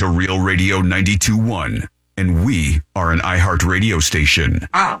to Real Radio 92.1, and we are an iHeart radio station.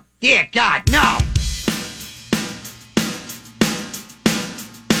 Oh, dear God, no!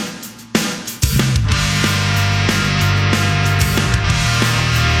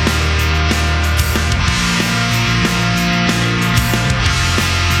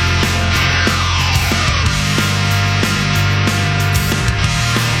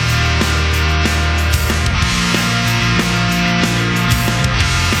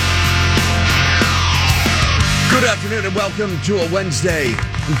 Good afternoon and welcome to a Wednesday.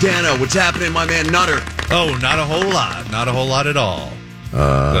 I'm Dano. What's happening, my man Nutter? Oh, not a whole lot. Not a whole lot at all.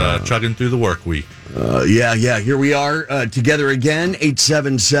 Chugging through the work week. Yeah. Here we are together again.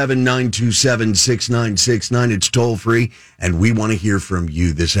 877-927-6969. It's toll free, and we want to hear from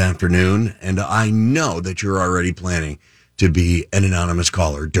you this afternoon. And I know that you're already planning to be an anonymous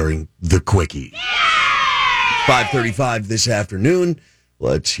caller during the quickie. 5:35 this afternoon.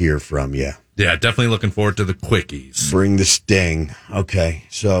 Let's hear from you. Yeah, definitely looking forward to the quickies. Bring the sting. Okay,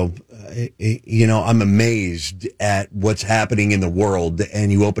 so, I'm amazed at what's happening in the world,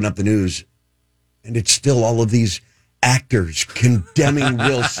 and you open up the news, and it's still all of these actors condemning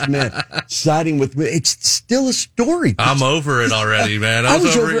Will Smith, siding with me. It's still a story. I'm over it already, man. I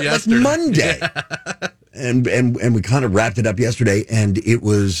was over it yesterday. like Monday. And we kind of wrapped it up yesterday, and it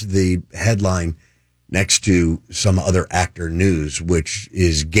was the headline next to some other actor news, which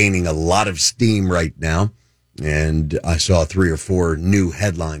is gaining a lot of steam right now. And I saw 3 or 4 new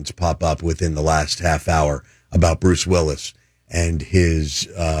headlines pop up within the last half hour about Bruce Willis and his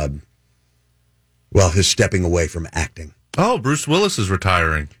stepping away from acting. Oh, Bruce Willis is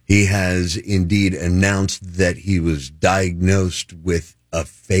retiring. He has indeed announced that he was diagnosed with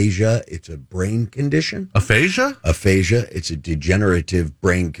aphasia. It's a brain condition. Aphasia? Aphasia. It's a degenerative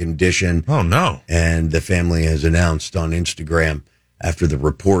brain condition. Oh, no. And the family has announced on Instagram, after the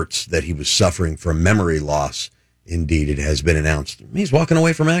reports that he was suffering from memory loss, indeed, it has been announced he's walking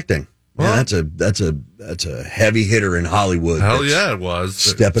away from acting. Well, yeah, that's a heavy hitter in Hollywood. Hell yeah, it was.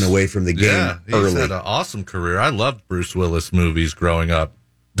 Stepping away from the game early. He's had an awesome career. I loved Bruce Willis movies growing up.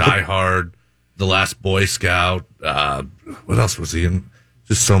 Die Hard, The Last Boy Scout. What else was he in?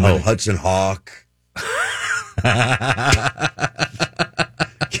 Just so many. Oh, Hudson Hawk.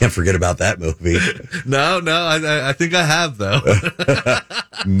 Can't forget about that movie. No, I think I have, though.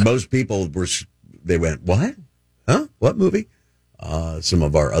 Most people went, what? Huh? What movie? Some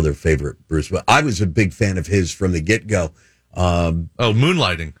of our other favorite Bruce. I was a big fan of his from the get-go.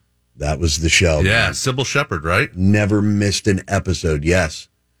 Moonlighting. That was the show. Yeah, man. Sybil Shepherd, right? Never missed an episode, yes.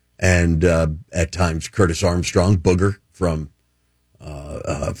 And at times, Curtis Armstrong, Booger, from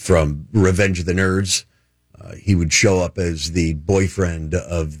Revenge of the Nerds. He would show up as the boyfriend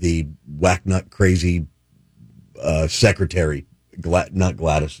of the whack-nut crazy secretary. Not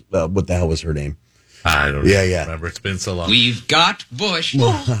Gladys. What the hell was her name? I don't remember. It's been so long. We've got Bush.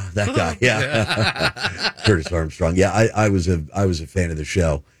 That guy, yeah. Curtis Armstrong. Yeah, I was a fan of the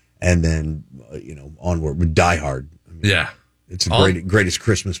show. And then, onward with Die Hard. I mean, yeah. It's the greatest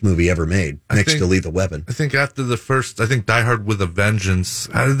Christmas movie ever made, next to Lethal Weapon. I think after the first, Die Hard with a Vengeance,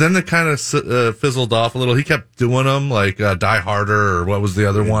 then it kind of fizzled off a little. He kept doing them, like Die Harder, or what was the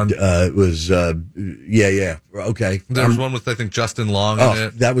other one? It was, okay. There was one with, I think, Justin Long in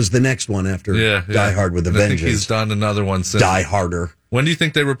it. That was the next one after Die Hard with a Vengeance. I think he's done another one since. Die Harder. When do you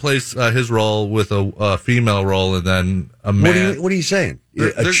think they replace his role with a female role and then a man? What are you saying?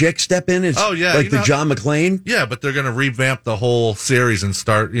 A chick step in? Like the John McClane? Yeah, but they're going to revamp the whole series and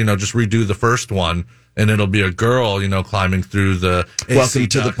start, just redo the first one, and it'll be a girl, climbing through the Welcome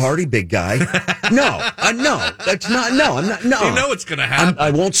to the party, big guy. No, that's not, no, I'm not, no. You know it's going to happen.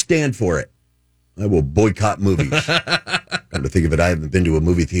 I won't stand for it. I will boycott movies. Come to think of it, I haven't been to a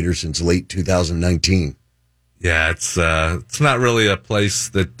movie theater since late 2019. Yeah, it's not really a place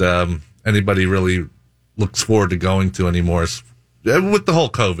that anybody really looks forward to going to anymore. With the whole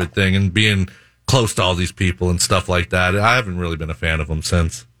COVID thing and being close to all these people and stuff like that, I haven't really been a fan of them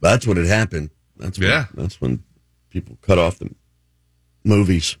since. That's when it happened. That's when people cut off the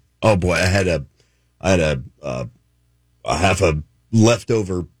movies. Oh boy, I had a half a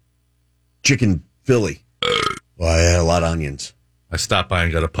leftover chicken Philly. Well, I had a lot of onions. I stopped by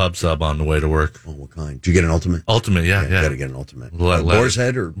and got a pub sub on the way to work. Oh, what kind? Did you get an Ultimate? Ultimate, yeah. You got to get an Ultimate. Boar's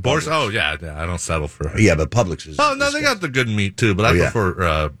Head or Boar's? Oh, yeah. I don't settle for it. Yeah, but Publix is. Oh, no, they got the good meat too, but I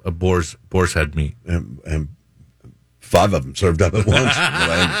prefer a Boar's Head meat. And 5 of them served up at once.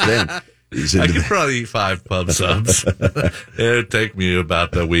 I understand. I could probably eat 5 pub subs. It would take me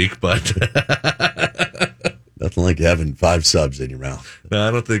about a week, but Nothing like having 5 subs in your mouth. No,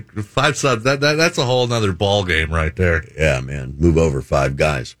 I don't think 5 subs. That's a whole nother ball game right there. Yeah, man. Move over 5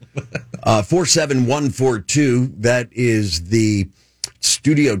 guys. 47142. That is the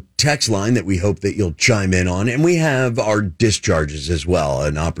studio text line that we hope that you'll chime in on. And we have our discharges as well.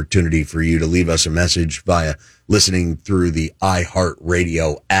 An opportunity for you to leave us a message via listening through the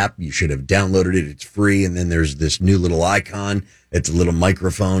iHeartRadio app. You should have downloaded it. It's free. And then there's this new little icon. It's a little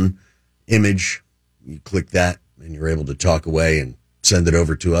microphone image. You click that and you're able to talk away and send it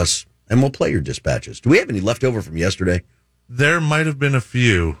over to us. And we'll play your dispatches. Do we have any left over from yesterday? There might have been a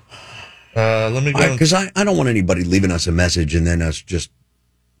few. Let me go. Because I don't want anybody leaving us a message and then us just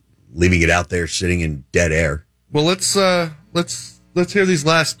leaving it out there sitting in dead air. Well, let's hear these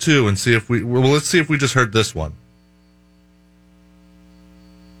last 2 and see if let's see if we just heard this one.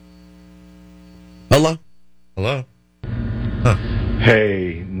 Hello? Hello? Huh.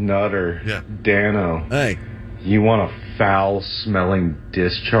 Hey, Nutter. Yeah. Dano. Hey. You want a foul-smelling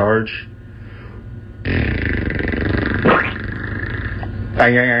discharge?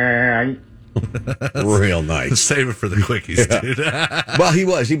 Real nice. Save it for the quickies, dude. Well, he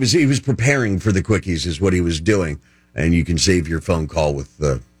was preparing for the quickies is what he was doing. And you can save your phone call with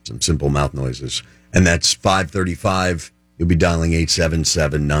some simple mouth noises. And that's 535. You'll be dialing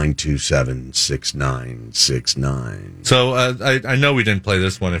 877-927-6969. So I know we didn't play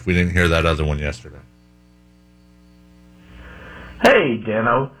this one if we didn't hear that other one yesterday. Hey,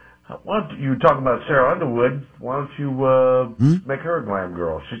 Dano. You were talking about Sarah Underwood. Why don't you make her a glam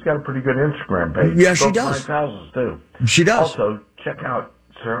girl? She's got a pretty good Instagram page. Yeah, she does. Nice houses, too. She does. Also, check out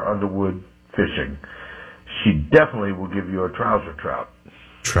Sarah Underwood Fishing. She definitely will give you a trouser trout.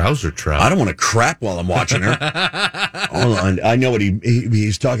 Trouser trout? I don't want to crap while I'm watching her. Hold on. I know what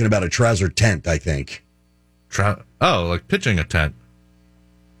he's talking about, a trouser tent, I think. Like pitching a tent.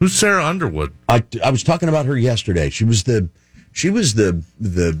 Who's Sarah Underwood? I was talking about her yesterday. She was the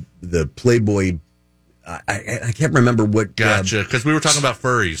Playboy. I can't remember what. Gotcha. Because we were talking about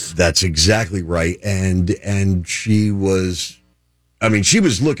furries. That's exactly right. And she was, she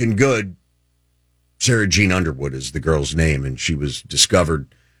was looking good. Sarah Jean Underwood is the girl's name, and she was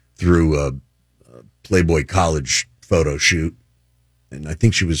discovered through a Playboy college photo shoot. And I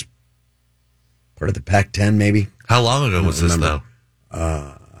think she was part of the Pac-10, maybe. How long ago was this, though?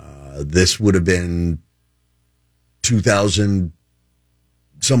 This would have been 2000,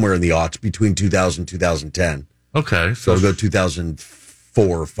 somewhere in the aughts, between 2000 and 2010. Okay. So we'll go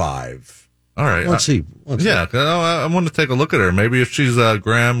 2004 or 5. All right. Let's see. I want to take a look at her. Maybe if she's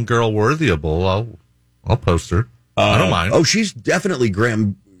Graham Girl worthyable, I'll post her. I don't mind. Oh, she's definitely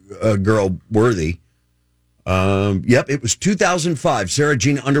Graham Girl worthy. Yep, it was 2005. Sarah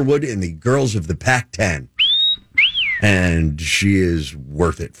Jean Underwood in the Girls of the Pac-10. And she is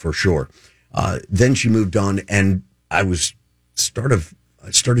worth it for sure. Then she moved on, and I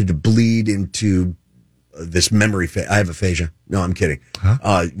started to bleed into this memory. I have aphasia. No, I'm kidding.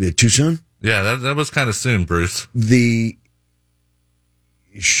 Huh? Too soon? Yeah, that was kind of soon, Bruce. I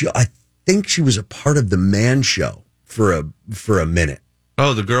think she was a part of the Man Show for a minute.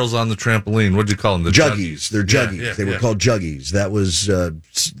 Oh, the girls on the trampoline. What'd you call them? The Juggies. They're Juggies. Yeah, they were called Juggies. That was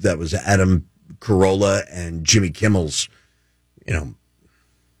Adam Carolla and Jimmy Kimmel's,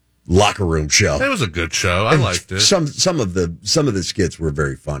 locker room show. It was a good show. I liked it. Some of the skits were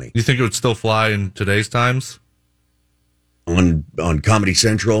very funny. You think it would still fly in today's times? On Comedy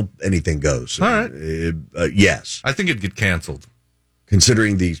Central, anything goes. All right. Yes. I think it'd get canceled.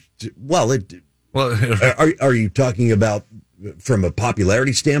 Considering are you talking about from a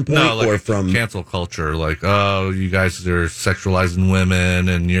popularity standpoint, no, like or from cancel culture? Like, oh, you guys are sexualizing women,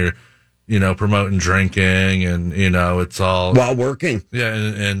 and you're, promoting drinking, and it's all while working. Yeah,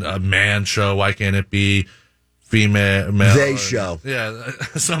 and a man show. Why can't it be female? They show. Yeah,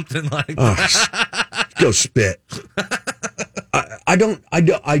 something like that. Go spit. I don't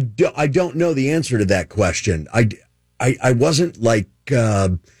know the answer to that question. I wasn't like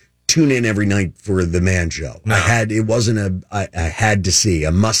tune in every night for the Man Show. No. I had to see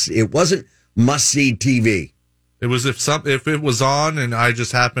it wasn't must see TV. It was if it was on and I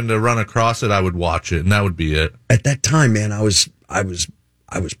just happened to run across it, I would watch it, and that would be it. At that time, man, I was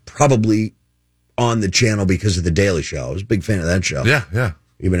probably on the channel because of the Daily Show. I was a big fan of that show. Yeah.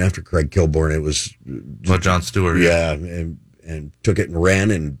 Even after Craig Kilborn, it was Jon Stewart. Yeah, and took it and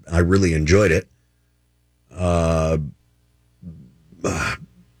ran, and I really enjoyed it. I'm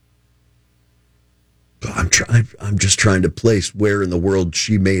just trying to place where in the world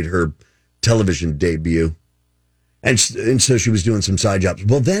she made her television debut, and so she was doing some side jobs.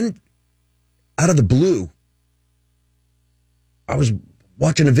 Well, then, out of the blue, I was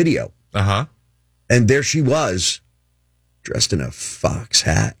watching a video, And there she was, dressed in a fox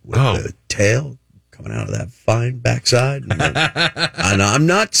hat with a tail coming out of that fine backside. And I'm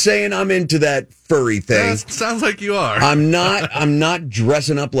not saying I'm into that furry thing. Yeah, sounds like you are. I'm not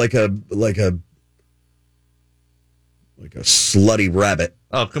dressing up like a slutty rabbit.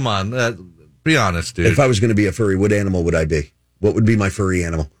 Oh, come on. Be honest, dude. If I was going to be a furry, what animal would I be? What would be my furry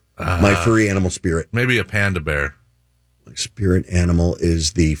animal? My furry animal spirit. Maybe a panda bear. My spirit animal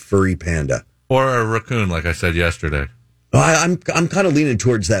is the furry panda. Or a raccoon, like I said yesterday. I'm kind of leaning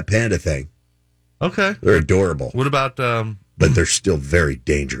towards that panda thing. Okay. They're adorable. What about... but they're still very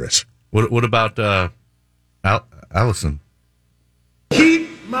dangerous. What about Allison? Keep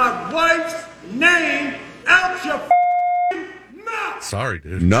my wife's name out your mouth. Sorry,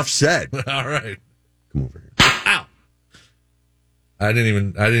 dude. Enough said. All right. Come over here. Ow. I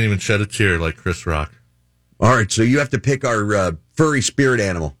didn't even shed a tear like Chris Rock. All right, so you have to pick our furry spirit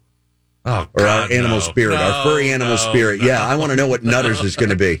animal. Oh, or God, our animal spirit, our furry animal spirit. No. Yeah, I want to know what Nutters is going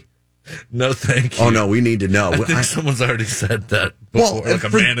to be. No, thank you. Oh, no, we need to know. I think someone's already said that before, like a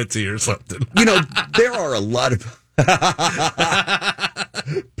manatee or something. You know, there are a lot of...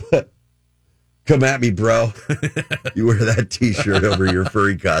 Come at me, bro. You wear that T-shirt over your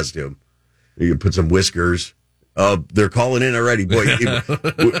furry costume. You can put some whiskers. Oh, they're calling in already. Boy,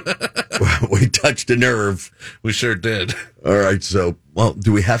 we touched a nerve. We sure did. All right, so, well,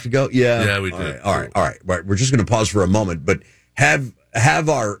 do we have to go? Yeah. Yeah, we did. All right. We're just going to pause for a moment, but have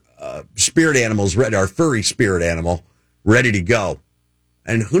our spirit animals ready, our furry spirit animal ready to go.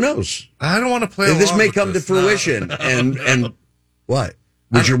 And who knows? I don't want to play along this may with come this. to fruition. No. And what?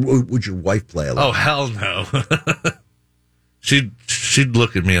 Would your wife play along? Oh, hell no. She'd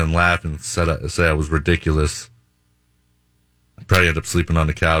look at me and laugh and say I was ridiculous. I'd probably end up sleeping on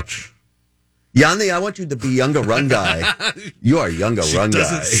the couch. Yanni, I want you to be younger run guy. You are younger run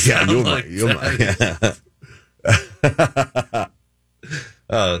guy. Yeah,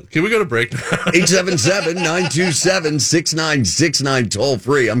 can we go to break now? 877-927-6969, toll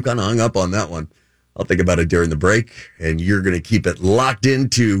free. I'm kind of hung up on that one. I'll think about it during the break, and you're going to keep it locked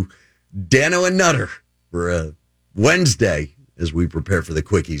into Dano and Nutter for Wednesday as we prepare for the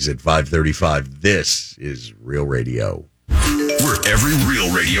quickies at 5:35. This is Real Radio. We're every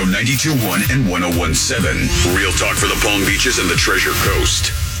Real Radio 92.1 and 101.7. Real talk for the Palm Beaches and the Treasure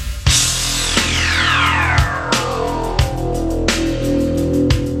Coast.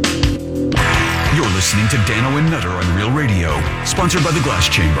 You're listening to Dano and Nutter on Real Radio, sponsored by the Glass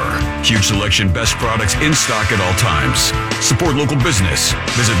Chamber. Huge selection, best products in stock at all times. Support local business.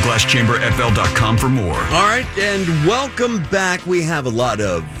 Visit glasschamberfl.com for more. All right, and welcome back. We have a lot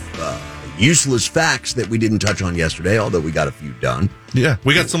of useless facts that we didn't touch on yesterday, although we got a few done. Yeah,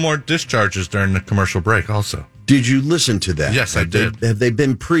 we got some more discharges during the commercial break also. Did you listen to that? Yes, I did. Have they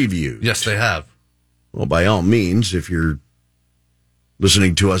been previewed? Yes, they have. Well, by all means, if you're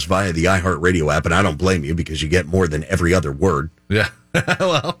listening to us via the iHeartRadio app, and I don't blame you because you get more than every other word. Yeah.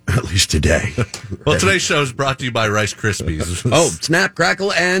 Well, at least today. Well, today's show is brought to you by Rice Krispies. Oh, snap,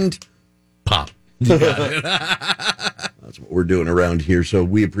 crackle, and pop. You got it. That's what we're doing around here, so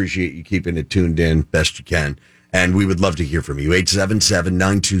we appreciate you keeping it tuned in best you can. And we would love to hear from you.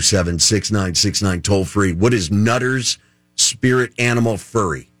 877-927-6969, toll free. What is Nutter's spirit animal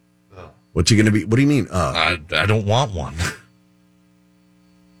furry? What's he going to be? What do you mean? I don't want one.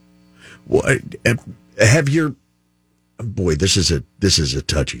 What have your boy? This is a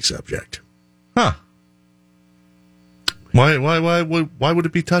touchy subject. Huh? Why would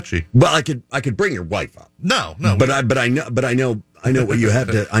it be touchy? Well, I could bring your wife up. No. But I know what you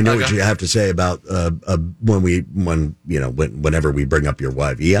have to. I know what you have to say about whenever we bring up your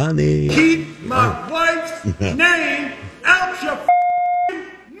wife. Yanni. Keep my wife's name out your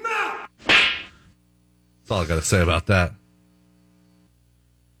mouth. That's all I got to say about that.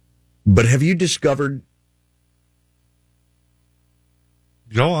 But have you discovered?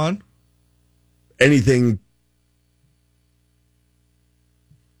 Go on. Anything?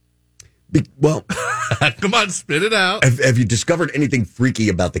 Well, come on, spit it out. Have you discovered anything freaky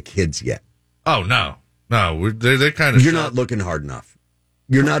about the kids yet? Oh no. They kind of. You're not looking hard enough.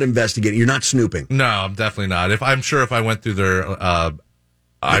 You're not investigating. You're not snooping. No, I'm definitely not. If I went through their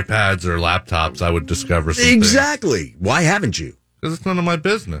iPads or laptops, I would discover something. Exactly. Why haven't you? Because it's none of my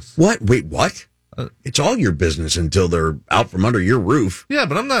business. What? Wait, what? It's all your business until they're out from under your roof. Yeah,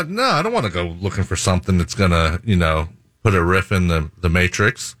 but I'm not. No, I don't want to go looking for something that's gonna, put a riff in the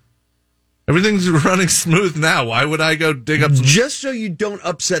Matrix. Everything's running smooth now. Why would I go dig up some... Just so you don't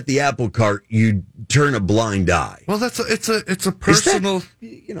upset the apple cart, you turn a blind eye. Well, it's a personal...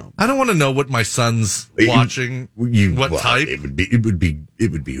 I don't want to know what my son's watching, type. It would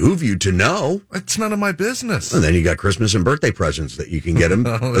behoove you to know. It's none of my business. And then you got Christmas and birthday presents that you can get him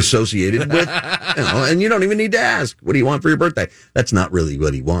associated with, and you don't even need to ask, what do you want for your birthday? That's not really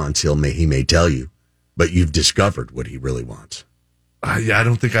what he wants. He may tell you, but you've discovered what he really wants. I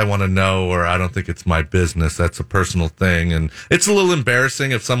don't think I want to know, or I don't think it's my business. That's a personal thing. And it's a little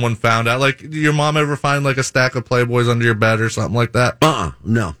embarrassing if someone found out. Like, did your mom ever find like a stack of Playboys under your bed or something like that?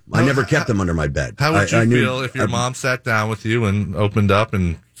 No. I never kept them under my bed. How would you feel if your mom sat down with you and opened up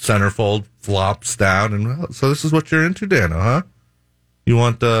and centerfold flops down? And so this is what you're into, Dano, huh? You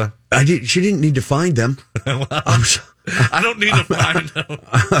want She didn't need to find them. Well, I don't need to find them.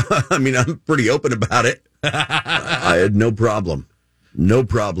 I mean, I'm pretty open about it. I had no problem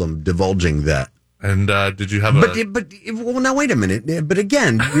divulging that. And did you have But well, now wait a minute. But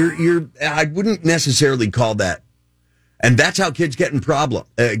again, I wouldn't necessarily call that. And that's how kids get in trouble.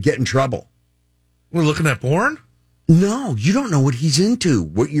 We're looking at porn? No, you don't know what he's into.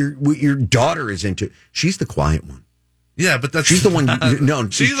 What your daughter is into. She's the quiet one. Yeah, but she's the one.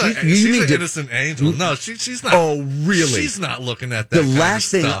 She's an innocent angel. No, she's not. Oh, really? She's not looking at that. The last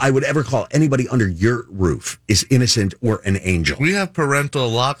thing I would ever call anybody under your roof is innocent or an angel. We have parental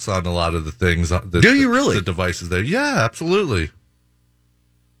locks on a lot of the things. Do you really? The devices there. Yeah, absolutely.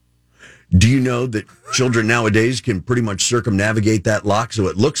 Do you know that children nowadays can pretty much circumnavigate that lock so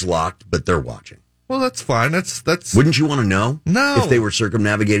it looks locked, but they're watching? Well, that's fine. That's. Wouldn't you want to know? No. If they were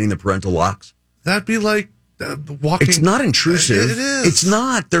circumnavigating the parental locks? That'd be like walking. It's not intrusive. It is. It's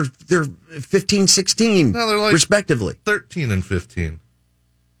not. They're 15, 16, no, they're like respectively. 13 and 15.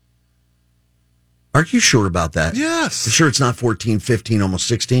 Are you sure about that? Yes. Sure it's not 14, 15, almost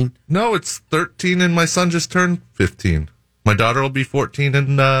 16? No, it's 13, and my son just turned 15. My daughter will be 14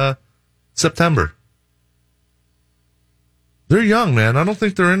 in September. They're young, man. I don't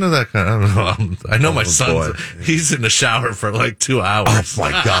think they're into that kind of... I don't know. I know my son. He's in the shower for like 2 hours. Oh,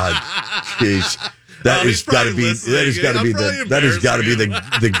 my God. Jeez. That has got to be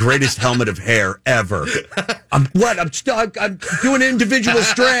the greatest helmet of hair ever. I'm doing individual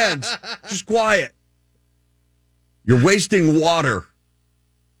strands. Just quiet. You're wasting water.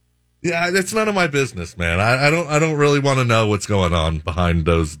 Yeah, it's none of my business, man. I don't really want to know what's going on behind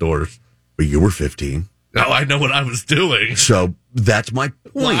those doors. But you were 15. Oh, I know what I was doing. So that's my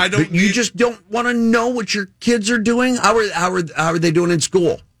point. Well, you just don't want to know what your kids are doing. How are they doing in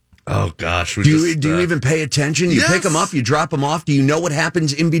school? Oh gosh, do you even pay attention? You pick them up, you drop them off. Do you know what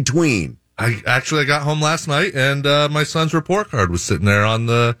happens in between? I got home last night and my son's report card was sitting there on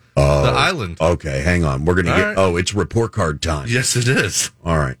the island. Okay, hang on. We're gonna get. Right. It's report card time. Yes, it is.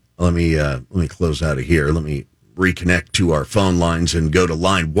 All right, let me close out of here. Let me reconnect to our phone lines and go to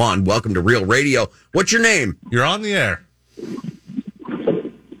line 1. Welcome to Real Radio. What's your name? You're on the air.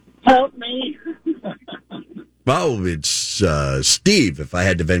 Help me. Oh, it's Steve, if I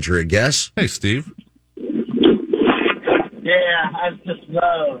had to venture a guess. Hey, Steve. Yeah, I was just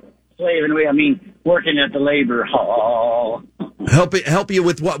slaving away. I mean, working at the labor hall. Help you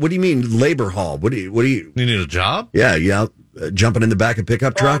with what? What do you mean, labor hall? What do you? You need a job? Yeah. Jumping in the back of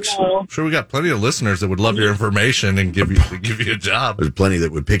pickup trucks? No. I'm sure we got plenty of listeners that would love your information and give you a job. There's plenty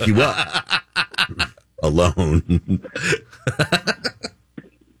that would pick you up. Alone.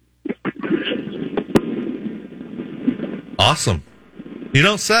 Awesome. You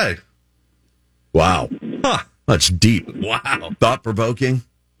don't say. Wow. Huh. That's deep. Wow. Thought-provoking.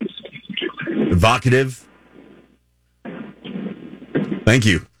 Evocative. Thank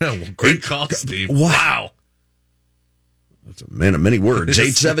you. Great call, Steve. Wow. That's a man of many words.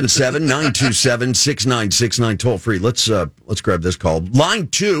 877-927-6969. Toll free. Let's grab this call. Line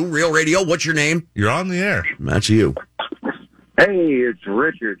 2, Real Radio. What's your name? You're on the air. That's you. Hey, it's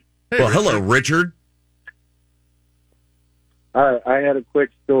Richard. Hey, well, Richard. Hello, Richard. I had a quick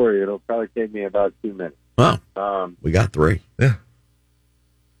story. It'll probably take me about 2 minutes. Wow. We got 3. Yeah.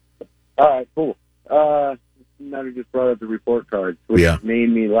 All right, cool. Nutter just brought up the report cards, which made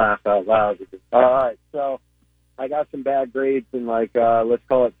me laugh out loud. All right, so I got some bad grades in let's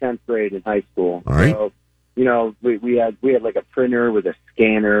call it 10th grade in high school. All right. So, we had like a printer with a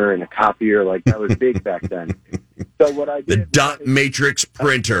scanner and a copier. Like that was big back then. So what I did, the dot matrix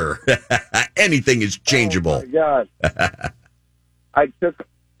printer. Anything is changeable. Oh my God. I took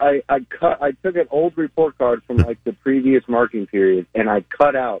an old report card from like the previous marking period, and I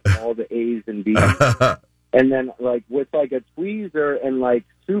cut out all the A's and B's, and then like with like a tweezer and like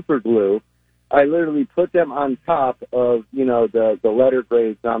super glue, I literally put them on top of, the letter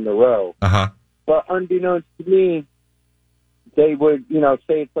grades on the row. Uh-huh. But unbeknownst to me, they would,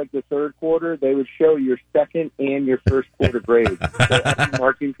 say it's like the third quarter, they would show your second and your first quarter grades. So every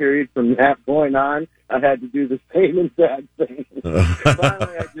marking period from that point on, I had to do the same exact thing.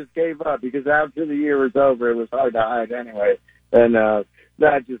 Finally, I just gave up because after the year was over, it was hard to hide anyway. And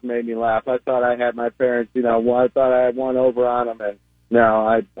that just made me laugh. I thought I had my parents, I thought I had one over on them, and no,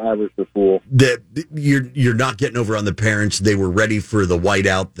 I was the fool. You're not getting over on the parents. They were ready for the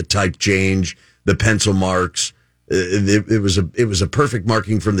whiteout, the type change, the pencil marks. It was a perfect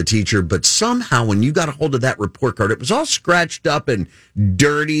marking from the teacher, but somehow when you got a hold of that report card, it was all scratched up and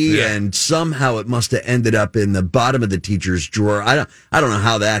dirty, and somehow it must have ended up in the bottom of the teacher's drawer. I don't know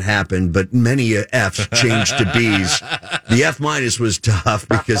how that happened, but many F's changed to B's. The F- was tough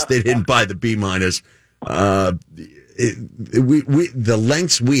because they didn't buy the B-. The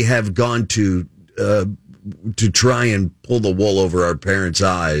lengths we have gone to try and pull the wool over our parents'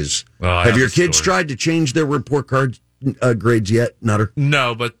 eyes. Have your kids tried to change their report card grades yet, Nutter?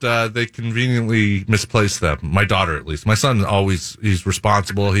 No, but they conveniently misplace them. My daughter, at least. My son he's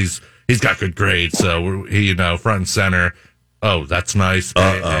responsible. He's got good grades, so he front and center. Oh, that's nice.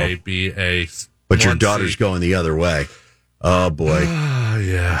 A, B, A. But your daughter's going the other way. Oh boy.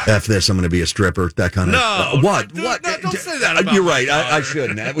 Yeah. F this, I'm going to be a stripper. That kind of. No. What? No, don't say that about You're right. I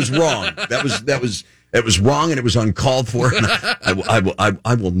shouldn't. That was wrong. It was wrong, and it was uncalled for. And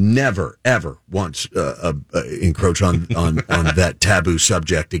I will never, ever once encroach on that taboo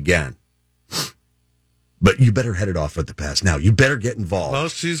subject again. But you better head it off at the pass now. You better get involved. Well,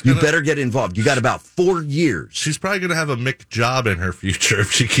 you better get involved. You got about 4 years. She's probably going to have a Mick job in her future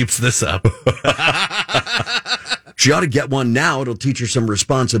if she keeps this up. She ought to get one now. It'll teach her some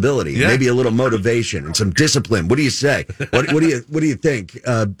responsibility, maybe a little motivation and some discipline. What do you say? What do you think?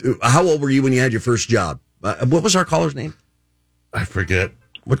 How old were you when you had your first job? What was our caller's name? I forget.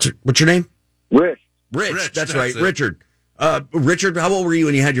 What's your name? Rich. That's right. It. Richard. Richard, how old were you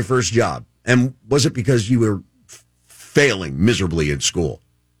when you had your first job? And was it because you were failing miserably in school?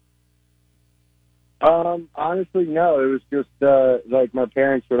 Honestly, no. It was just like my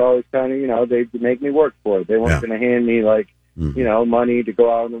parents would always kind of, they'd make me work for it. They weren't going to hand me money to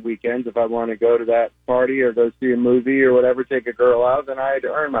go out on the weekends if I want to go to that party or go see a movie or whatever, take a girl out. Then I had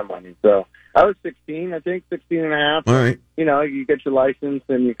to earn my money. So I was 16, I think, 16 and a half. All right. You get your license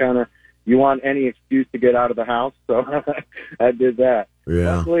and you want any excuse to get out of the house. So I did that.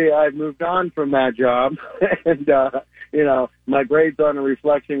 Yeah. Luckily, I've moved on from that job, and my grades aren't a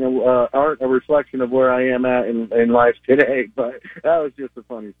reflection of where I am at in life today. But that was just a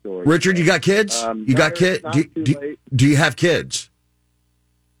funny story. Richard, you got kids? You got kids? Do you have kids?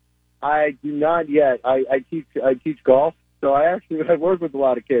 I do not yet. I teach golf, so I work with a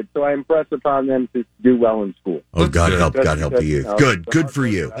lot of kids. So I impress upon them to do well in school. Oh, God help the youth. Good for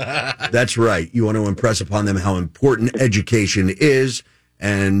you. That's right. You want to impress upon them how important education is.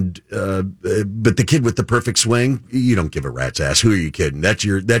 And but the kid with the perfect swing, you don't give a rat's ass. Who are you kidding? That's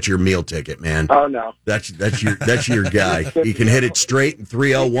your meal ticket, man. Oh no, that's your guy. He can hit it straight in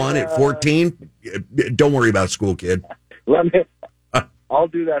 301 at 14. Don't worry about school, kid. I'll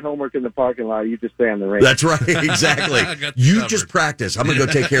do that homework in the parking lot. You just stay on the range. That's right, exactly. You just practice. I'm gonna go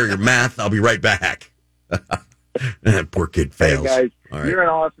take care of your math. I'll be right back. Poor kid fails. Hey guys, all right. You're an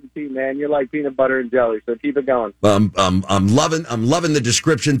awesome team, man. You're like peanut butter and jelly, so keep it going. I'm loving the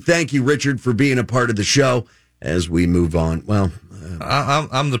description. Thank you, Richard, for being a part of the show. As we move on, well,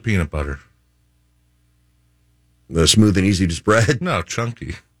 I'm the peanut butter. Smooth and easy to spread. No,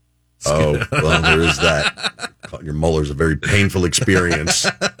 chunky. Oh, well, there is that. Cutting your molars a very painful experience.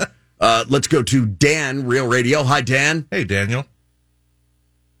 Let's go to Dan, Real Radio. Hi, Dan. Hey, Daniel.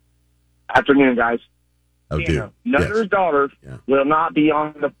 Afternoon, guys. Oh, dude. Nutter's daughter will not be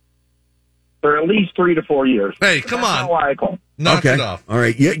on for at least 3 to 4 years. Hey, come on. That's why I call. Knock it off. All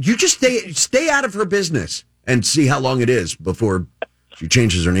right. You just stay out of her business and see how long it is before she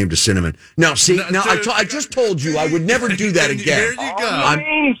changes her name to Cinnamon. Now, I just told you I would never do that again. Here you go. On the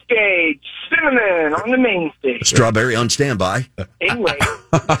main stage. Cinnamon on the main stage. Strawberry on standby. Anyway.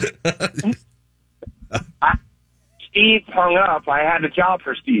 Steve hung up. I had a job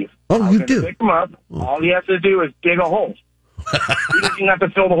for Steve. Oh, you do? Pick him up. Oh. All he has to do is dig a hole. He doesn't have to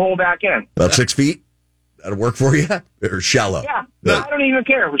fill the hole back in. About 6 feet? That'll work for you? Or shallow? Yeah. No, I don't even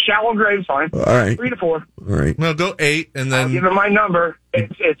care. Shallow grave's fine. All right. 3 to 4. All right. No, go 8 and then... I'll give him my number.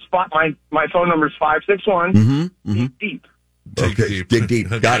 It's my phone number is 561. Dig deep. Okay. Dig deep.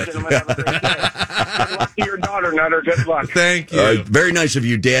 Got it. Good luck to your daughter, Nutter. Good luck. Thank you. Very nice of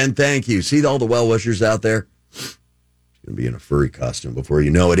you, Dan. Thank you. See all the well-wishers out there? Going to be in a furry costume before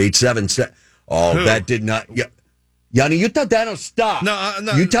you know it. Oh, Who? that did not. Yanni, you tell Dano stop. No.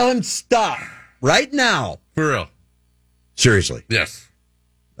 You tell him stop right now. For real. Seriously. Yes.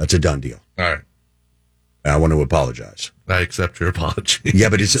 That's a done deal. All right. I want to apologize. I accept your apology. Yeah,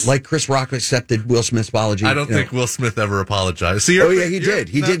 but is it like Chris Rock accepted Will Smith's apology? I don't think Will Smith ever apologized. See, he did.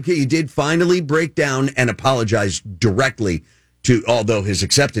 He did finally break down and apologize directly to, although his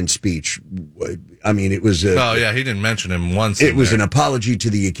acceptance speech, I mean, it was... he didn't mention him once. It was an apology to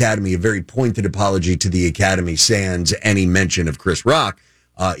the Academy, a very pointed apology to the Academy, sans any mention of Chris Rock.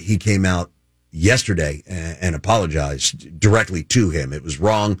 He came out yesterday and apologized directly to him. It was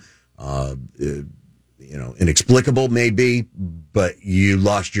wrong. Inexplicable maybe, but you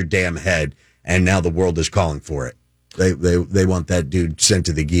lost your damn head, and now the world is calling for it. They want that dude sent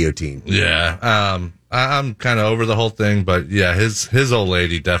to the guillotine. Yeah, I'm kind of over the whole thing, but yeah, his old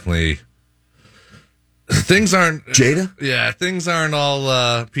lady definitely. Things aren't Jada. Yeah, things aren't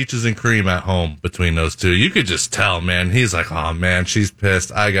all peaches and cream at home between those two. You could just tell, man. He's like, oh man, she's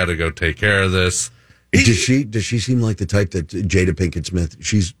pissed. I got to go take care of this. Does she seem like the type that Jada Pinkett Smith?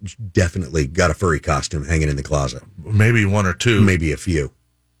 She's definitely got a furry costume hanging in the closet. Maybe one or two. Maybe a few.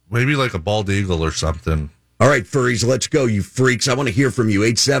 Maybe like a bald eagle or something. All right, furries, let's go, you freaks. I want to hear from you.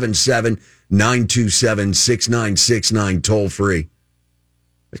 877-927-6969, toll free.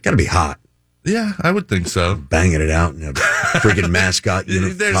 It's got to be hot. Yeah, I would think so. Banging it out in a freaking mascot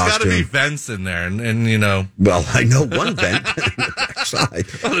There's got to be vents in there, and you know. Well, I know one vent outside.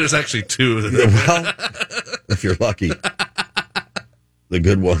 Well, there's actually two. Well, if you're lucky. The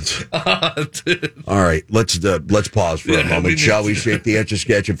good ones. All right, let's pause for a moment, shall we? Shake the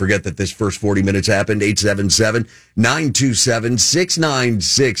Etch-a-Sketch and forget that this first 40 minutes happened.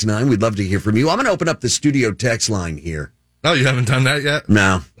 877-927-6969. We'd love to hear from you. I'm going to open up the studio text line here. Oh, you haven't done that yet?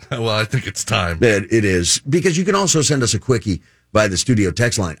 No. Well, I think it's time. It is, because you can also send us a quickie by the studio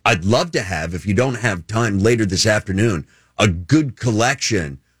text line. I'd love to have, if you don't have time later this afternoon, a good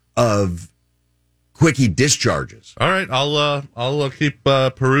collection of quickie discharges. All right, I'll keep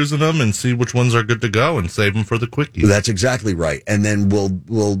perusing them and see which ones are good to go and save them for the quickie. That's exactly right. And then we'll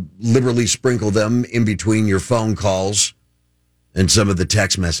liberally sprinkle them in between your phone calls and some of the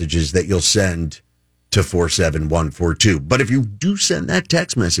text messages that you'll send to 47142. But if you do send that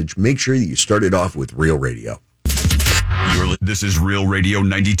text message, make sure that you start it off with Real Radio. This is Real Radio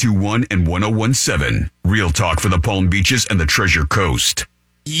 92.1 and 101.7. Real talk for the Palm Beaches and the Treasure Coast.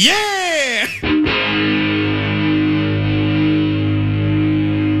 Yeah!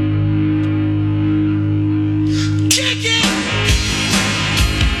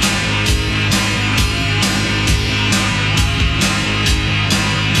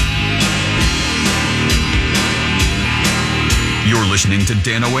 You're listening to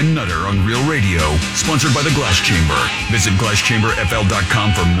Dano and Nutter on Real Radio, sponsored by the Glass Chamber. Visit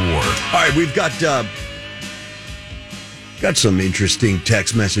glasschamberfl.com for more. All right, we've got some interesting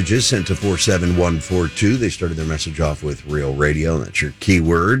text messages sent to 47142. They started their message off with Real Radio. That's your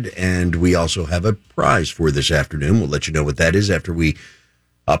keyword. And we also have a prize for this afternoon. We'll let you know what that is after we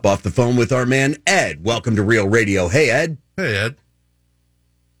hop off the phone with our man, Ed. Welcome to Real Radio. Hey, Ed. Hey, Ed.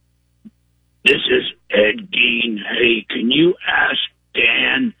 This is Ed Gein. Hey, can you ask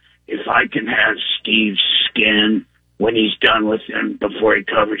Dan if I can have Steve's skin when he's done with him before he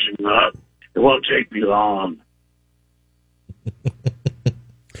covers him up? It won't take me long.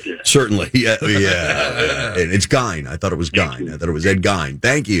 Certainly. Yeah. And it's Gein. I thought it was Gein. I thought it was Ed Gein.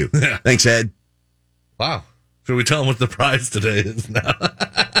 Thank you. Thanks, Ed. Wow. Should we tell him what the prize today is now?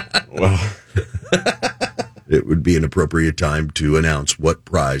 Well, it would be an appropriate time to announce what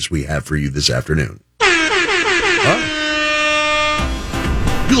prize we have for you this afternoon.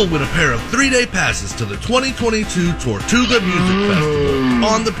 You'll win a pair of 3-day passes to the 2022 Tortuga Music Festival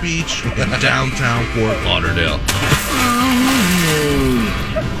on the beach in downtown Fort Lauderdale.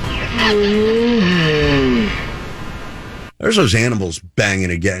 There's those animals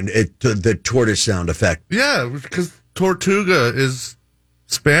banging again. The tortoise sound effect. Yeah, because Tortuga is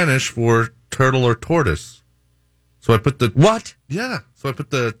Spanish for turtle or tortoise. So I put the... What? Yeah, so I put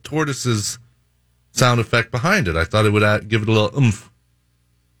the tortoise's sound effect behind it. I thought it would give it a little oomph.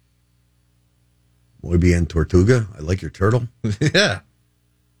 Muy bien, Tortuga. I like your turtle. Yeah.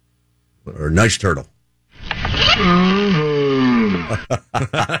 Or nice turtle.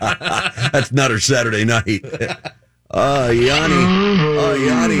 That's Nutter Saturday night. Oh, Yanni. Oh,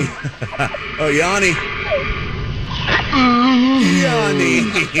 Yanni. Oh, Yanni. Yanni.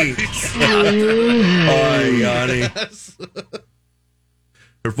 Oh, Yanni. Yes.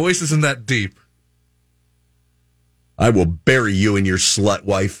 Her voice isn't that deep. I will bury you and your slut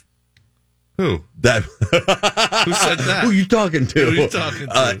wife. Who? That Who said that? Who are you talking to? Who are you talking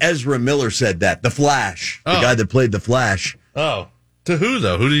to? Ezra Miller said that. The Flash. The Oh. guy that played the Flash. Oh. To who,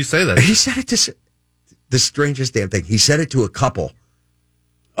 though? Who did he say that to? He said it to the strangest damn thing. He said it to a couple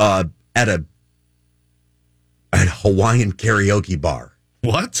at a Hawaiian karaoke bar.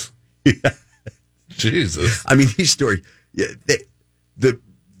 What? Yeah. Jesus. I mean, these stories, the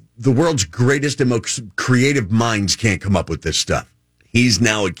world's greatest and most creative minds can't come up with this stuff. He's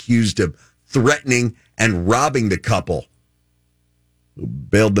now accused of threatening and robbing the couple who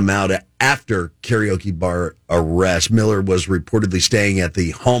bailed them out after karaoke bar arrest. Miller was reportedly staying at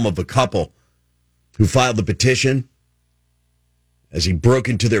the home of a couple who filed the petition as he broke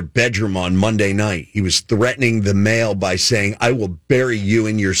into their bedroom on Monday night. He was threatening the male by saying, "I will bury you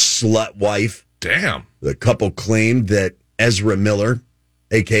and your slut wife." Damn. The couple claimed that Ezra Miller,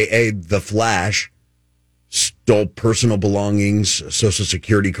 a.k.a. The Flash, stole personal belongings, a Social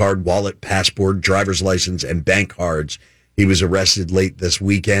Security card, wallet, passport, driver's license, and bank cards. He was arrested late this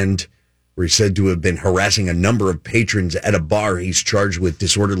weekend, where he's said to have been harassing a number of patrons at a bar. He's charged with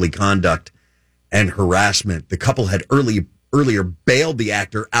disorderly conduct and harassment. The couple had earlier bailed the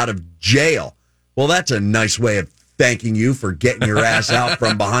actor out of jail. Well, that's a nice way of thanking you for getting your ass out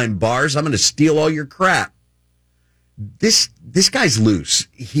from behind bars. I'm going to steal all your crap. This guy's loose.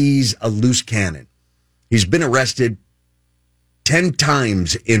 He's a loose cannon. He's been arrested 10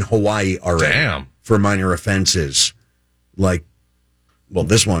 times in Hawaii already. Damn. For minor offenses. Like, well,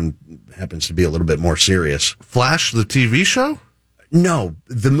 this one happens to be a little bit more serious. Flash, the TV show? No,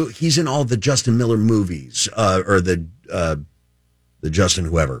 he's in all the Justin Miller movies, or the Justin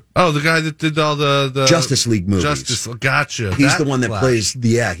whoever. Oh, the guy that did all the Justice League movies. Gotcha. He's the one that Flash. plays.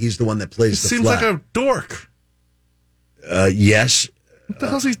 Yeah, he's the one that plays. He seems like a dork. Yes. What the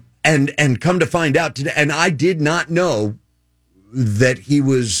hell's he? And come to find out today, and I did not know that he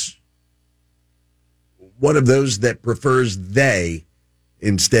was one of those that prefers they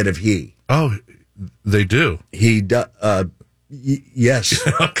instead of he. Oh, they do. He does. Yes.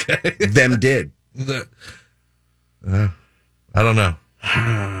 Okay. Them did. I don't know.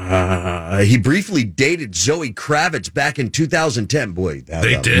 He briefly dated Zoe Kravitz back in 2010. Boy,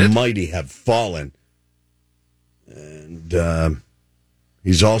 that did? mighty have fallen. And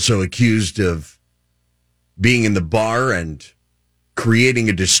he's also accused of being in the bar and creating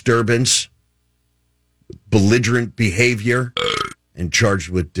a disturbance, belligerent behavior, and charged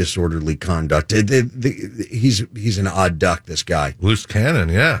with disorderly conduct. He's an odd duck, this guy. Loose cannon,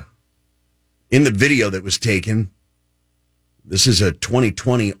 yeah. In the video that was taken, this is a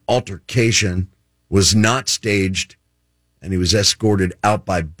 2020 altercation, was not staged, and he was escorted out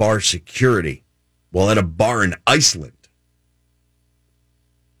by bar security while at a bar in Iceland.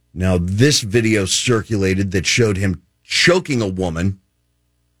 Now, this video circulated that showed him choking a woman.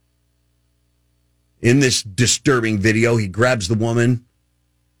 In this disturbing video, he grabs the woman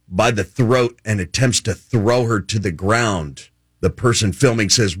by the throat and attempts to throw her to the ground. The person filming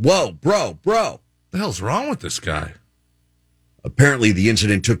says, "Whoa, bro. What the hell's wrong with this guy?" Apparently, the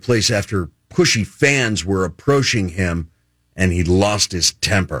incident took place after pushy fans were approaching him, and he lost his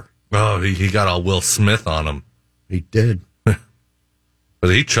temper. Oh, he got all Will Smith on him. He did. But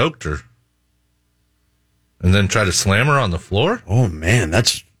he choked her. And then tried to slam her on the floor? Oh, man,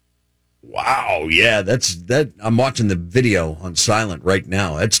 that's... Wow, yeah, that. I'm watching the video on silent right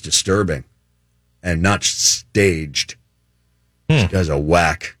now. That's disturbing. And not staged. This guy's a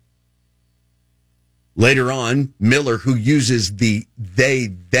whack. Later on, Miller, who uses the they,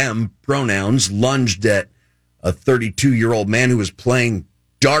 them pronouns, lunged at a 32-year-old man who was playing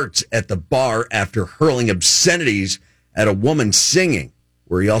darts at the bar after hurling obscenities at a woman singing,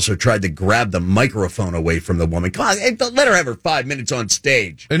 where he also tried to grab the microphone away from the woman. Come on, let her have her 5 minutes on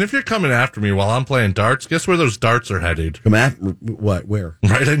stage. And if you're coming after me while I'm playing darts, guess where those darts are headed? Come after what? Where?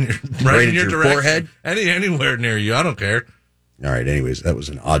 Right in your direction. Forehead? Anywhere near you. I don't care. All right, anyways, that was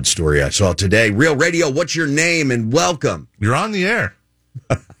an odd story I saw today. Real Radio, what's your name and welcome? You're on the air.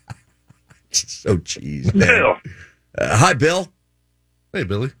 So cheese, man. Bill. Hi, Bill. Hey,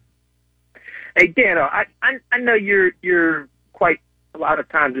 Billy. Hey, Dano, I know you're quite a lot of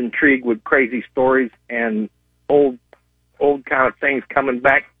times intrigued with crazy stories and old kind of things coming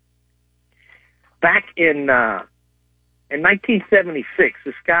back. Back in 1976,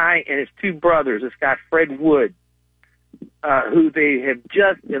 this guy and his two brothers, this guy Fred Wood, who they have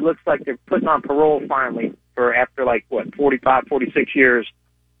it looks like they're putting on parole finally after 45, 46 years.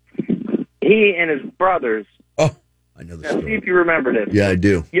 He and his brothers. Oh, I know this story. See if you remember this. Yeah, I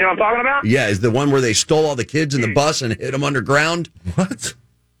do. You know what I'm talking about? Yeah, is the one where they stole all the kids in the bus and hid them underground? What?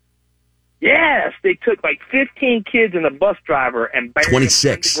 Yes, they took like 15 kids and a bus driver and buried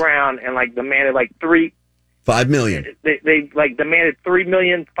 26 them on the ground and like demanded like $5 million. They like demanded $3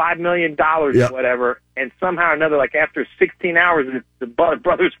 million, $5 million or whatever, and somehow or another, like after 16 hours, the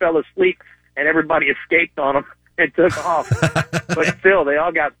brothers fell asleep and everybody escaped on them and took off. But still, they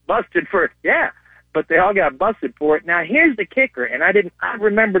all got busted for it. Yeah, but they all got busted for it. Now here's the kicker, and I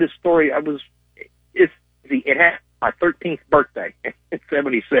remember the story. It had my 13th birthday in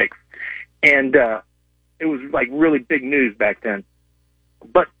 '76. And it was like really big news back then.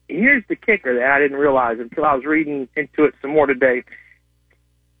 But here's the kicker that I didn't realize until I was reading into it some more today.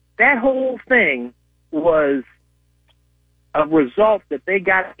 That whole thing was a result that they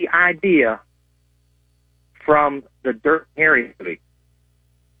got the idea from the Dirty Harry movie.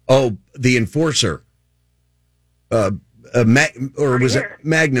 Oh, the Enforcer. Or was it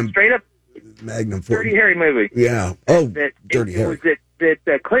Magnum? Straight up Magnum. Dirty Harry movie. Yeah. Oh, Dirty Harry.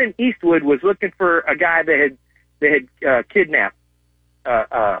 That Clint Eastwood was looking for a guy that had kidnapped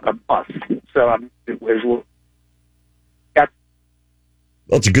a bus. So it was. Well,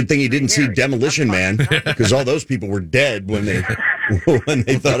 it's a good thing he didn't see Demolition Man, because all those people were dead when they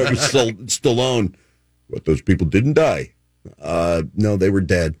thought it was Stallone. But those people didn't die. No, they were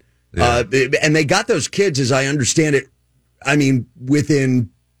dead. Yeah. And they got those kids, as I understand it, I mean, within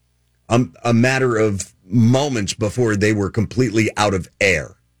a matter of moments before they were completely out of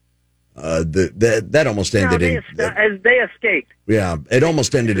air. That almost ended as they escaped. Yeah, it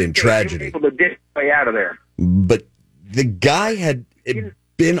almost ended in tragedy. People to get way out of there. But the guy had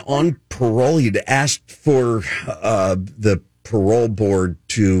been on parole. He'd asked for the parole board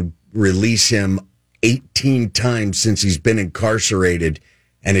to release him 18 times since he's been incarcerated,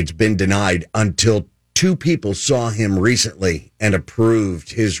 and it's been denied until 2 people saw him recently and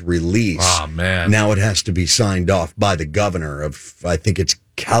approved his release. Oh, man. Now it has to be signed off by the governor of, I think it's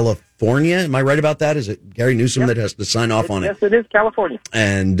California. Am I right about that? Is it Gary Newsom that has to sign off on it? Yes, it is California.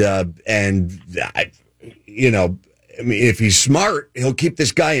 And if he's smart, he'll keep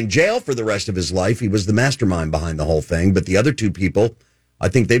this guy in jail for the rest of his life. He was the mastermind behind the whole thing. But the other 2 people, I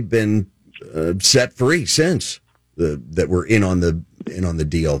think they've been set free since that were in on the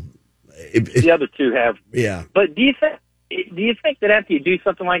deal. The other 2 have. Yeah. But do you think that after you do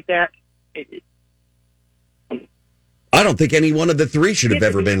something like that, I don't think any one of the 3 should have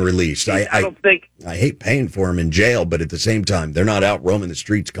ever been released. I don't think. I hate paying for them in jail, but at the same time, they're not out roaming the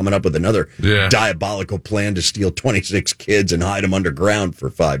streets coming up with another diabolical plan to steal 26 kids and hide them underground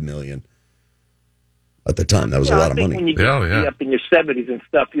for $5 million. At the time, that was a lot of money. When you get up in your 70s and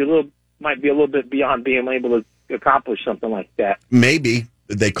stuff, you might be a little bit beyond being able to accomplish something like that. Maybe.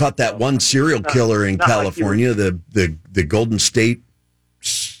 They caught that one serial killer in California, the Golden State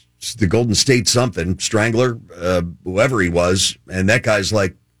something, Strangler, whoever he was, and that guy's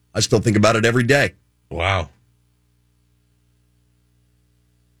like, I still think about it every day. Wow.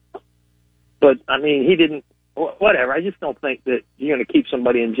 But, I mean, he didn't, whatever. I just don't think that you're going to keep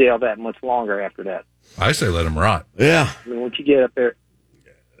somebody in jail that much longer after that. I say let him rot. Yeah. I mean, once you get up there.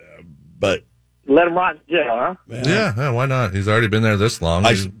 But let him rot in jail, huh? Yeah, why not? He's already been there this long.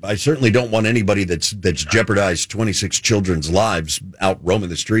 I certainly don't want anybody that's jeopardized 26 children's lives out roaming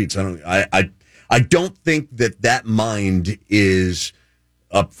the streets. I don't think that mind is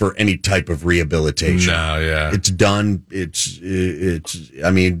up for any type of rehabilitation. No, yeah. It's done. It's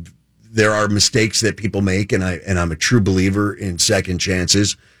I mean, there are mistakes that people make, and I'm a true believer in second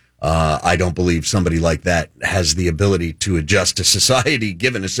chances. I don't believe somebody like that has the ability to adjust to society.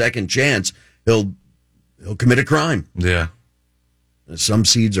 Given a second chance, he'll commit a crime. Yeah. Some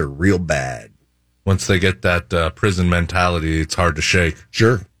seeds are real bad. Once they get that prison mentality, it's hard to shake.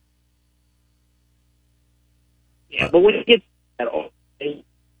 Sure. Yeah, but when you get that old,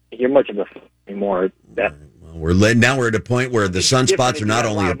 you're much of a anymore. That we're at a point where the sunspots are not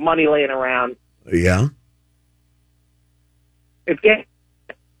only a lot of money laying around. Yeah.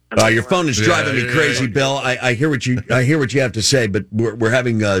 Your phone is driving me crazy, Bill. I hear what you have to say, but we're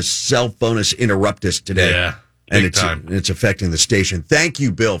having a cell phonus interruptus today. Yeah, and it's affecting the station. Thank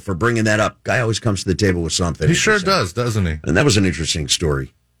you, Bill, for bringing that up. Guy always comes to the table with something. He sure does, doesn't he? And that was an interesting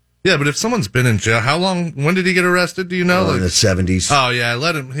story. Yeah, but if someone's been in jail, how long? When did he get arrested? Do you know? In the 70s. Oh yeah,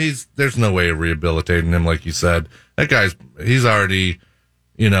 let him. There's no way of rehabilitating him, like you said. That he's already,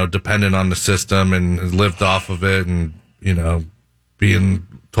 dependent on the system and lived off of it, and being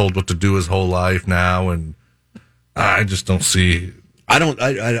told what to do his whole life now, and I just don't see.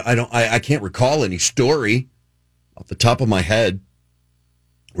 I can't recall any story off the top of my head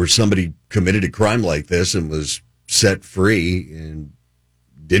where somebody committed a crime like this and was set free and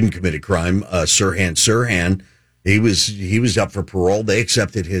didn't commit a crime. Sirhan, he was up for parole. They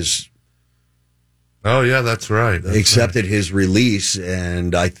accepted his Oh, yeah, that's right. They accepted his release,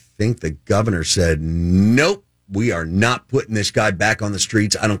 and I think the governor said, nope, we are not putting this guy back on the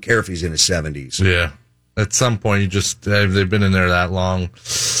streets. I don't care if he's in his 70s. Yeah. At some point, you just, they've been in there that long.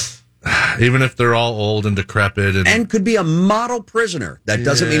 Even if they're all old and decrepit. And could be a model prisoner. That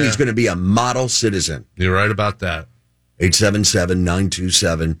doesn't mean he's going to be a model citizen. You're right about that.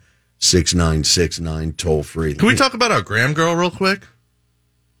 877-927-6969, toll free. Can we talk about our Graham girl real quick?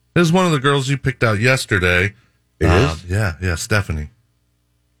 This is one of the girls you picked out yesterday. It is? Yeah, Stephanie.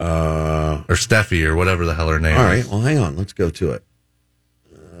 Or Steffi, or whatever the hell her name is. All right, well, hang on. Let's go to it.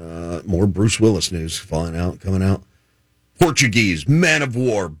 More Bruce Willis news coming out. Portuguese man of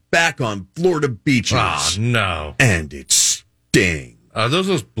war back on Florida beaches. Oh, no. And it stings. Are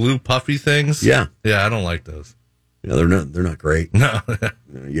those blue puffy things? Yeah. Yeah, I don't like those. Yeah, they're not great. No.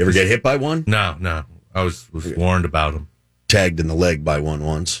 You ever get hit by one? No. I was warned about them. Tagged in the leg by one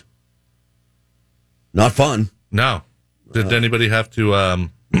once. Not fun. No. Did anybody have to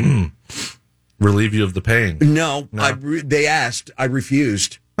relieve you of the pain? No. They asked. I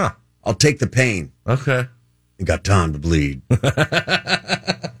refused. Huh. I'll take the pain. Okay. And got time to bleed.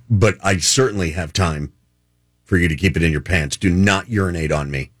 But I certainly have time for you to keep it in your pants. Do not urinate on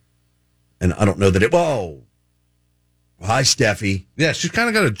me. And I don't know that it... Whoa. Hi, Steffi. Yeah, she's kind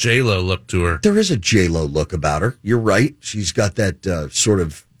of got a J-Lo look to her. There is a J-Lo look about her. You're right. She's got that sort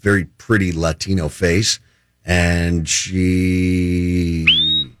of very pretty Latino face. And she...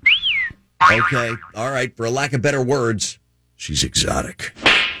 Okay. All right. For a lack of better words, she's exotic.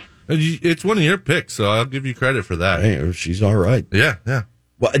 It's one of your picks, so I'll give you credit for that. Hey, she's all right. Yeah.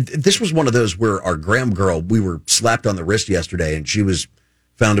 Well, this was one of those where our Graham girl, we were slapped on the wrist yesterday, and she was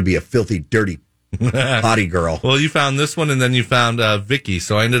found to be a filthy, dirty potty girl. Well, you found this one, and then you found Vicky,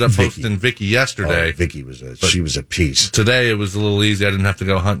 so I ended up posting Vicky yesterday. Oh, Vicky she was a piece. Today it was a little easy. I didn't have to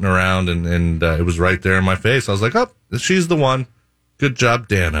go hunting around, and it was right there in my face. I was like, oh, she's the one. Good job,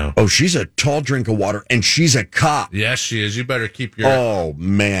 Dano. Oh, she's a tall drink of water, and she's a cop. Yes, she is. You better keep your... Oh,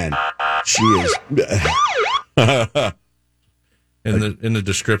 man. She is... In the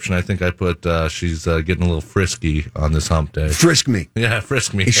description, I think I put she's getting a little frisky on this hump day. Frisk me. Yeah,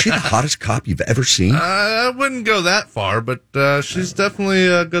 frisk me. Is she the hottest cop you've ever seen? I wouldn't go that far, but she's definitely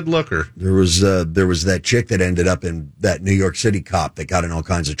a good looker. There was that chick that ended up in that New York City cop that got in all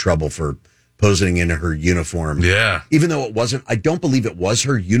kinds of trouble for posing in her uniform. Yeah. Even though it wasn't, I don't believe it was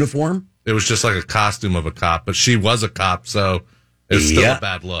her uniform. It was just like a costume of a cop, but she was a cop, so it's still a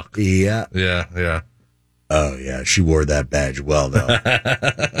bad look. Yeah. Yeah. Oh, yeah. She wore that badge well, though.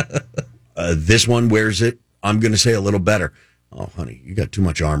 This one wears it, I'm going to say, a little better. Oh, honey, you got too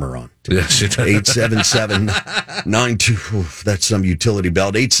much armor on. Yeah, she does. 877-92... That's some utility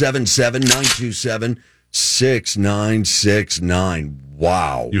belt. 877-927-6969.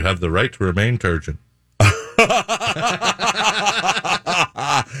 Wow. You have the right to remain turgid.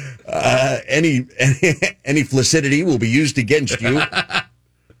 Any flaccidity will be used against you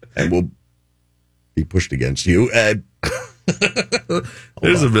and will be pushed against you. There's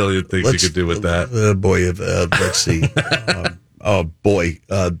a million things you could do with that. Let's see.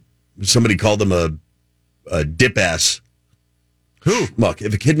 Somebody called him a dip ass. Who? Look,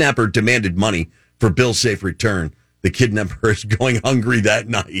 if a kidnapper demanded money for Bill's safe return, the kidnapper is going hungry that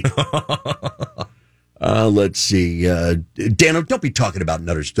night. Let's see. Dano, don't be talking about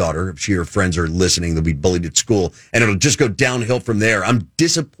Nutter's daughter. If she or her friends are listening, they'll be bullied at school, and it'll just go downhill from there. I'm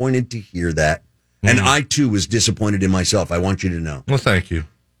disappointed to hear that. And I, too, was disappointed in myself. I want you to know. Well, thank you.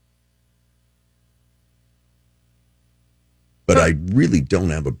 But I really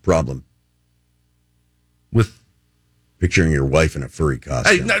don't have a problem with picturing your wife in a furry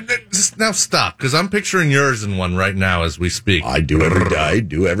costume. Hey, now stop, because I'm picturing yours in one right now as we speak. I do every day.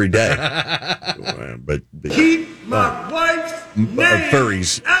 But keep my wife's name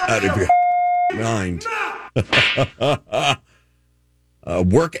furries out of your mind.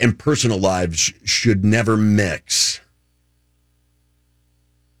 Work and personal lives should never mix.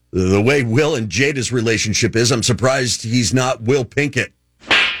 The way Will and Jada's relationship is, I'm surprised he's not Will Pinkett.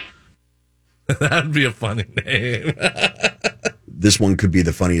 That'd be a funny name. This one could be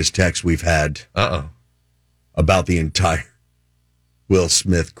the funniest text we've had about the entire Will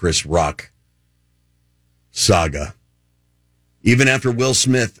Smith, Chris Rock saga. Even after Will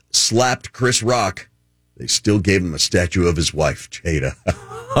Smith slapped Chris Rock, they still gave him a statue of his wife, Jada.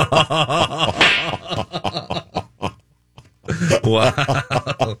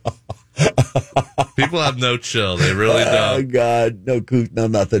 Wow. People have no chill. They really don't. Oh, God. No coot, no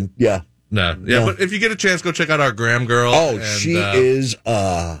nothing. Yeah. No. Yeah, but if you get a chance, go check out our Graham girl. Oh, she is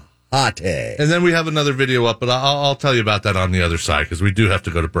a Hate. And then we have another video up, but I'll tell you about that on the other side because we do have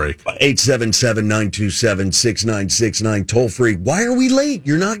to go to break. 877-927-6969, toll free. Why are we late?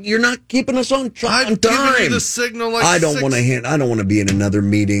 You're not keeping us on time. I've given you the signal like I don't want to be in another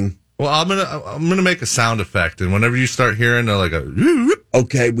meeting. Well, I'm gonna make a sound effect, and whenever you start hearing like a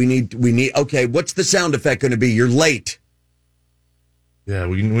okay, we need okay. What's the sound effect going to be? You're late. Yeah,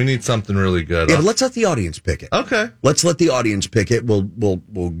 we need something really good. Yeah, but let's let the audience pick it. Okay, let's let the audience pick it.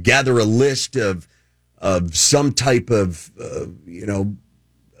 We'll gather a list of some type of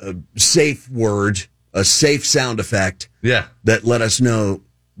safe word, a safe sound effect. Yeah, that let us know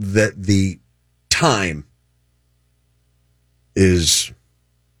that the time is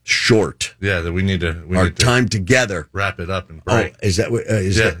short. Yeah, that we need our time together. Wrap it up and break. Oh, is that what?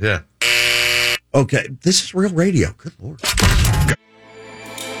 Yeah. Okay, this is real radio. Good Lord.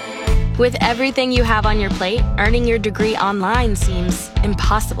 With everything you have on your plate, earning your degree online seems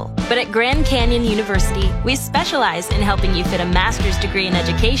impossible. But at Grand Canyon University, we specialize in helping you fit a master's degree in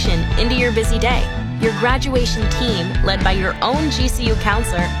education into your busy day. Your graduation team, led by your own GCU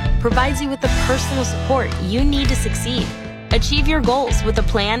counselor, provides you with the personal support you need to succeed. Achieve your goals with a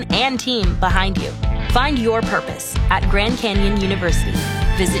plan and team behind you. Find your purpose at Grand Canyon University.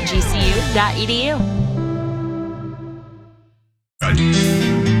 Visit gcu.edu.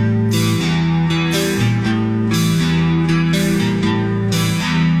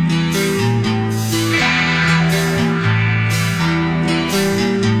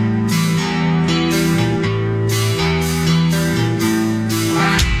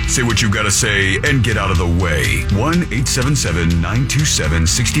 Say what you gotta say and get out of the way.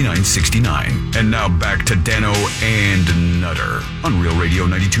 1-877-927-6969. And now back to Dano and Nutter on Real Radio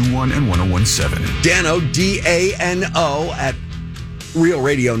 92.1 and 101.7. Dano, D-A-N-O, at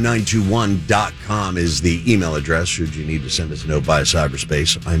realradio921.com is the email address should you need to send us a note via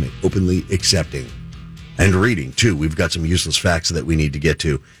cyberspace. I'm openly accepting and reading, too. We've got some useless facts that we need to get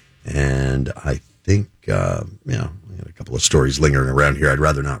to. And I think, a couple of stories lingering around here. I'd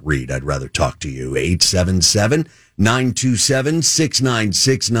rather not read. I'd rather talk to you.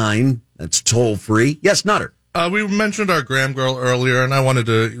 877-927-6969. That's toll free. Yes, Nutter. We mentioned our Graham girl earlier, and I wanted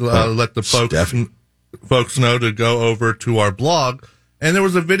to let the folks know to go over to our blog. And there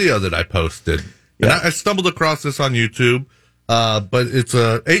was a video that I posted. Yeah. And I stumbled across this on YouTube, but it's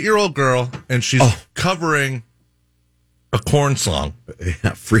a 8-year-old girl, and she's covering a corn song.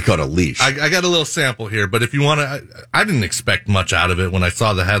 Yeah, freak on a leash. I got a little sample here, but if you want to, I didn't expect much out of it when I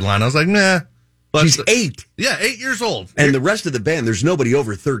saw the headline. I was like, nah. But she's 8. Yeah, 8 years old. And the rest of the band, there's nobody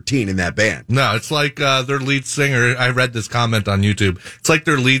over 13 in that band. No, it's like their lead singer. I read this comment on YouTube. It's like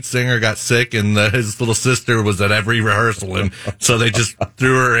their lead singer got sick, and his little sister was at every rehearsal, and so they just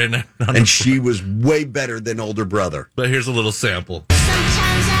threw her in. And she was way better than older brother. But here's a little sample.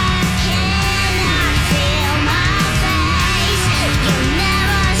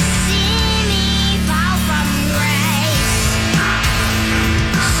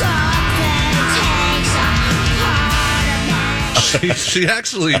 She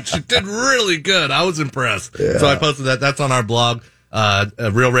did really good. I was impressed. Yeah. So I posted that. That's on our blog,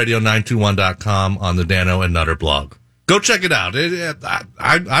 realradio921.com on the Dano and Nutter blog. Go check it out.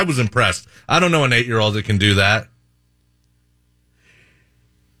 I was impressed. I don't know an 8-year-old that can do that.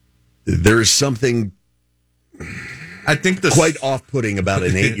 There's something I think quite off-putting about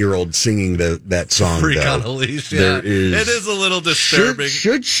an 8-year-old singing that song. Freak though. on a leash. Yeah, it is a little disturbing.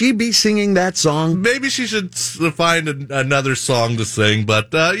 Should she be singing that song? Maybe she should find another song to sing.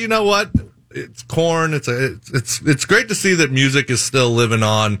 But you know what? It's corn. It's great to see that music is still living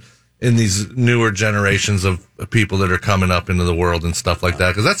on in these newer generations of people that are coming up into the world and stuff like that.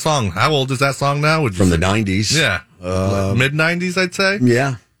 Because that song, how old is that song now? From the 90s. Yeah, mid-90s, I'd say.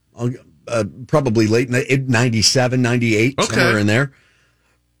 Yeah. Probably late 97, 98, somewhere in there.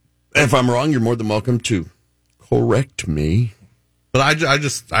 If I'm wrong, you're more than welcome to correct me. But I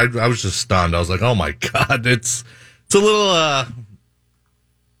was just stunned. I was like, oh my God, it's a little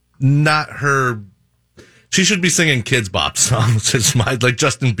not her. She should be singing Kids Bop songs. It's like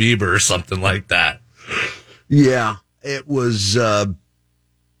Justin Bieber or something like that. Yeah, it was.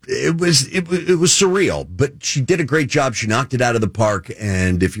 It was surreal, but she did a great job. She knocked it out of the park.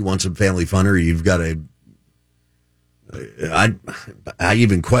 And if you want some family funner, you've got to. I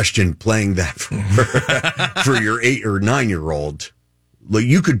even question playing that for your 8 or 9-year-old. Look,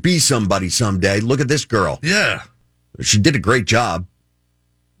 you could be somebody someday. Look at this girl. Yeah, she did a great job.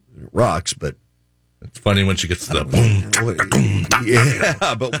 It rocks, but it's funny when she gets to the boom.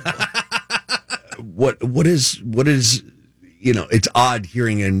 Yeah, but what is? It's odd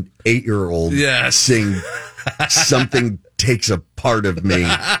hearing an 8-year-old sing "Something Takes a Part of Me."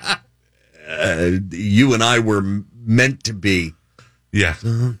 you and I were meant to be. Yeah.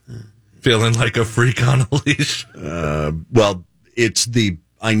 Feeling like a freak on a leash. Well,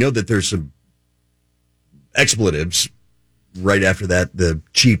 I know that there's some expletives right after that, the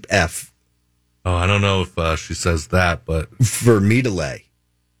cheap F. Oh, I don't know if she says that, but. For me to lay.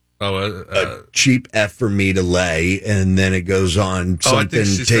 Oh, cheap F for me to lay, and then it goes on, something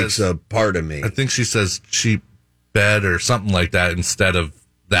takes a part of me. I think she says cheap bed or something like that instead of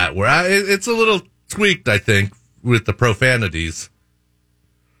that, where it's a little tweaked, I think, with the profanities.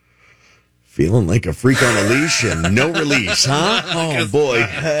 Feeling like a freak on a leash and no release, huh? Oh boy,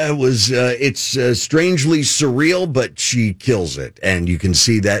 it's strangely surreal, but she kills it, and you can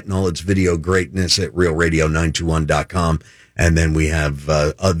see that in all its video greatness at realradio921.com. And then we have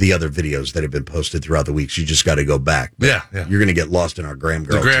the other videos that have been posted throughout the week. You just got to go back. Yeah. You're going to get lost in our Graham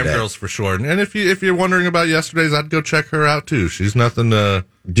Girl. The Graham today. Girls for sure. And if you're wondering about yesterday's, I'd go check her out too. She's nothing.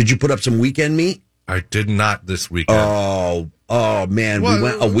 Did you put up some weekend meat? I did not this weekend. Oh man, we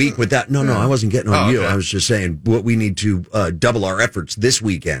went a week without. No, I wasn't getting on you. Okay. I was just saying what we need to double our efforts this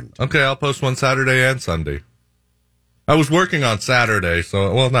weekend. Okay, I'll post one Saturday and Sunday. I was working on Saturday,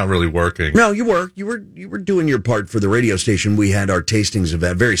 not really working. No, you were. You were doing your part for the radio station. We had our tastings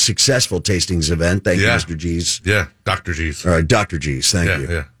event, very successful tastings event. Thank you, Mr. G's. Yeah, Dr. G's. Dr. G's, thank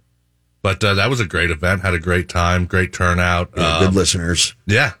you. Yeah. But that was a great event. Had a great time, great turnout. Good listeners.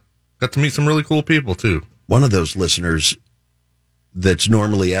 Yeah. Got to meet some really cool people, too. One of those listeners that's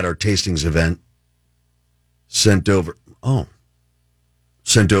normally at our tastings event sent over a,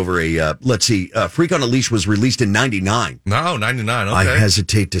 Freak on a Leash was released in 99. No, 99, okay. I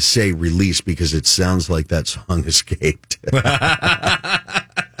hesitate to say release because it sounds like that song escaped.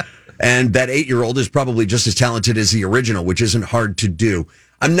 And that 8-year-old is probably just as talented as the original, which isn't hard to do.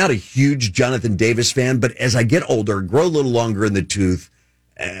 I'm not a huge Jonathan Davis fan, but as I get older, grow a little longer in the tooth,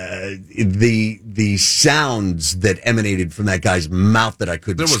 the sounds that emanated from that guy's mouth that I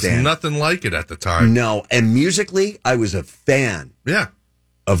couldn't stand. There was nothing like it at the time. No, and musically, I was a fan. Yeah.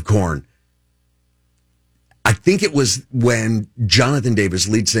 Of Korn. I think it was when Jonathan Davis,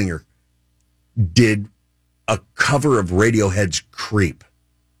 lead singer, did a cover of Radiohead's Creep.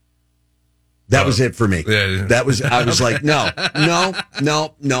 That was it for me. Yeah. I was like, no,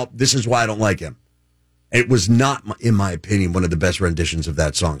 this is why I don't like him. It was not, in my opinion, one of the best renditions of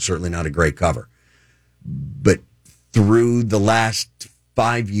that song. Certainly not a great cover. But through the last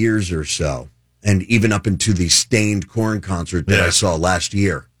 5 years or so, and even up into the Stained Korn concert that I saw last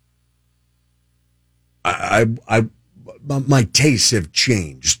year, my tastes have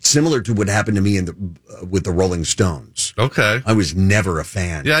changed. Similar to what happened to me with the Rolling Stones. Okay. I was never a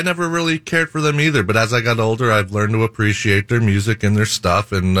fan. Yeah, I never really cared for them either. But as I got older, I've learned to appreciate their music and their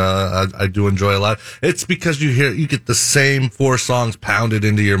stuff, and I do enjoy a lot. It's because you get the same 4 songs pounded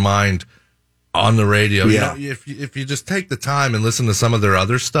into your mind on the radio. Yeah. You know, if you just take the time and listen to some of their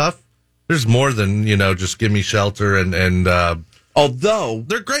other stuff, there's more than, just Give Me Shelter and although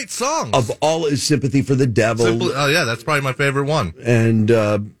they're great songs. Of all is Sympathy for the Devil. That's probably my favorite one. And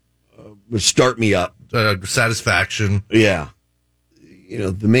Start Me Up. Satisfaction. Yeah.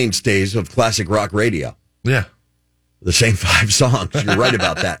 The mainstays of classic rock radio. Yeah. The same 5 songs. You're right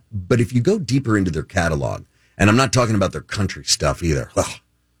about that. But if you go deeper into their catalog, and I'm not talking about their country stuff either. Ugh.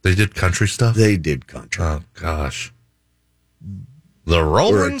 They did country stuff? They did country. Oh, gosh. The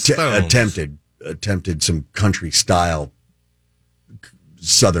Rolling Stones. Attempted some country style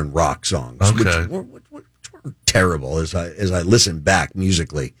Southern rock songs, okay. which were terrible. As I listen back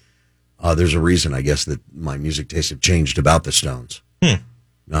musically, there's a reason, I guess, that my music tastes have changed about the Stones.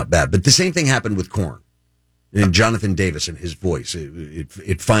 Not bad, but the same thing happened with Korn and Jonathan Davis and his voice.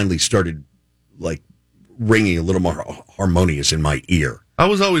 It finally started like ringing a little more harmonious in my ear. I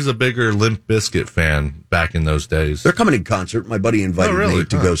was always a bigger Limp Bizkit fan back in those days. They're coming in concert. My buddy invited me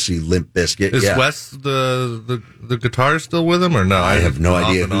to go see Limp Bizkit. Is Wes the guitarist still with him or no? I have no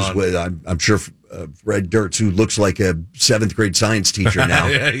idea who's with. I'm sure Fred Durst, who looks like a 7th grade science teacher now.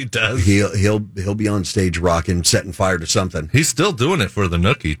 Yeah, he does. He'll be on stage rocking, setting fire to something. He's still doing it for the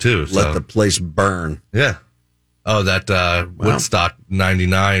Nookie too. Let the place burn. Yeah. Oh, that Woodstock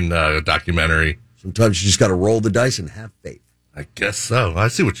 '99 documentary. Sometimes you just got to roll the dice and have faith. I guess so. I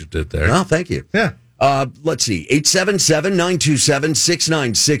see what you did there. Well, thank you. Yeah. Let's see.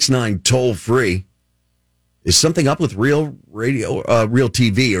 877-927-6969, toll free. Is something up with Real Radio, Real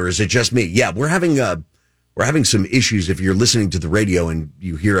TV, or is it just me? Yeah, we're having some issues. If you're listening to the radio and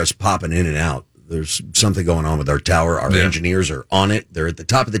you hear us popping in and out, there's something going on with our tower. Our engineers are on it. They're at the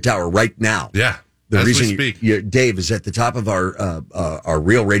top of the tower right now. Yeah. The as reason we speak. Dave is at the top of our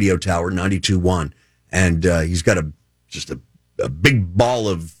Real Radio Tower, 92.1, and he's got a a big ball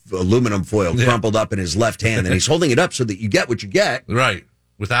of aluminum foil crumpled up in his left hand, and he's holding it up so that you get what you get. Right.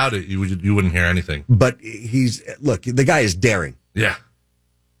 Without it, you wouldn't hear anything. But look, the guy is daring. Yeah.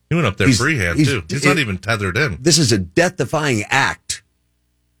 He went up there freehand, too. He's not even tethered in. This is a death-defying act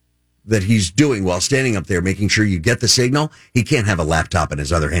that he's doing while standing up there, making sure you get the signal. He can't have a laptop in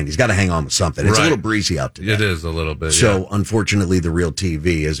his other hand. He's got to hang on with something. It's a little breezy out today. It is a little bit, So, unfortunately, the real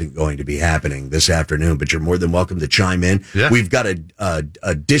TV isn't going to be happening this afternoon, but you're more than welcome to chime in. Yeah. We've got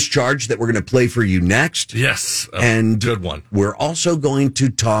a discharge that we're going to play for you next. Yes, good one. We're also going to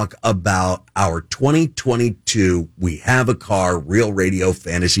talk about our 2022 We Have a Car Real Radio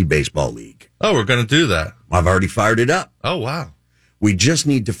Fantasy Baseball League. Oh, we're going to do that. I've already fired it up. Oh, wow. We just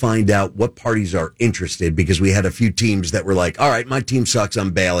need to find out what parties are interested, because we had a few teams that were like, all right, my team sucks,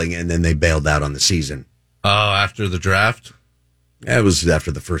 I'm bailing, and then they bailed out on the season. Oh, after the draft? Yeah, it was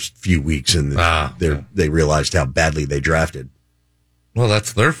after the first few weeks, and they realized how badly they drafted. Well,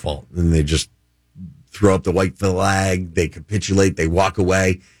 that's their fault. And they just throw up the white flag, they capitulate, they walk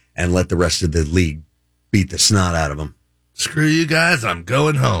away, and let the rest of the league beat the snot out of them. Screw you guys, I'm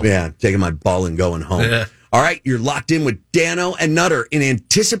going home. Yeah, taking my ball and going home. Yeah. All right, you're locked in with Dano and Nutter in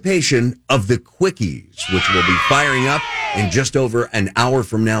anticipation of the quickies, which will be firing up in just over an hour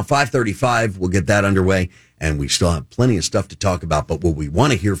from now. 5:35, we'll get that underway, and we still have plenty of stuff to talk about, but what we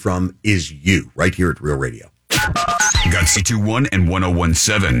want to hear from is you, right here at Real Radio. Got C21 and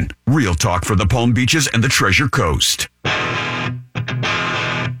 1017. Real talk for the Palm Beaches and the Treasure Coast.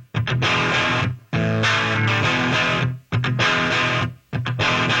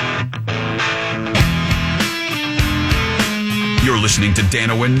 You're listening to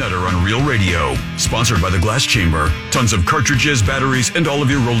Dano and Nutter on Real Radio, sponsored by the Glass Chamber. Tons of cartridges, batteries, and all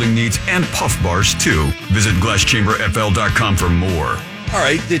of your rolling needs, and puff bars, too. Visit glasschamberfl.com for more. All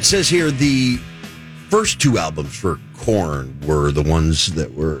right, it says here the first two albums for Korn were the ones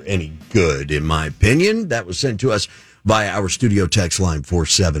that were any good, in my opinion. That was sent to us via our studio text line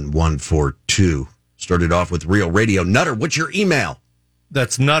 47142. Started off with Real Radio. Nutter, what's your email?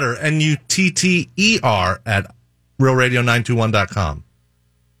 That's Nutter, Nutter, at realradio921.com.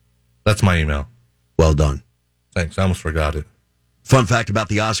 That's my email. Well done. Thanks. I almost forgot it. Fun fact about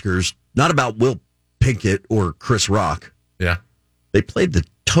the Oscars, not about Will Pinkett or Chris Rock. Yeah. They played the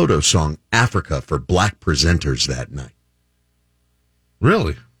Toto song Africa for black presenters that night.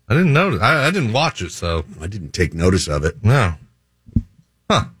 Really? I didn't notice. I didn't watch it, so. I didn't take notice of it. No.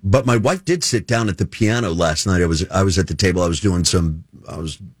 Huh. But my wife did sit down at the piano last night. I was at the table. I was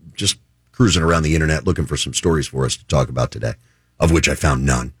just cruising around the internet looking for some stories for us to talk about today, of which I found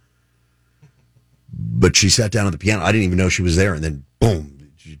none. But she sat down at the piano. I didn't even know she was there. And then,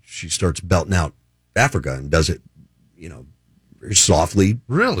 boom, she starts belting out Africa and does it, very softly.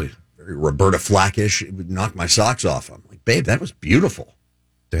 Really? Very Roberta Flackish. It would knock my socks off. I'm like, babe, that was beautiful.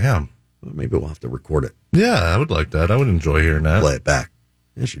 Damn. Well, maybe we'll have to record it. Yeah, I would like that. I would enjoy hearing that. Play it back.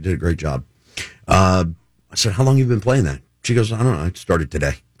 Yeah, she did a great job. I said, how long have you been playing that? She goes, I don't know. I started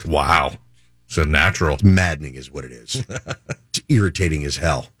today. Wow. It's a natural. It's maddening is what it is. It's irritating as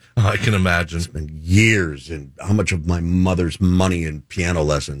hell. I can imagine. It's been years, and how much of my mother's money in piano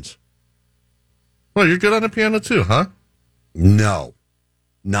lessons. Well, you're good on the piano too, huh? No,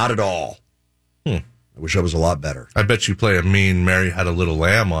 not at all. I wish I was a lot better. I bet you play a mean Mary Had a Little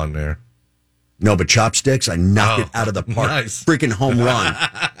Lamb on there. No, but chopsticks, I knock it out of the park. Nice. Freaking home run.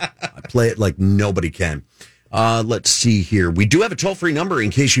 I play it like nobody can. Let's see here. We do have a toll-free number in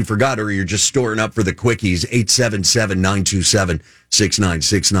case you forgot or you're just storing up for the quickies,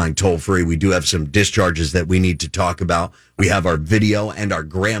 877-927-6969, toll-free. We do have some discharges that we need to talk about. We have our video and our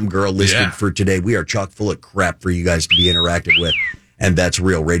Graham Girl listed for today. We are chock full of crap for you guys to be interactive with, and that's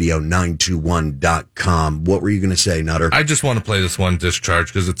realradio921.com. What were you going to say, Nutter? I just want to play this one discharge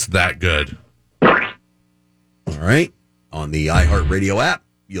because it's that good. All right. On the iHeartRadio app,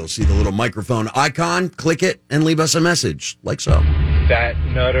 you'll see the little microphone icon. Click it and leave us a message, like so. That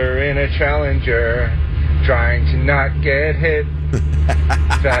Nutter in a Challenger, trying to not get hit.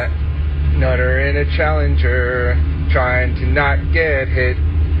 That Nutter in a Challenger, trying to not get hit.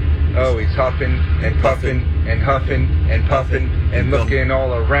 Oh, he's huffing and puffing and huffing and puffing and looking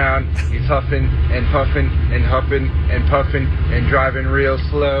all around. He's huffing and puffing and huffing and puffing and driving real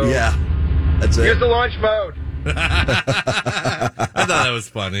slow. Yeah, that's it. Here's the launch mode. I thought that was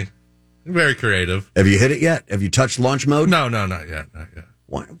funny. Very creative. Have you hit it yet? Have you touched launch mode? No, not yet.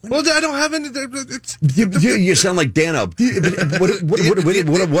 Why? Well, I don't have any. You sound like Dano. What?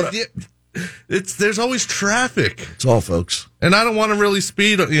 There's always traffic. That's all, folks. And I don't want to really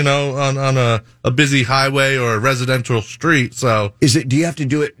speed, on a busy highway or a residential street. So is it? Do you have to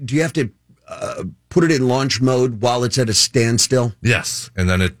do it? Do you have to put it in launch mode while it's at a standstill? Yes, and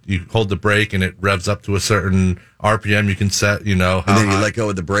then you hold the brake and it revs up to a certain RPM you can set. You know, and then you let go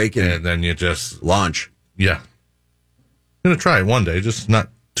of the brake and then you just launch. Yeah, I'm gonna try it one day, just not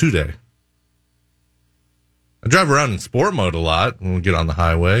today. I drive around in sport mode a lot when we get on the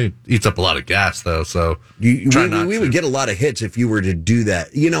highway. It eats up a lot of gas, though, so we would get a lot of hits if you were to do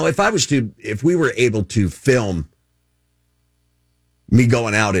that. You know, if we were able to film me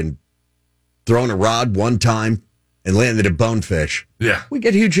going out and throwing a rod one time and landed a bonefish, we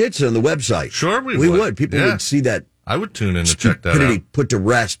get huge hits on the website. Sure, we would. People would see that. I would tune in to check that out. Put to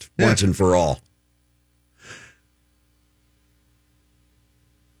rest once and for all.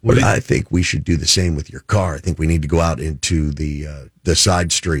 But I think we should do the same with your car. I think we need to go out into the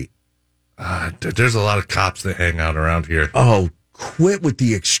side street. There's a lot of cops that hang out around here. Oh, quit with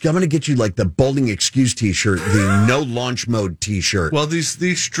the... I'm going to get you like the balding excuse T-shirt, the no launch mode T-shirt. Well,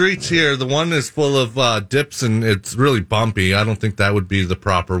 these streets here, the one is full of dips and it's really bumpy. I don't think that would be the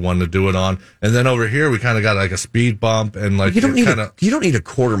proper one to do it on. And then over here, we kind of got like a speed bump and like you don't need a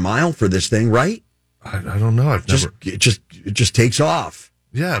quarter mile for this thing, right? I don't know. It just takes off.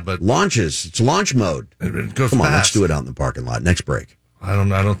 Yeah, but launches. It's launch mode. It goes Come on, fast. let's do it out in the parking lot. Next break. I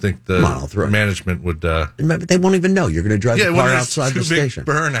don't think the management would. They won't even know you're going to drive the car outside the station.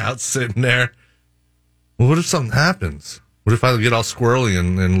 Burnout sitting there. Well, what if something happens? What if I get all squirrely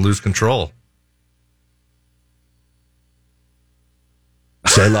and lose control?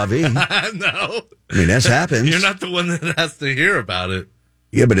 C'est la vie. No. I mean, this happens. You're not the one that has to hear about it.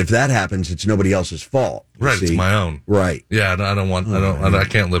 Yeah, but if that happens, it's nobody else's fault. Right, it's my own. Right. Yeah, I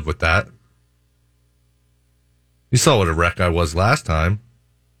can't live with that. You saw what a wreck I was last time.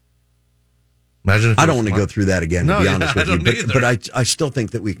 Imagine if I don't want to go through that again, to be honest with you. But I still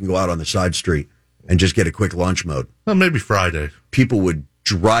think that we can go out on the side street and just get a quick launch mode. Well, maybe Friday. People would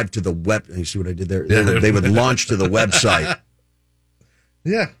drive to the web. You see what I did there? Yeah, they would launch to the website.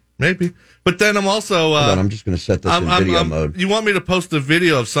 Yeah, maybe. But then I'm also... Hold on, I'm just going to set this in video mode. You want me to post a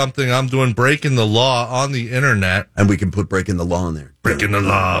video of something I'm doing breaking the law on the internet. And we can put breaking the law in there. Breaking the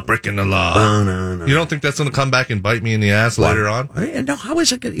law. No. You don't think that's going to come back and bite me in the ass later on? No, how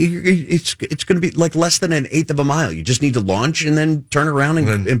is it? It's going to be like less than an eighth of a mile. You just need to launch and then turn around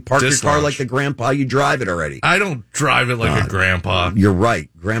and park your car like the grandpa you drive it already. I don't drive it like a grandpa. You're right.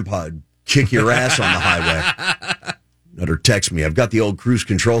 Grandpa would kick your ass on the highway. Nutter text me. I've got the old cruise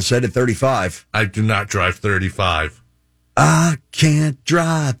control set at 35. I do not drive 35. I can't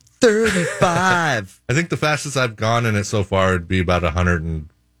drive 35. I think the fastest I've gone in it so far would be about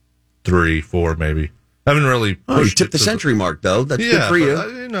 103, 4 maybe. I haven't really pushed you tipped the century mark, though. That's good for you.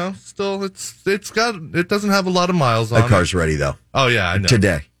 But, still, it doesn't have a lot of miles on it. The car's ready, though. Oh, yeah, I know.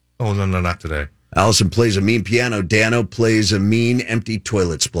 Today. Oh, no, not today. Allison plays a mean piano. Dano plays a mean empty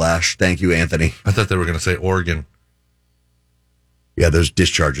toilet splash. Thank you, Anthony. I thought they were going to say organ. Yeah, those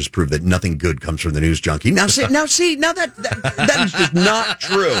discharges prove that nothing good comes from the news junkie. Now that is just not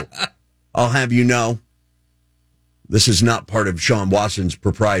true. I'll have you know, this is not part of Sean Watson's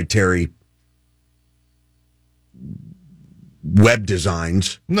proprietary web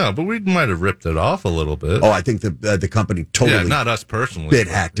designs. No, but we might have ripped it off a little bit. Oh, I think the company totally. Yeah, not us personally. Bit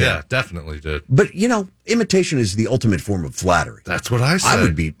hacked it. Yeah, definitely did. But imitation is the ultimate form of flattery. That's what I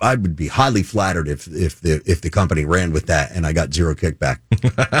said. I would be highly flattered if the company ran with that and I got zero kickback.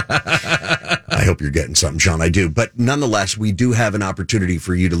 I hope you're getting something, Sean. I do. But nonetheless, we do have an opportunity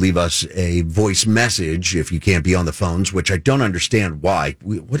for you to leave us a voice message if you can't be on the phones, which I don't understand why.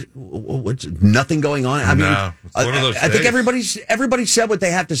 What's nothing going on? I mean, it's one of those I think everybody said what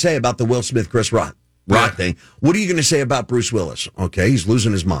they have to say about the Will Smith, Chris Rock thing. What are you going to say about Bruce Willis? Okay, he's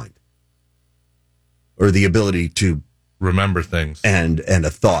losing his mind. Or the ability to remember things. And a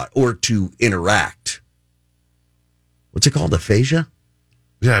thought. Or to interact. What's it called? Aphasia?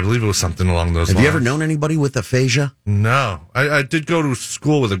 Yeah, I believe it was something along those lines. Have you ever known anybody with aphasia? No. I did go to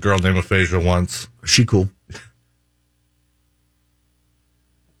school with a girl named Aphasia once. Is she cool?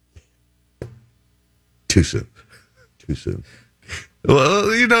 Too soon. Well,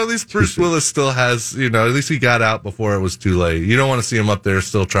 at least Bruce Willis still has, at least he got out before it was too late. You don't want to see him up there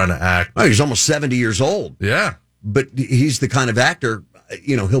still trying to act. Oh, he's almost 70 years old. Yeah. But he's the kind of actor,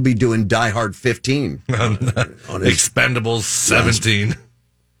 he'll be doing Die Hard 15. on Expendables 17.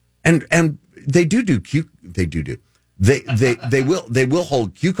 And they do. They will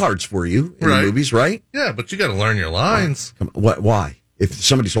hold cue cards for you in the movies, right? Yeah, but you got to learn your lines. Why? If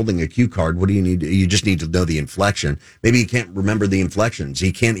somebody's holding a cue card, what do you need? You just need to know the inflection. Maybe he can't remember the inflections.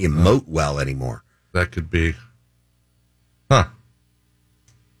 He can't emote well anymore. That could be. Huh.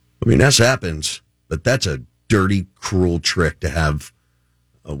 I mean, that happens, but that's a dirty, cruel trick to have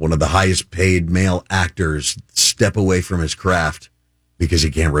one of the highest paid male actors, step away from his craft because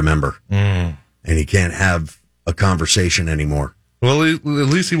he can't remember. And he can't have a conversation anymore. Well, at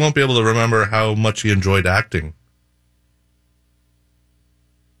least he won't be able to remember how much he enjoyed acting.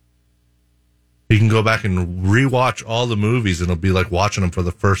 He can go back and rewatch all the movies, and it'll be like watching them for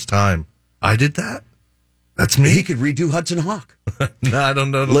the first time. I did that? That's me? He could redo Hudson Hawk. No, I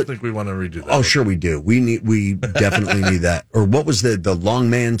don't think we want to redo that. Oh, sure we do. We definitely need that. Or what was the Long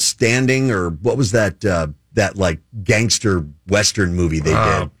Man Standing, or what was that like gangster Western movie they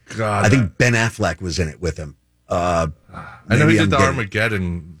did? God. I think Ben Affleck was in it with him. I know he did the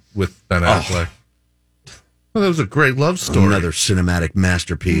Armageddon with Ben Affleck. Well, that was a great love story. Another cinematic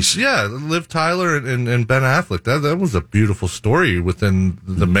masterpiece. Yeah, Liv Tyler and Ben Affleck. That was a beautiful story within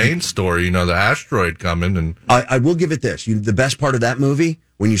the main story. You know, the asteroid coming. And I will give it this. The best part of that movie,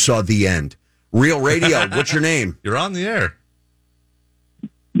 when you saw the end. Real Radio, what's your name? You're on the air.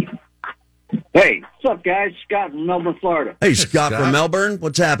 Hey, what's up, guys? Scott from Melbourne, Florida. Hey, Scott from Melbourne.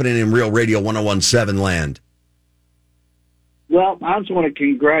 What's happening in Real Radio 101.7 land? Well, I just want to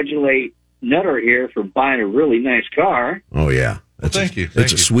congratulate Nutter here for buying a really nice car. Oh, yeah. Thank you.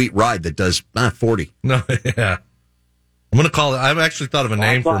 It's a sweet ride that does 40. No, yeah. I'm going to call it. I've actually thought of a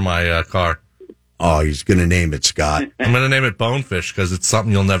name for my car. Oh, he's going to name it Scott. I'm going to name it Bonefish because it's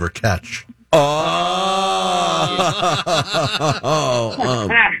something you'll never catch. Oh,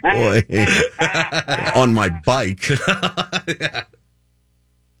 boy. On my bike. Yeah.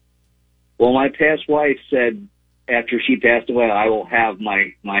 Well, my past wife said after she passed away, I will have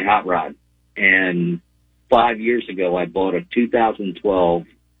my hot rod. And 5 years ago, I bought a 2012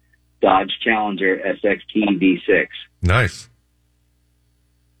 Dodge Challenger SXT V6. Nice.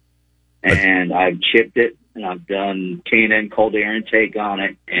 And I've chipped it, and I've done K&N cold air intake on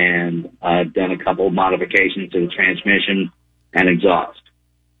it, and I've done a couple of modifications to the transmission and exhaust.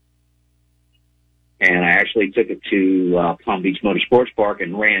 And I actually took it to Palm Beach Motorsports Park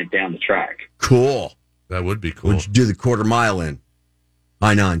and ran it down the track. Cool. That would be cool. Would you do the quarter-mile in?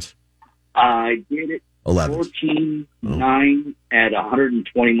 High nines? I did it 14.9 at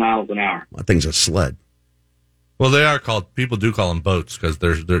 120 miles an hour. That thing's a sled. Well, they are called, people do call them boats because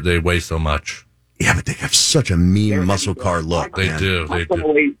they weigh so much. Yeah, but they have such a mean muscle car look. They do. They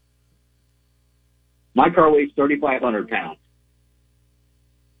do. My car weighs 3,500 pounds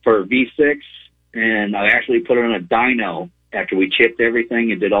for a V6, and I actually put it on a dyno after we chipped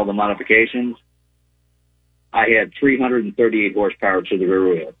everything and did all the modifications. I had 338 horsepower to the rear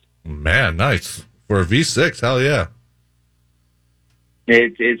wheels. Man, nice. For a V6, hell yeah.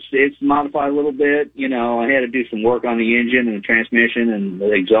 It's modified a little bit. You know, I had to do some work on the engine and the transmission and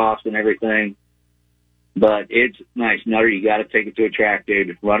the exhaust and everything. But it's nice. Nutter, you got to take it to a track,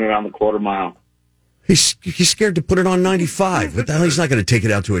 dude. Run it on the quarter mile. He's scared to put it on 95. What the hell? He's not going to take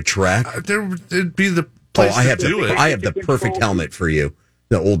it out to a track. It'd be the place to do it. I have the perfect helmet for you.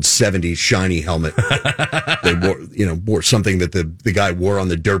 The old 70s shiny helmet. They wore something that the guy wore on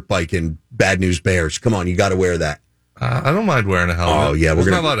the dirt bike in Bad News Bears. Come on, you got to wear that. I don't mind wearing a helmet. Oh, yeah. There's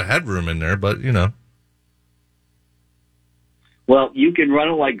not a lot of headroom in there, but, you know. Well, you can run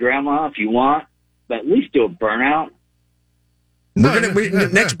it like Grandma if you want, but at least do a burnout.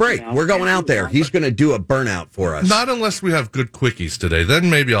 Next break, we're going out there. He's going to do a burnout for us. Not unless we have good quickies today. Then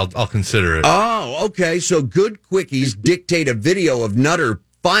maybe I'll consider it. Oh, okay. So good quickies dictate a video of Nutter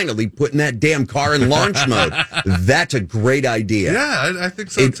finally putting that damn car in launch mode. That's a great idea. Yeah, I think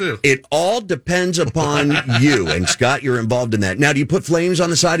so too. It all depends upon you. And Scott, you're involved in that. Now, do you put flames on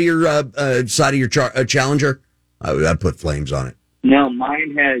the side of your Challenger? I put flames on it. No,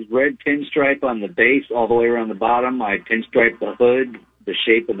 mine has red pinstripe on the base all the way around the bottom. I pinstripe the hood, the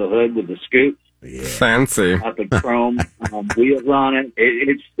shape of the hood with the scoop. Yeah. Fancy. Up in chrome wheels on it.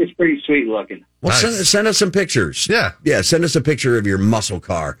 It's pretty sweet looking. Well, Nice. send us some pictures. Yeah. Send us a picture of your muscle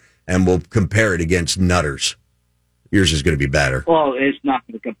car, and we'll compare it against Nutter's. Yours is going to be better. Well, it's not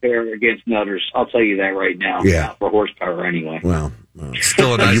going to compare against Nutter's. I'll tell you that right now. Yeah. Not for horsepower anyway. Well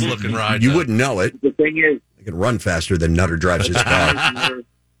still a nice looking ride. You wouldn't know it. The thing is, I can run faster than Nutter drives his car.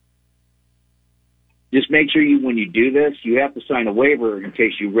 just make sure when you do this, you have to sign a waiver in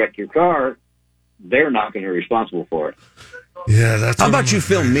case you wreck your car. They're not going to be responsible for it. Yeah, that's. How about you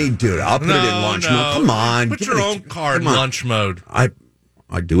film me, dude? I'll put it in launch mode. Come on, put your own car in launch mode. I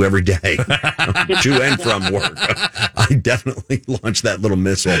do every day, to and from work. I definitely launch that little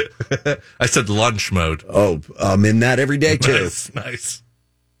missile. I said lunch mode. Oh, I'm in that every day too. Nice.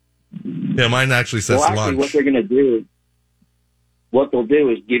 Yeah, mine actually says lunch. What they're going to do, what they'll do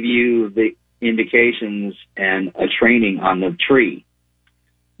is give you the indications and a training on the tree.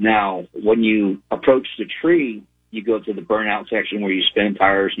 Now, when you approach the tree, you go to the burnout section where you spin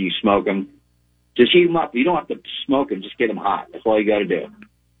tires and you smoke them. Just heat them up. You don't have to smoke them. Just get them hot. That's all you got to do.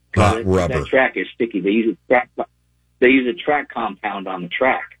 Hot rubber. That track is sticky. They use a track compound on the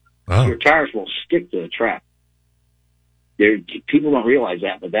track. Oh. Your tires will stick to the track. People don't realize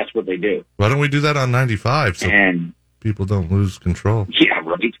that, but that's what they do. Why don't we do that on 95 so people don't lose control? Yeah,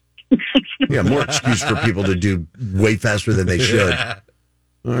 right. Yeah, more excuse for people to do way faster than they should. Yeah.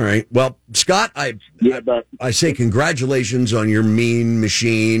 All right. Well, Scott, I say congratulations on your mean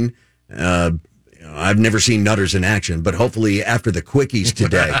machine. I've never seen Nutters in action, but hopefully after the quickies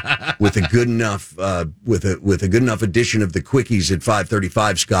today, with a good enough with a good enough edition of the quickies at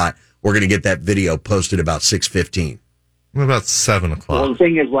 5:35, Scott, we're going to get that video posted about 6:15. About 7 o'clock. Well, the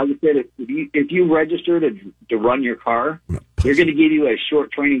thing is, like I said, if you register to run your car, they're going to give you a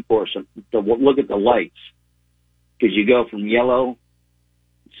short training course to look at the lights, because you go from yellow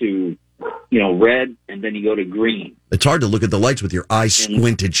to red, and then you go to green. It's hard to look at the lights with your eyes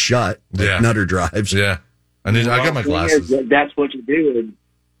squinted shut, like Nutter drives. Yeah, I got my glasses. That's what you do.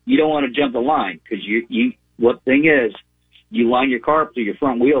 You don't want to jump the line, because what thing is, you line your car up to your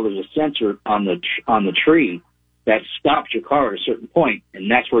front wheel. There's a sensor on the tree that stops your car at a certain point, and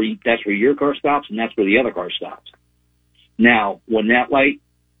that's where your car stops, and that's where the other car stops. Now, when that light,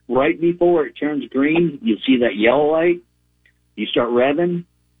 right before it turns green, you see that yellow light, you start revving.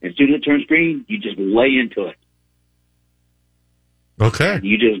 As soon as it turns green, you just lay into it. Okay. And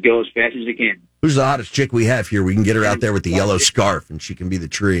you just go as fast as you can. Who's the hottest chick we have here? We can get her out there with the yellow scarf, and she can be the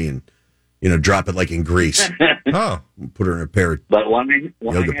tree and, drop it like in Grease. Oh. Put her in a pair of But when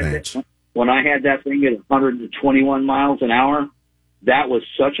yoga pants. When I had that thing at 121 miles an hour, that was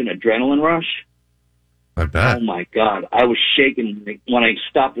such an adrenaline rush. I bet. Oh, my God. I was shaking when I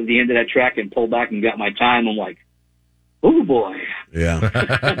stopped at the end of that track and pulled back and got my time. I'm like, oh, boy. Yeah.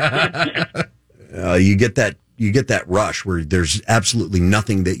 You get that rush where there's absolutely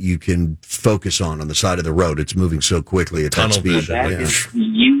nothing that you can focus on the side of the road. It's moving so quickly at that speed.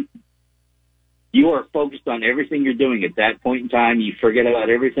 You are focused on everything you're doing at that point in time. You forget about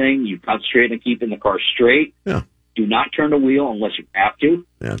everything. You concentrate on keeping the car straight. Yeah. Do not turn the wheel unless you have to.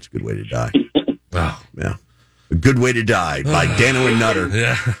 Yeah, it's a good way to die. Oh. Yeah. A Good Way to Die by Dano and Nutter.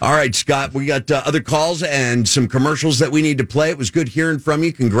 Yeah. All right, Scott, we got other calls and some commercials that we need to play. It was good hearing from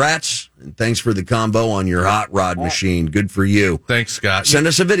you. Congrats. And thanks for the combo on your hot rod machine. Good for you. Thanks, Scott. Send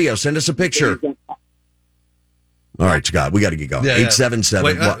us a video. Send us a picture. All right, Scott, we got to get going.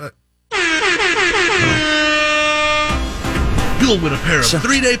 877. You'll win a pair of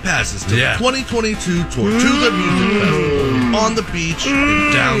 3-day passes to the 2022 Tortuga Music Festival on the beach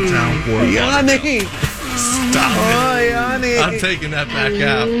in downtown Fort Lauderdale. Stop it. Yanni. I'm taking that back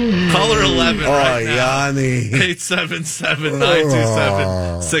out. Caller 11 right now. Yanni.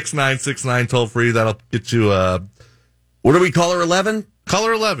 877-927-6969 toll free. That'll get you what do we call her 11?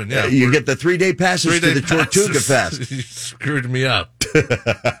 Caller 11, yeah. You get the 3-day passes to the Tortuga Fest. You screwed me up.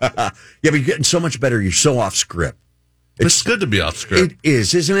 Yeah, but you're getting so much better. You're so off script. It's good to be off script. It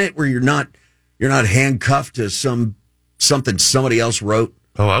is, isn't it? Where you're not handcuffed to something somebody else wrote.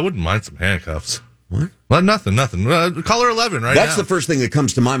 Oh, I wouldn't mind some handcuffs. What? Well, nothing. Caller 11 right now. That's the first thing that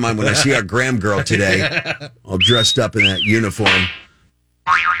comes to my mind when I see our Graham girl today, all dressed up in that uniform.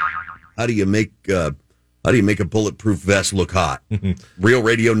 How do you make a bulletproof vest look hot?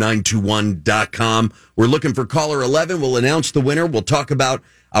 RealRadio921.com. We're looking for caller 11. We'll announce the winner. We'll talk about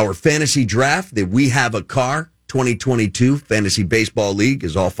our fantasy draft that we have a car. 2022 Fantasy Baseball League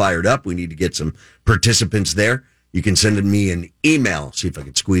is all fired up. We need to get some participants there. You can send me an email, see if I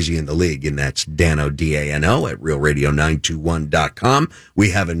can squeeze you in the league, and that's Dano, D-A-N-O, at realradio921.com.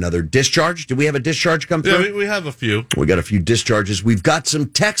 We have another discharge. Do we have a discharge come through? Yeah, we have a few. We got a few discharges. We've got some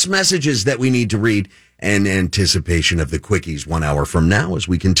text messages that we need to read and anticipation of the quickies 1 hour from now as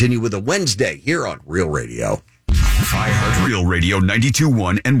we continue with a Wednesday here on Real Radio. iHeart Real Radio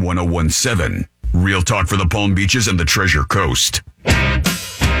 92.1 and 101.7. Real talk for the Palm Beaches and the Treasure Coast.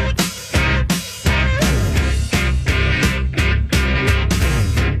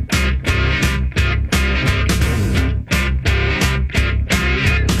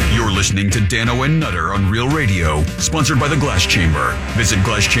 You're listening to Dano and Nutter on Real Radio, sponsored by the Glass Chamber. Visit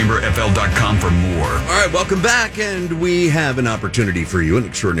glasschamberfl.com for more. All right, welcome back, and we have an opportunity for you, an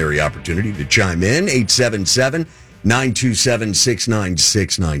extraordinary opportunity to chime in.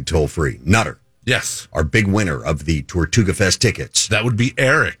 877-927-6969, toll free. Nutter. Yes. Our big winner of the Tortuga Fest tickets. That would be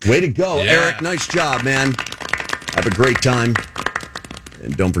Eric. Way to go, Yeah. Eric. Nice job, man. Have a great time.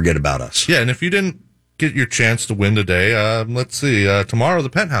 And don't forget about us. Yeah, and if you didn't get your chance to win today, let's see. Tomorrow,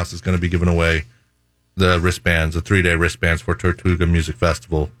 the Penthouse is going to be giving away the wristbands, the 3-day wristbands for Tortuga Music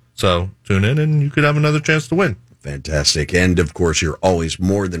Festival. So tune in and you could have another chance to win. Fantastic. And, of course, you're always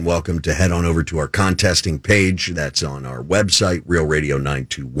more than welcome to head on over to our contesting page. That's on our website,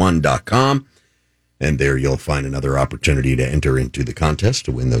 realradio921.com. And there you'll find another opportunity to enter into the contest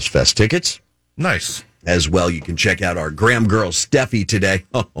to win those fest tickets. Nice. As well, you can check out our Graham girl, Steffi, today.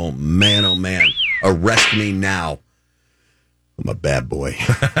 Oh, man. Arrest me now. I'm a bad boy.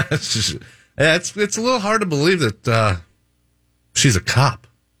 It's a little hard to believe that she's a cop.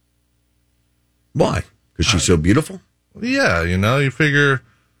 Why? Because she's so beautiful? Yeah, you figure...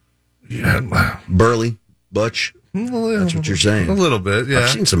 Yeah, burly, butch. That's what you're saying. A little bit, yeah. I've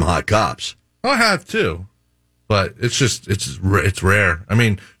seen some hot cops. I have, too. But it's rare. I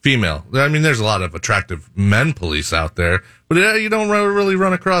mean, female. I mean, there's a lot of attractive men police out there, but you don't really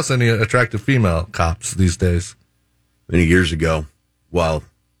run across any attractive female cops these days. Many years ago, while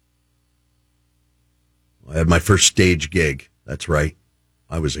I had my first stage gig, that's right,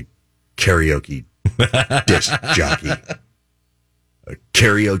 I was a karaoke disc jockey, a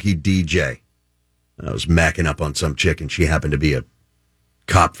karaoke DJ. And I was macking up on some chick, and she happened to be a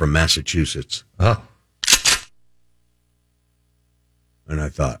cop from Massachusetts. Oh. And I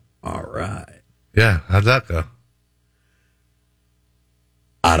thought, all right. Yeah, how'd that go?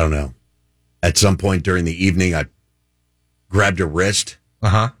 I don't know. At some point during the evening, I grabbed her wrist.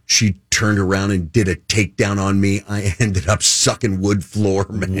 Uh-huh. She turned around and did a takedown on me. I ended up sucking wood floor,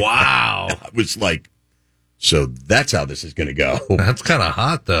 man. Wow. I was like, so that's how this is going to go. That's kind of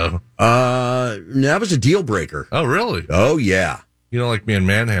hot, though. That was a deal breaker. Oh, really? Oh, yeah. You don't like being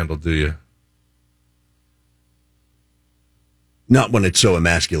manhandled, do you? Not when it's so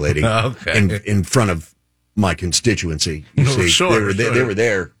emasculating. Okay. In front of my constituency. You see, sure, they were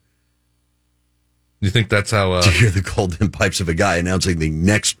there. You think that's how... to hear the golden pipes of a guy announcing the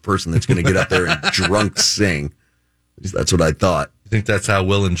next person that's going to get up there and drunk sing. That's what I thought. You think that's how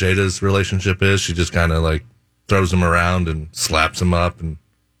Will and Jada's relationship is? She just kind of like throws him around and slaps him up, and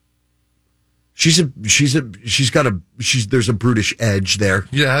there's a brutish edge there.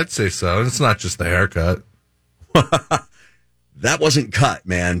 Yeah, I'd say so. And it's not just the haircut. That wasn't cut,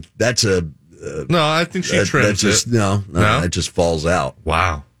 man. That's a no. I think she trims it. No, that just falls out.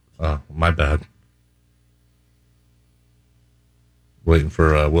 Wow. Oh, my bad. Waiting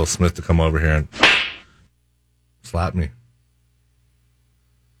for Will Smith to come over here and slap me.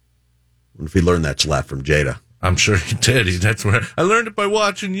 What if he learned that slap from Jada? I'm sure he did. That's where I learned it by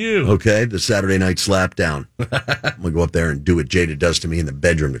watching you. Okay, the Saturday night slap down. I'm gonna go up there and do what Jada does to me in the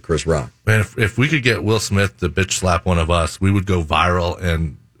bedroom to Chris Rock. Man, if we could get Will Smith to bitch slap one of us, we would go viral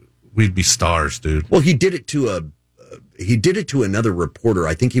and we'd be stars, dude. Well, he did it to another reporter.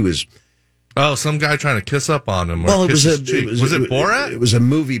 I think he was. Oh, some guy trying to kiss up on him. Well, was it Borat? It was a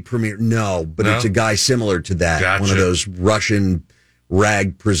movie premiere. No, but it's a guy similar to that. Gotcha. One of those Russian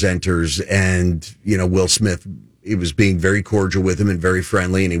rag presenters, and Will Smith, he was being very cordial with him and very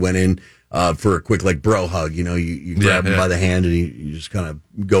friendly, and he went in for a quick bro hug. You grab him by the hand and you just kind of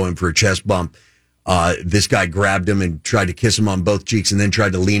go in for a chest bump. This guy grabbed him and tried to kiss him on both cheeks, and then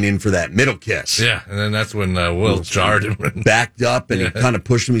tried to lean in for that middle kiss. Yeah, and then that's when Will jarred him, backed up, and he kind of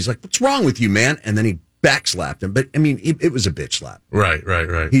pushed him. He's like, "What's wrong with you, man?" And then he backslapped him. But I mean, it was a bitch slap. Right.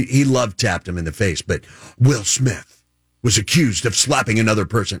 He love tapped him in the face. But Will Smith was accused of slapping another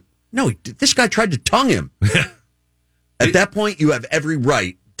person. No, this guy tried to tongue him. At that point, you have every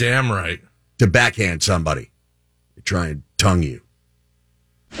right. Damn right. To backhand somebody. They try and tongue you.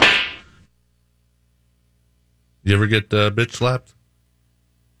 You ever get bitch slapped?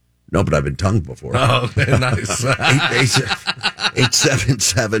 No, but I've been tongued before. Oh, okay, nice.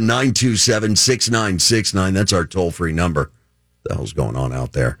 877-927-6969. That's our toll-free number. What the hell's going on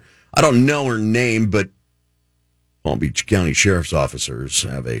out there? I don't know her name, but Palm Beach County Sheriff's officers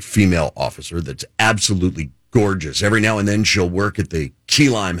have a female officer that's absolutely gorgeous. Every now and then she'll work at the Key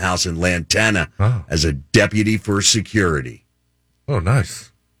Lime House in Lantana as a deputy for security. Oh,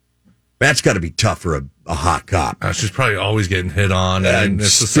 nice. That's got to be tough for a hot cop. She's probably always getting hit on and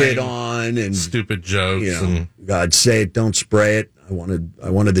it's spit on and stupid jokes. God, say it, don't spray it. I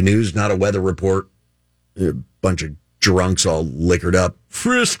wanted the news, not a weather report. A bunch of drunks all liquored up.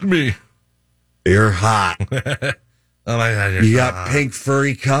 Frisk me. You're hot. Oh my God, you got pink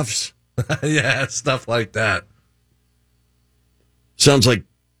furry cuffs? Yeah, stuff like that. Sounds like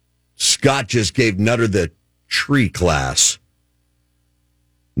Scott just gave Nutter the tree class.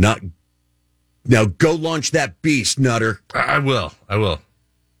 Now go launch that beast, Nutter. I will.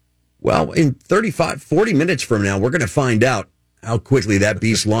 Well, in 40 minutes from now, we're going to find out how quickly that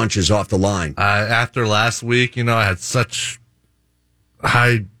beast launches off the line. After last week, I had such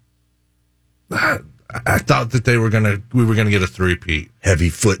high... I thought that we were gonna get a three-peat. Heavy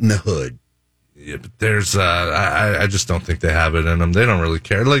foot in the hood. Yeah, but there's I just don't think they have it in them. They don't really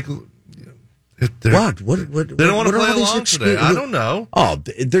care. Like, What? they don't want to play along today. I don't know. Oh,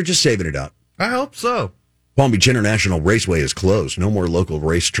 they're just saving it up. I hope so. Palm Beach International Raceway is closed. No more local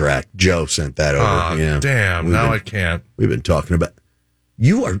racetrack. Joe sent that over. Oh, yeah. damn. I can't. We've been talking about.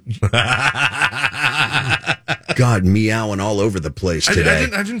 You are. God, meowing all over the place today.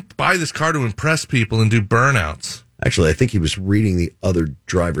 I didn't buy this car to impress people and do burnouts. Actually, I think he was reading the other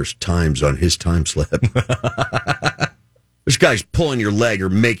driver's times on his time slip. This guy's pulling your leg or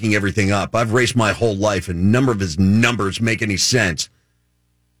making everything up. I've raced my whole life, and none of his numbers make any sense.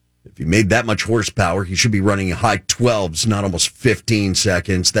 If he made that much horsepower, he should be running high 12s, not almost 15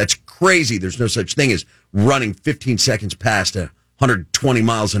 seconds. That's crazy. There's no such thing as running 15 seconds past 120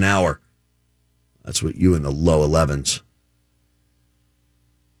 miles an hour. That's what you in the low 11s.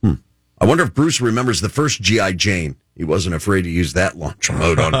 I wonder if Bruce remembers the first G.I. Jane. He wasn't afraid to use that launch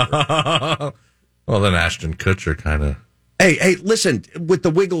mode on her. Well, then Ashton Kutcher kind of... Hey, listen, with the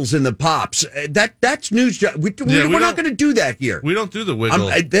wiggles and the pops, that's news. We're not going to do that here. We don't do the wiggle.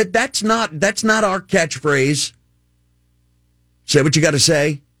 That's not our catchphrase. Say what you got to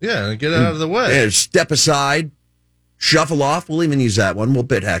say. Yeah, and get out of the way. Yeah, step aside, shuffle off. We'll even use that one. We'll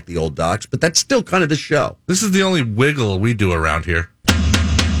bit hack the old docs, but that's still kind of the show. This is the only wiggle we do around here.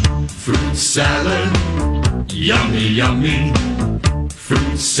 Fruit salad, yummy, yummy.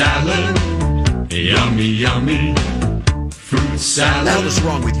 Fruit salad, yummy, yummy. Fruit salad. What the hell is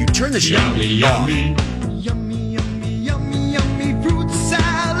wrong with you? Turn the show off. Yummy, yummy. Yummy, yummy, yummy, yummy fruit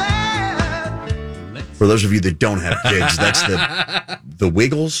salad. For those of you that don't have kids, that's the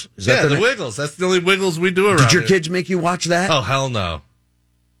Wiggles? Is that the Wiggles. That's the only Wiggles we do around Did your here. kids make you watch that? Oh, hell no.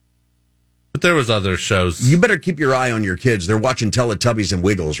 But there was other shows. You better keep your eye on your kids. They're watching Teletubbies and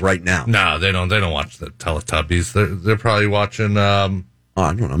Wiggles right now. No, they don't. They don't watch the Teletubbies. They're probably watching...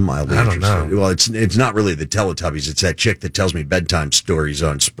 I don't know. I'm mildly interested. Know. Well, it's not really the Teletubbies. It's that chick that tells me bedtime stories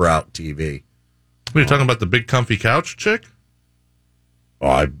on Sprout TV. Were you talking about the big comfy couch chick?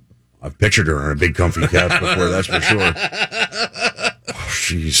 Oh, I've pictured her on a big comfy couch before, that's for sure. Oh,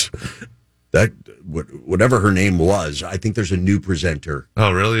 jeez. That, whatever her name was, I think there's a new presenter.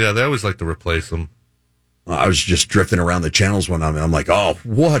 Oh, really? Yeah, they always like to replace them. I was just drifting around the channels one time, and I'm like, oh,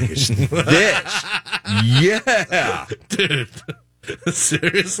 what is this? Yeah. Dude.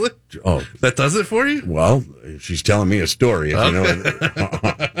 Seriously? Oh, that does it for you? Well, she's telling me a story. If you know.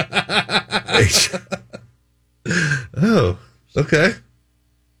 Oh, okay.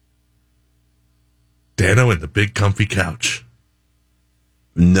 Dano and the big comfy couch.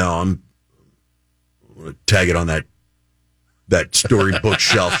 No, I'm gonna tag it on that storybook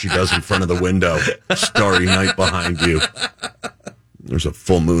shelf she does in front of the window. Starry night behind you. There's a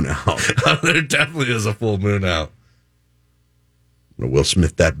full moon out. There definitely is a full moon out. Will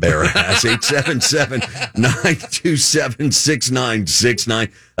Smith that bare ass.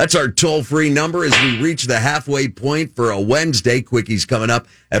 877-927-6969. That's our toll-free number as we reach the halfway point for a Wednesday. Quickies coming up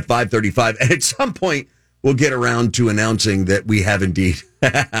at 5:35. And at some point, we'll get around to announcing that we have indeed,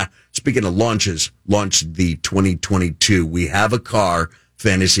 speaking of launches, launched the 2022 We Have a Car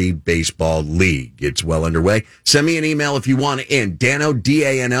Fantasy Baseball League. It's well underway. Send me an email if you want in. Dano,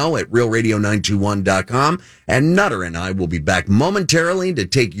 D-A-N-O, at realradio921.com. And Nutter and I will be back momentarily to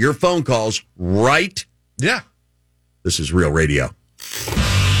take your phone calls right. Yeah. This is Real Radio.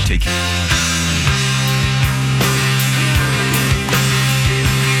 Take it.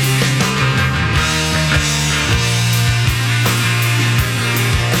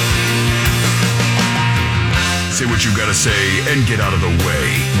 Say what you gotta say and get out of the way.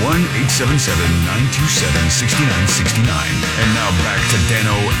 1-877-927-6969. And now back to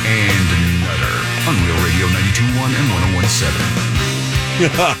Dano and Nutter on Real Radio 92.1 and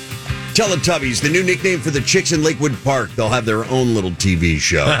 101.7. Teletubbies, the new nickname for the chicks in Lakewood Park. They'll have their own little TV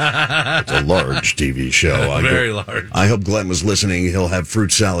show. It's a large TV show. Very large. I hope Glenn was listening. He'll have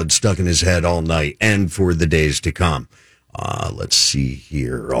fruit salad stuck in his head all night and for the days to come. Let's see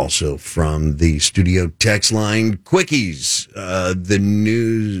here. Also from the studio text line, Quickies, the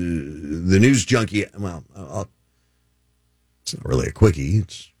news junkie. Well, it's not really a quickie.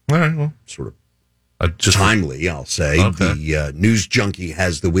 It's all right, well, sort of timely, I'll say. Okay. The news junkie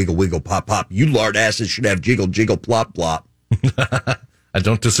has the wiggle, wiggle, pop, pop. You lard asses should have jiggle, jiggle, plop, plop. I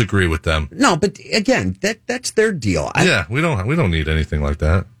don't disagree with them. No, but again, that's their deal. Yeah, we don't need anything like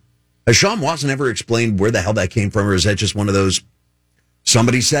that. Has Sean Watson ever explained where the hell that came from, or is that just one of those,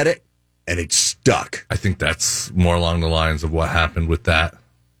 somebody said it, and it stuck? I think that's more along the lines of what happened with that.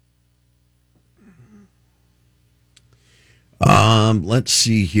 Let's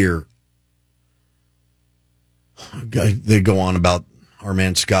see here. They go on about our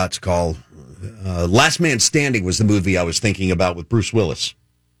man Scott's call. Last Man Standing was the movie I was thinking about with Bruce Willis.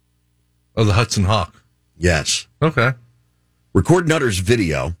 Oh, the Hudson Hawk. Yes. Okay. Record Nutter's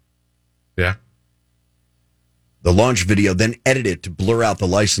video. Yeah. The launch video, then edit it to blur out the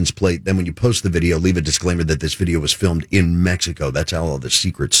license plate. Then when you post the video, leave a disclaimer that this video was filmed in Mexico. That's how all the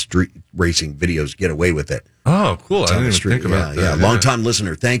secret street racing videos get away with it. Oh, cool. I didn't even think about that. Yeah, long-time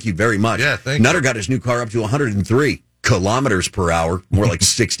listener. Thank you very much. Yeah, thank you. Nutter got his new car up to 103 kilometers per hour, more like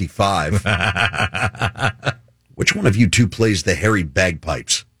 65. Which one of you two plays the hairy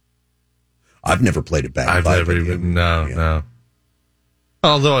bagpipes? I've never played a bagpipe. I've never even, no.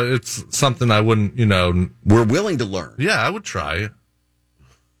 Although it's something I wouldn't, We're willing to learn. Yeah, I would try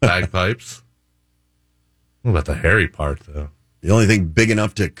bagpipes. What about the hairy part, though? The only thing big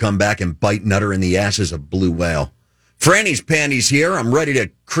enough to come back and bite Nutter in the ass is a blue whale. Franny's Panties here. I'm ready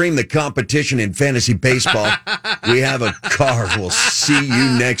to cream the competition in fantasy baseball. We have a car. We'll see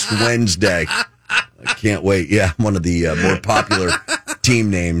you next Wednesday. I can't wait. Yeah, one of the more popular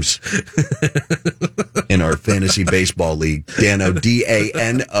team names in our fantasy baseball league. Dano,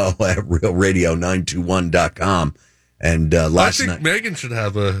 Dano at realradio921.com. And last I think night, Megan should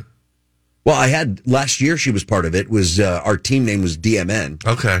have a... Well, I had last year. She was part of it. Was our team name was DMN?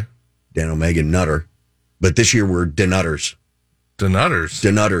 Okay, Dano, Megan, Nutter. But this year we're Denutters. Denutters?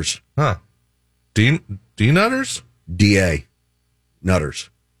 Denutters. Huh. D-Nutters? D-A. Nutters.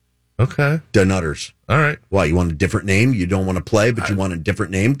 Okay. Denutters. All right. Why, you want a different name? You don't want to play, but you want a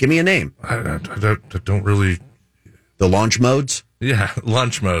different name? Give me a name. I don't really... The launch modes? Yeah,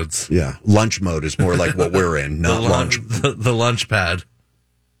 lunch modes. Yeah, lunch mode is more like what we're in, not launch. The lunch pad.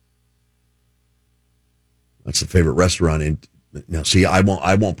 That's the favorite restaurant in... Now, see, I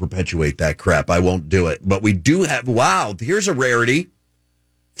won't perpetuate that crap. I won't do it. But we do have... Wow, here's a rarity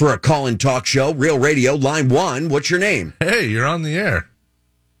for a call-in talk show. Real Radio, line 1. What's your name? Hey, you're on the air.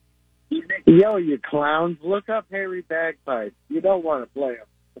 Yo, you clowns, look up hairy bagpipes. You don't want to play them.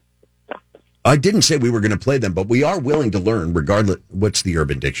 I didn't say we were going to play them, but we are willing to learn, regardless. What's the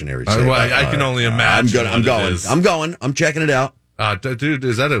Urban Dictionary say? I can only imagine. I'm going. I'm checking it out. Dude,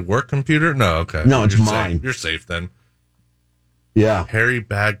 is that a work computer? No, okay. No, it's You're mine. Safe. You're safe then. Yeah. Hairy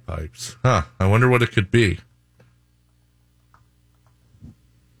bagpipes. Huh. I wonder what it could be.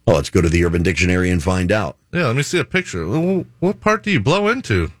 Well, let's go to the Urban Dictionary and find out. Yeah, let me see a picture. What part do you blow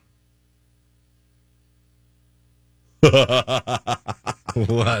into? What?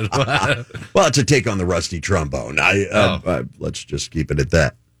 Well, it's a take on the rusty trombone. Let's just keep it at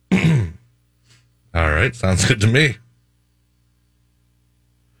that. All right, sounds good to me.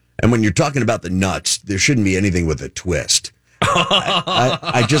 And when you're talking about the nuts, there shouldn't be anything with a twist.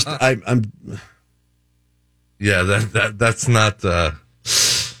 I'm. Yeah, that's not. I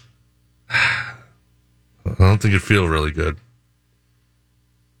don't think it'd feel really good.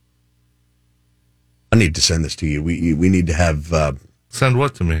 I need to send this to you. We need to have send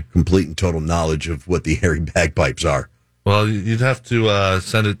what to me? Complete and total knowledge of what the hairy bagpipes are. Well, you'd have to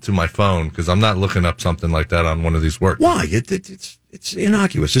send it to my phone because I'm not looking up something like that on one of these works. Why? It's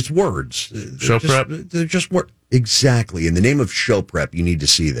innocuous. It's words. Show prep. They're just words. Exactly. In the name of show prep, you need to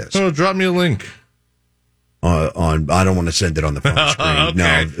see this. Oh, drop me a link. I don't want to send it on the phone screen. Okay.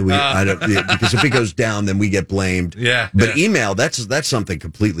 No, I don't, because if it goes down, then we get blamed. Yeah. But email, that's something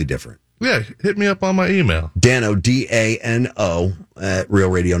completely different. Yeah, hit me up on my email. Dano, Dano, at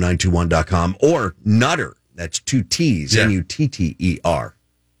realradio921.com, or Nutter. That's 2 T's, Yeah. Nutter.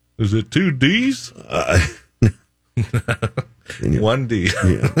 Is it 2 D's? 1 D.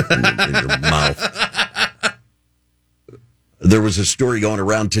 Yeah, in your mouth. There was a story going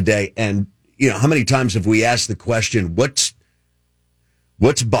around today, and how many times have we asked the question, what's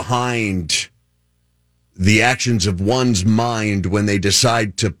behind the actions of one's mind when they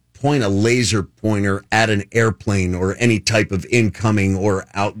decide to point a laser pointer at an airplane or any type of incoming or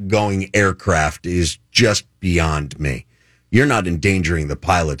outgoing aircraft is just beyond me. You're not endangering the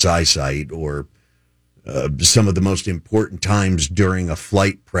pilot's eyesight or some of the most important times during a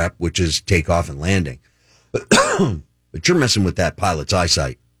flight prep, which is takeoff and landing. But you're messing with that pilot's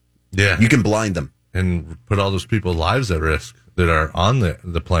eyesight. Yeah. You can blind them. And put all those people's lives at risk that are on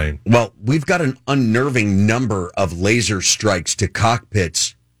the plane. Well, we've got an unnerving number of laser strikes to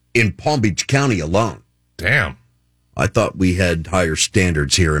cockpits in Palm Beach County alone. Damn. I thought we had higher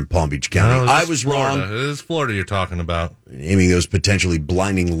standards here in Palm Beach County. No, I was Florida. wrong. It is Florida you're talking about. Aiming those potentially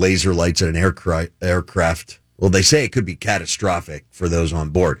blinding laser lights at an aircraft. Well, they say it could be catastrophic for those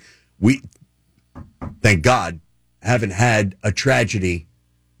on board. We, thank God, haven't had a tragedy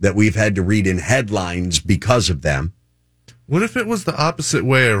that we've had to read in headlines because of them. What if it was the opposite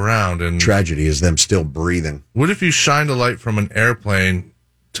way around? And tragedy is them still breathing. What if you shined a light from an airplane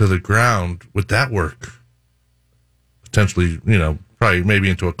to the ground, would that work? Potentially, probably maybe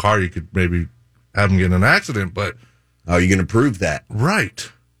into a car, you could maybe have them get in an accident, but... How are you going to prove that?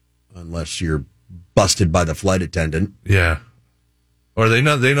 Right. Unless you're busted by the flight attendant. Yeah. Or they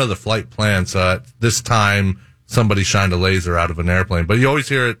know the flight plan, so at this time, somebody shined a laser out of an airplane. But you always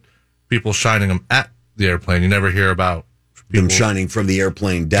hear people shining them at the airplane. You never hear about them shining from the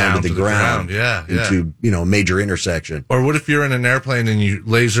airplane down to the ground. Yeah. Into, a major intersection. Or what if you're in an airplane and you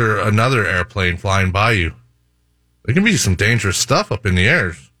laser another airplane flying by you? There can be some dangerous stuff up in the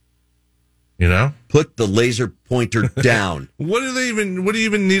air. Put the laser pointer down. What do you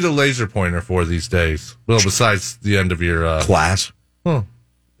even need a laser pointer for these days? Well, besides the end of your class. Huh.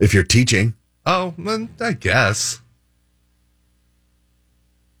 If you're teaching. Oh, then I guess.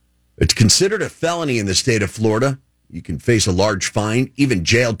 It's considered a felony in the state of Florida. You can face a large fine, even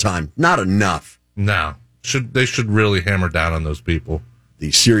jail time. Not enough. No. They should really hammer down on those people.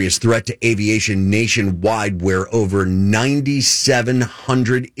 The serious threat to aviation nationwide, where over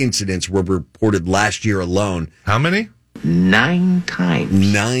 9,700 incidents were reported last year alone. How many? 9 times.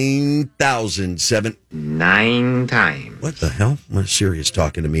 9,007. 9 times. What the hell? My Siri is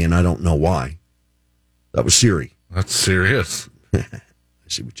talking to me, and I don't know why. That was Siri. That's serious. I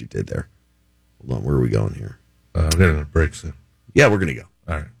see what you did there. Hold on, where are we going here? We're getting a break soon. Yeah, we're going to go.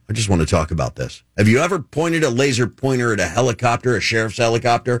 All right. I just want to talk about this. Have you ever pointed a laser pointer at a helicopter, a sheriff's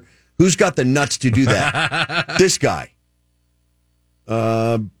helicopter? Who's got the nuts to do that? This guy.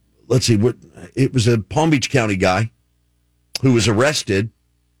 Let's see. It was a Palm Beach County guy who was arrested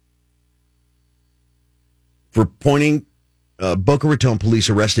for pointing. Boca Raton police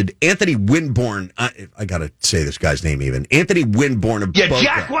arrested Anthony Winborn. I got to say this guy's name even. Anthony Winborn of Boca.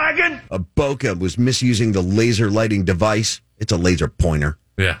 Jackwagon? Of Boca was misusing the laser lighting device. It's a laser pointer.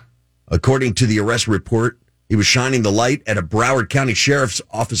 Yeah. According to the arrest report, he was shining the light at a Broward County Sheriff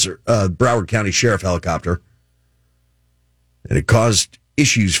helicopter, and it caused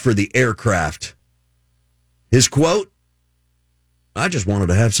issues for the aircraft. His quote, "I just wanted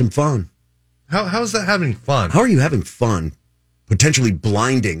to have some fun." How is that having fun? How are you having fun? Potentially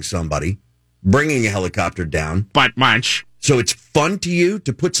blinding somebody, bringing a helicopter down. Butt munch. So it's fun to you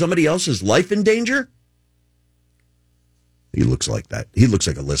to put somebody else's life in danger? He looks like that. He looks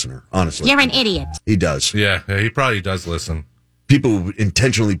like a listener, honestly. You're an idiot. He does. Yeah, he probably does listen. People who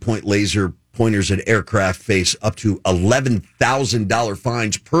intentionally point laser pointers at aircraft face up to $11,000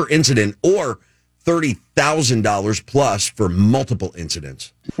 fines per incident or $30,000 plus for multiple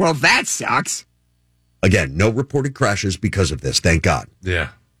incidents. Well, that sucks. Again, no reported crashes because of this, thank God. Yeah.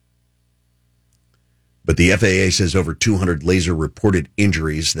 But the FAA says over 200 laser reported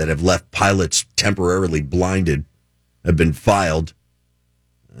injuries that have left pilots temporarily blinded have been filed.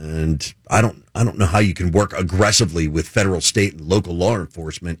 And I don't know how you can work aggressively with federal, state, and local law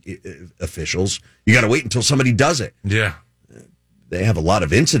enforcement officials. You got to wait until somebody does it. Yeah. They have a lot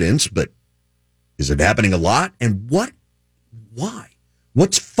of incidents, but is it happening a lot? And why?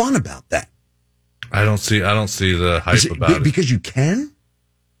 What's fun about that? I don't see the hype about it. Because you can?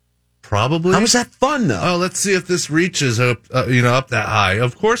 Probably. How is that fun, though? Oh, let's see if this reaches up that high.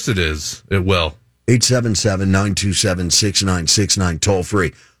 Of course it is. It will. 877-927-6969, toll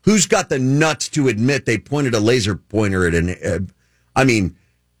free. Who's got the nuts to admit they pointed a laser pointer at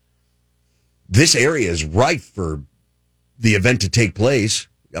this area is ripe for the event to take place.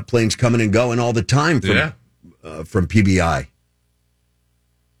 Got planes coming and going all the time from PBI.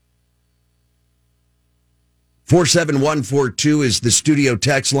 47142 is the studio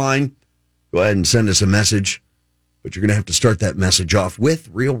text line. Go ahead and send us a message, but you're going to have to start that message off with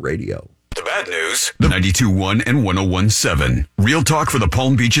Real Radio. The bad news, the 92.1 and 101.7. Real talk for the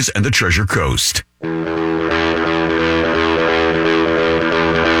Palm Beaches and the Treasure Coast.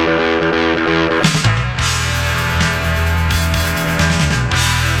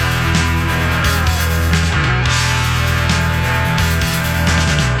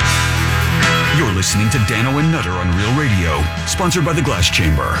 You're listening to Dano and Nutter on Real Radio, sponsored by the Glass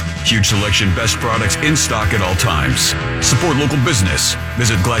Chamber. Huge selection, best products in stock at all times. Support local business.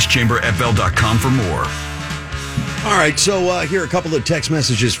 Visit glasschamberfl.com for more. All right, so here are a couple of text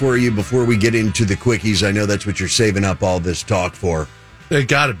messages for you before we get into the quickies. I know that's what you're saving up all this talk for. It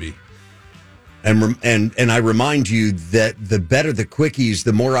got to be. And I remind you that the better the quickies,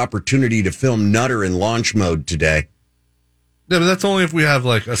 the more opportunity to film Nutter in launch mode today. Yeah, but that's only if we have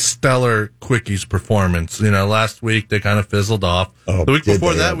like a stellar quickies performance. Last week they kind of fizzled off. Oh, the week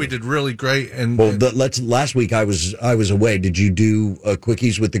before that we did really great. And last week I was away. Did you do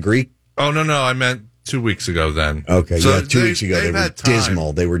quickies with the Greek? Oh no, I meant 2 weeks ago then. Okay, So yeah, 2 weeks ago they were had time.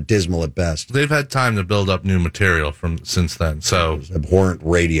 dismal. They were dismal at best. They've had time to build up new material since then. So Abhorrent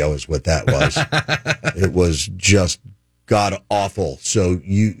radio is what that was. It was just god awful. So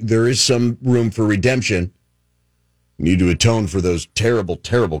there is some room for redemption. You need to atone for those terrible,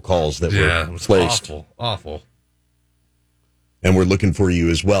 terrible calls that it were was placed. awful. And we're looking for you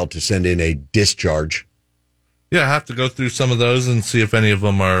as well to send in a discharge. Yeah, I have to go through some of those and see if any of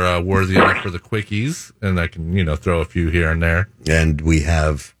them are worthy enough for the quickies, and I can, throw a few here and there. And we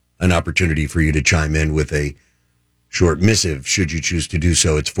have an opportunity for you to chime in with a short missive, should you choose to do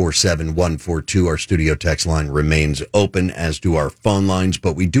so. It's 47142. Our studio text line remains open, as do our phone lines,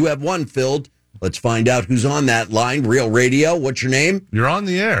 but we do have one filled. Let's find out who's on that line. Real Radio, what's your name? You're on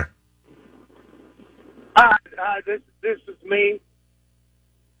the air. Hi, this is me.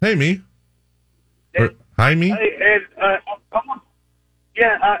 Hey, me. Hi, me. Hey, and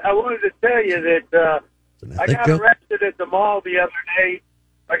I wanted to tell you that I got arrested at the mall the other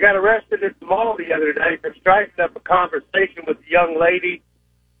day. For striking up a conversation with a young lady.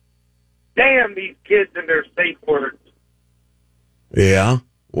 Damn these kids and their safe words. Yeah.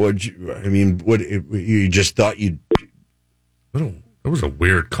 You just thought you'd... That was a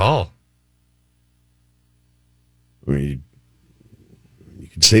weird call. I mean, you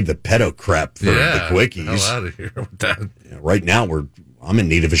can save the pedo crap for the quickies. Hell out of here with that. Yeah, right now, I'm in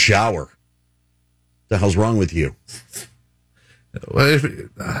need of a shower. What the hell's wrong with you? Well,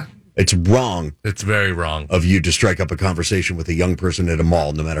 it's wrong. It's very wrong of you to strike up a conversation with a young person at a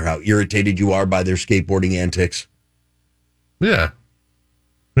mall, no matter how irritated you are by their skateboarding antics. Yeah.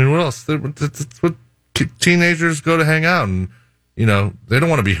 I mean, what else? It's what teenagers go to hang out, and they don't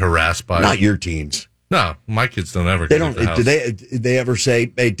want to be harassed by. Not your teens. No, my kids don't ever. They don't. Do they ever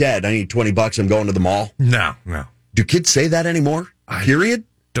say, "Hey, Dad, I need $20. I'm going to the mall"? No. Do kids say that anymore? Period.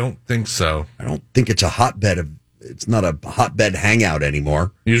 Don't think so. I don't think it's a hotbed of. It's not a hotbed hangout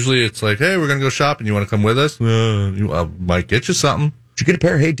anymore. Usually, it's like, "Hey, we're going to go shopping. You want to come with us? I might get you something." Did you get a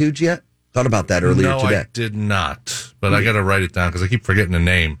pair of Hey Dudes yet? Thought about that earlier today. No, I did not. But I got to write it down because I keep forgetting the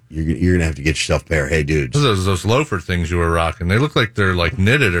name. You're going to have to get yourself a pair of Hey Dudes. Those loafer things you were rocking. They look like they're like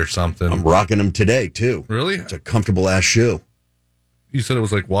knitted or something. I'm rocking them today, too. Really? It's a comfortable ass shoe. You said it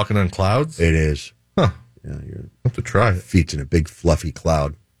was like walking on clouds? It is. Huh. Yeah, you have to try it. Feet's in a big fluffy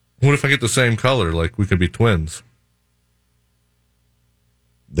cloud. What if I get the same color? Like we could be twins.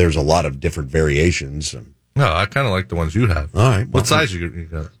 There's a lot of different variations. No, I kind of like the ones you have. All right. What size you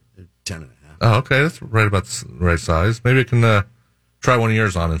got? 10.5. Oh, okay. That's right about the right size. Maybe I can try one of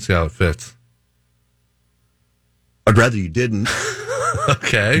yours on and see how it fits. I'd rather you didn't.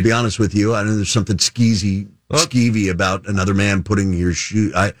 Okay. To be honest with you, I know there's something skeevy about another man putting your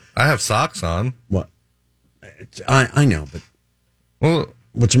shoe. I have socks on. What? I know, but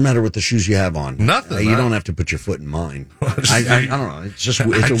what's the matter with the shoes you have on? Nothing. You don't have to put your foot in mine. I don't know. It's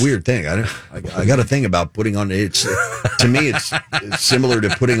a weird thing. I got a thing about putting on. To me, it's similar to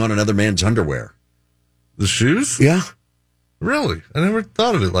putting on another man's underwear. The shoes? Yeah. Really? I never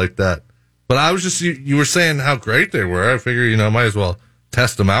thought of it like that. But I was just, you were saying how great they were. I figure, might as well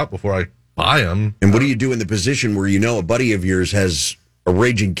test them out before I buy them. And what do you do in the position where a buddy of yours has a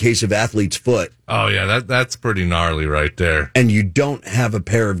raging case of athlete's foot? Oh, yeah, that's pretty gnarly right there. And you don't have a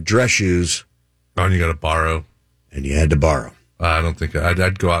pair of dress shoes. Oh, and you got to borrow. And you had to borrow. I don't think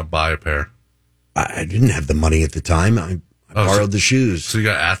I'd go out and buy a pair. I didn't have the money at the time. I borrowed the shoes. So you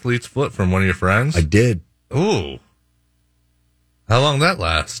got athlete's foot from one of your friends? I did. Ooh. How long that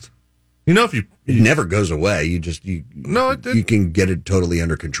last? If you... It never goes away. You can get it totally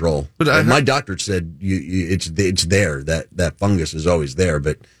under control. But my doctor said it's there. That fungus is always there,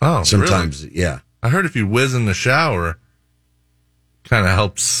 but sometimes, really? Yeah. I heard if you whiz in the shower, kind of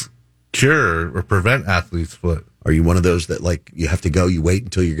helps cure or prevent athlete's foot. Are you one of those that you have to go, you wait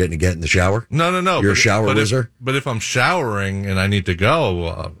until you're getting to get in the shower? No. You're a shower whizzer? But if I'm showering and I need to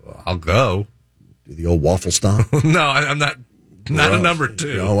go, I'll go. Do the old waffle stomp? No, I'm not. Not a number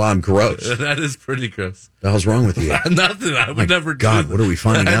 2. Oh, I'm gross. That is pretty gross. What the hell's wrong with you? Nothing. I would never do God, what are we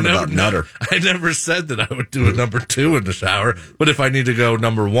finding out about Nutter? I never said that I would do a number 2 in the shower. But if I need to go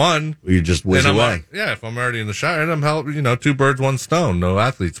number 1... You just whiz away. If I'm already in the shower, and I'm helping, 2 birds, 1 stone. No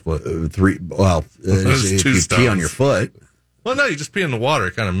athlete's foot. 3, well, if you pee on your foot... Well, no, you just pee in the water.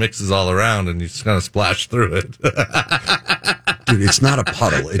 It kind of mixes all around, and you just kind of splash through it. Dude, it's not a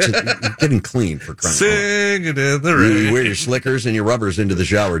puddle. It's getting clean for crying out loud. Sing it in the rain. You wear your slickers and your rubbers into the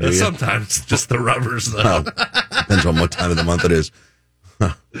shower, do you? Sometimes just the rubbers, though. Well, depends on what time of the month it is.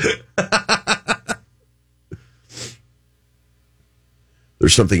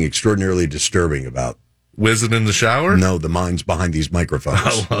 There's something extraordinarily disturbing about Whizzing in the shower? No, the mind's behind these microphones.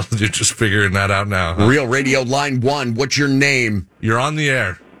 Oh, well, you're just figuring that out now, huh? Real Radio Line 1, what's your name? You're on the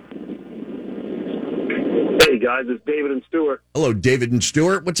air. Hey, guys, it's David and Stuart. Hello, David and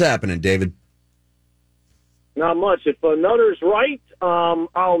Stuart. What's happening, David? Not much. If Nutter's right,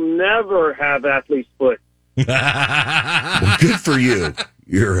 I'll never have athlete's foot. Well, good for you.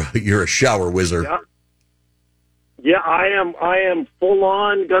 You're a shower wizard. Yeah, I am full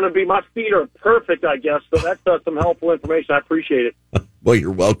on going to be. My feet are perfect, I guess. So that's some helpful information. I appreciate it. Well, you're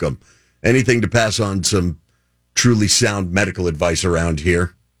welcome. Anything to pass on some truly sound medical advice around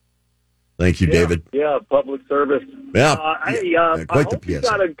here. Thank you, David. Yeah, public service. Yeah. I quite hope the you PSA.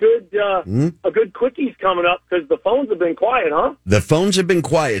 got a good quickies coming up because the phones have been quiet, huh? The phones have been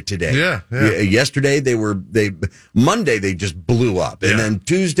quiet today. Yeah. Yesterday Monday they just blew up, and then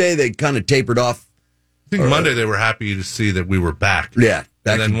Tuesday they kind of tapered off. I think Monday they were happy to see that we were back. Yeah,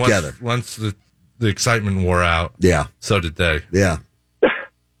 back and then together. Once the excitement wore out, so did they. Yeah.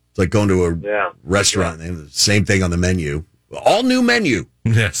 It's like going to a restaurant. And the same thing on the menu. All new menu.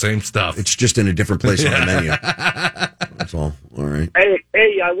 Yeah, same stuff. It's just in a different place on the menu. That's all. All right.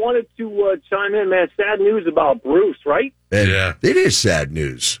 Hey, I wanted to chime in, man. Sad news about Bruce, right? It is sad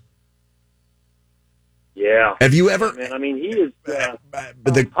news. Yeah. Have you ever? Man, I mean, he is.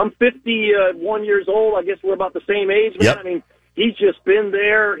 I'm 51 years old. I guess we're about the same age, man. Yep. I mean, he's just been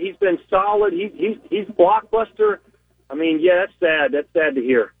there. He's been solid. He's blockbuster. I mean, yeah, that's sad. That's sad to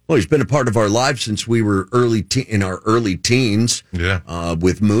hear. Well, he's been a part of our lives since we were in our early teens. Yeah.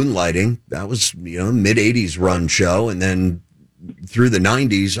 With Moonlighting, that was mid '80s run show, and then through the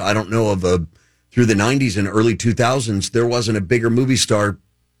 '90s, I don't know of through the '90s and early 2000s, there wasn't a bigger movie star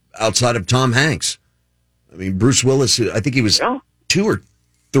outside of Tom Hanks. I mean, Bruce Willis, I think he was 2 or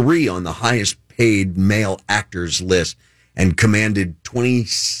 3 on the highest paid male actors list and commanded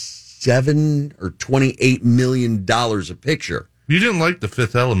 $27 or $28 million a picture. You didn't like The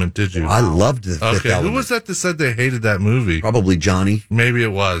Fifth Element, did you? I loved The Fifth Element. Who was that said they hated that movie? Probably Johnny. Maybe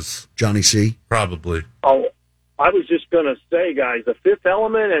it was. Johnny C? Probably. Oh, I was just going to say, guys, The Fifth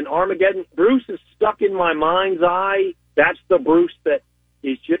Element and Armageddon, Bruce is stuck in my mind's eye. That's the Bruce that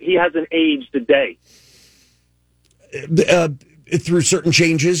he hasn't aged a day. Through certain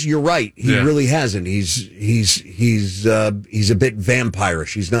changes, you're right. He really hasn't. He's a bit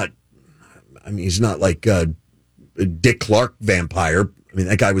vampirish. He's not. I mean, he's not like Dick Clark vampire. I mean,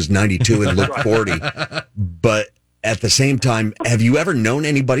 that guy was 92 and looked 40. But at the same time, have you ever known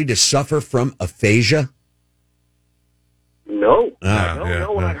anybody to suffer from aphasia? No.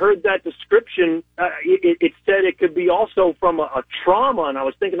 When I heard that description, it said it could be also from a trauma, and I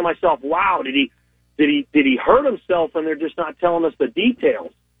was thinking to myself, wow, did he hurt himself, and they're just not telling us the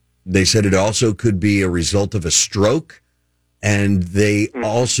details? They said it also could be a result of a stroke, and they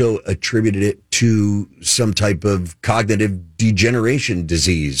also attributed it to some type of cognitive degeneration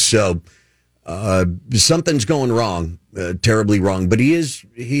disease. So something's going wrong, terribly wrong. But he is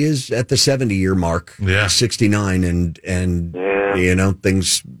at the 70-year mark, 69, and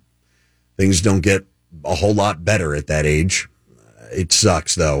things don't get a whole lot better at that age. It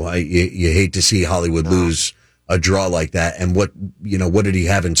sucks, though. You hate to see Hollywood lose a draw like that. And what did he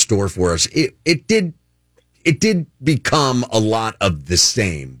have in store for us? It did become a lot of the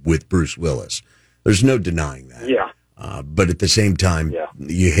same with Bruce Willis. There's no denying that. Yeah. But at the same time,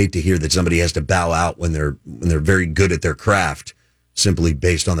 you hate to hear that somebody has to bow out when they're very good at their craft, simply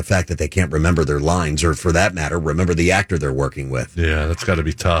based on the fact that they can't remember their lines, or for that matter, remember the actor they're working with. Yeah, that's got to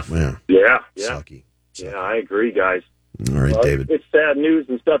be tough. Yeah. Sucky. Yeah, I agree, guys. All right, David. It's sad news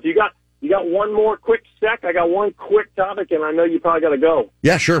and stuff. You got one more quick sec? I got one quick topic, and I know you probably got to go.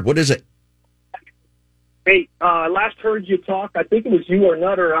 Yeah, sure. What is it? Hey, I last heard you talk. I think it was you or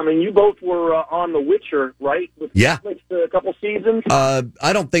Nutter. I mean, you both were on The Witcher, right? With Netflix, a couple seasons.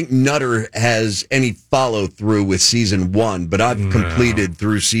 I don't think Nutter has any follow through with season 1, but I've completed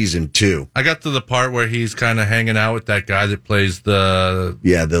through season 2. I got to the part where he's kind of hanging out with that guy that plays the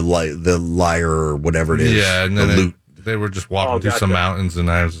liar or whatever it is. Yeah, and then they were just walking through some mountains,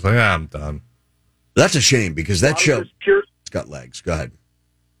 and I was just like, I'm done. That's a shame because that show it's got legs. Go ahead.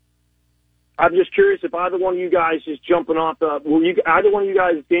 I'm just curious if either one of you guys is jumping off. Were either one of you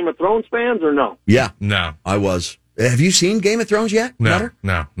guys Game of Thrones fans or no? Yeah, no, I was. Have you seen Game of Thrones yet? No, Nutter?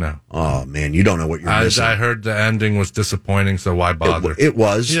 no. Oh man, you don't know what you're missing. I heard the ending was disappointing, so why bother? It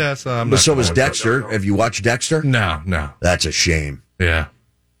was. Yeah, so was Dexter. Have you watched Dexter? No. That's a shame. Yeah,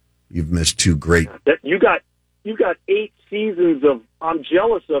 you've missed 2 great. You got 8 seasons of. I'm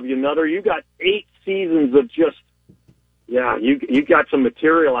jealous of you, Nutter. You got 8 seasons of just. Yeah, you got some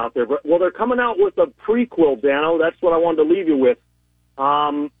material out there. Well, they're coming out with a prequel, Dano. That's what I wanted to leave you with.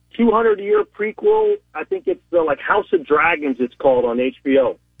 200-year prequel. I think it's like House of Dragons. It's called on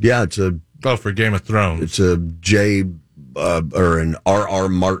HBO. Yeah, it's for Game of Thrones. It's a or an R.R.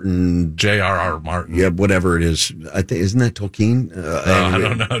 Martin. J.R.R. Martin. Yeah, whatever it is. I think isn't that Tolkien? I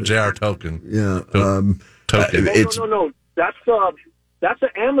don't know. J.R. Tolkien. Yeah. Tolkien. No. That's an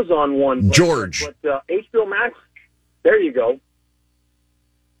Amazon one. George. But HBO Max. There you go.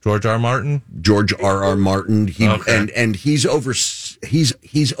 George R. Martin. George R.R. Martin. And he's overseeing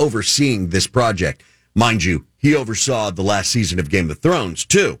this project, mind you. He oversaw the last season of Game of Thrones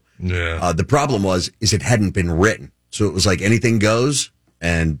too. Yeah. The problem is it hadn't been written, so it was like anything goes.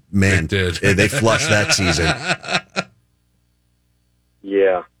 And man, they flushed that season.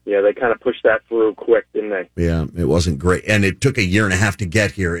 Yeah, they kind of pushed that through quick, didn't they? Yeah, it wasn't great, and it took a year and a half to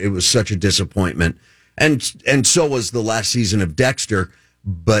get here. It was such a disappointment, and so was the last season of Dexter.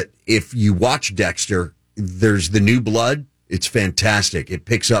 But if you watch Dexter, there's the new blood. It's fantastic. It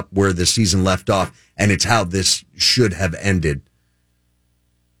picks up where the season left off, and it's how this should have ended.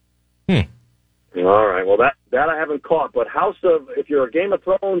 All right. Well, that I haven't caught. But if you're a Game of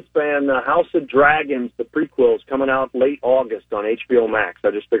Thrones fan, House of Dragons, the prequel, is coming out late August on HBO Max.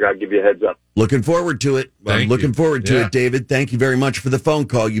 I just figured I'd give you a heads up. Looking forward to it. I'm looking forward to it, David. Thank you very much for the phone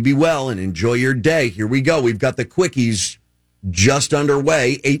call. You be well and enjoy your day. Here we go. We've got the quickies just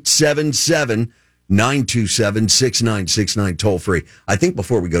underway. 877-927-6969 toll free. I think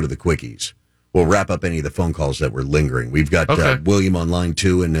before we go to the quickies, we'll wrap up any of the phone calls that were lingering. We've got William on line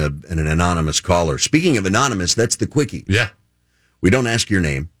 2 and an anonymous caller. Speaking of anonymous, that's the quickie. Yeah. We don't ask your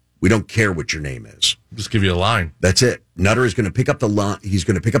name. We don't care what your name is. Just give you a line. That's it. Nutter is going to pick up the line. He's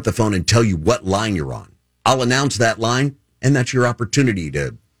going to pick up the phone and tell you what line you're on. I'll announce that line, and that's your opportunity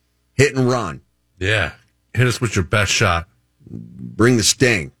to hit and run. Yeah. Hit us with your best shot. Bring the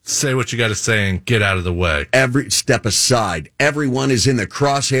sting. Say what you got to say and get out of the way. Every step aside. Everyone is in the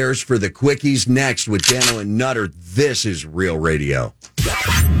crosshairs for the quickies next with Dano and Nutter. This is Real Radio.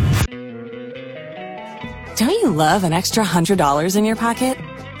 Don't you love an extra $100 in your pocket?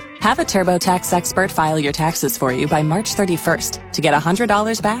 Have a TurboTax expert file your taxes for you by March 31st to get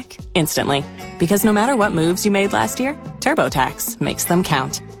 $100 back instantly. Because no matter what moves you made last year, TurboTax makes them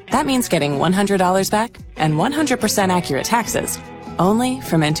count. That means getting $100 back and 100% accurate taxes, only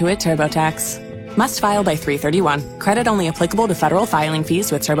from Intuit TurboTax. Must file by 3/31. Credit only applicable to federal filing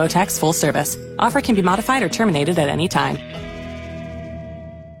fees with TurboTax full service. Offer can be modified or terminated at any time.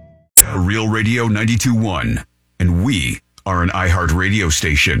 Real Radio 92.1, and we are an iHeart radio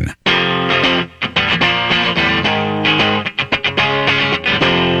station.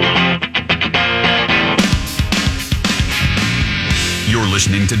 You're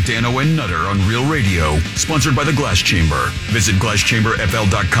listening to Dano and Nutter on Real Radio, sponsored by the Glass Chamber. Visit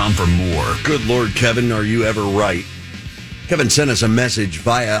glasschamberfl.com for more. Good Lord, Kevin, are you ever right? Kevin sent us a message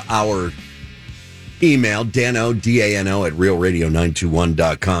via our email, Dano, D-A-N-O, at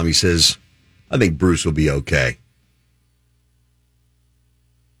realradio921.com. He says, I think Bruce will be okay.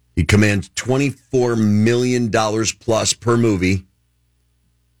 He commands $24 million plus per movie.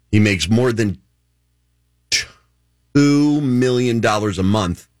 He makes more than $2 million a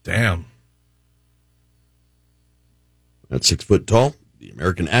month. Damn. At 6 foot tall, the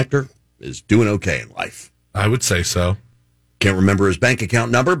American actor is doing okay in life. I would say so. Can't remember his bank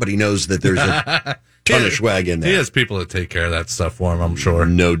account number, but he knows that there's a ton of swag in there. He has people that take care of that stuff for him, I'm sure.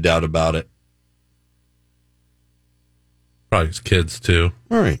 No doubt about it. Probably his kids, too.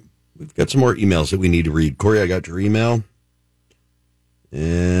 All right. We've got some more emails that we need to read. Corey, I got your email.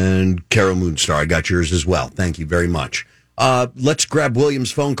 And Carol Moonstar, I got yours as well. Thank you very much. Let's grab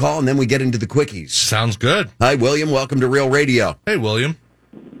William's phone call, and then we get into the quickies. Sounds good. Hi, William. Welcome to Real Radio. Hey, William.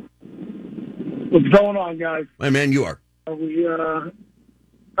 What's going on, guys? Hey, man, you are. Are we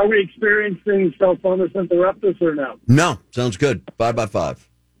experiencing cell phone interruptus or no? No. Sounds good. 5 by 5.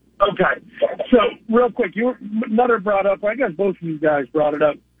 Okay. So, real quick, Nutter brought up, I guess both of you guys brought it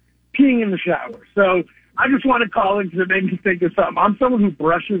up, peeing in the shower. So, I just want to call in because it made me think of something. I'm someone who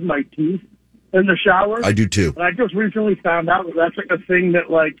brushes my teeth in the shower. I do too. And I just recently found out that that's like a thing that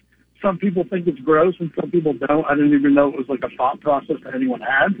like some people think it's gross and some people don't. I didn't even know it was like a thought process that anyone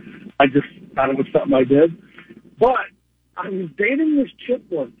had. I just thought it was something I did. But I was dating this chick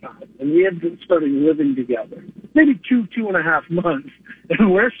one time, and we had started living together. Maybe 2.5 months.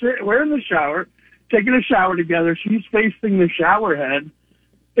 And we're in the shower, taking a shower together. She's facing the shower head,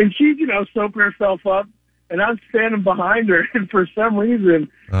 and she's, soaping herself up. And I'm standing behind her, and for some reason,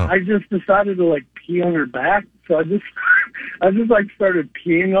 I just decided to pee on her back. So I just started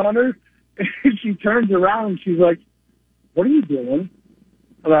peeing on her, and she turns around and she's like, "What are you doing?"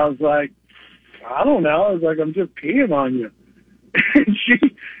 And I was like, "I don't know." I was like, "I'm just peeing on you." And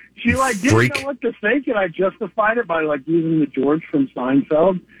She didn't know what to think, and I justified it by using the George from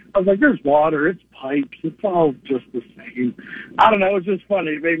Seinfeld. I was like, "There's water, it's pipes, it's all just the same." I don't know. It was just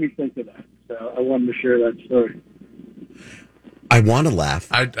funny. It made me think of that, so I wanted to share that story. I want to laugh.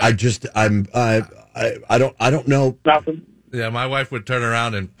 I don't know. Nothing. Yeah, my wife would turn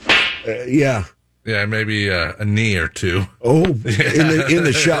around and yeah, maybe a knee or two. Oh, in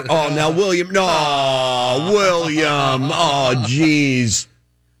the shop. Oh, now William. No, William. Oh, jeez.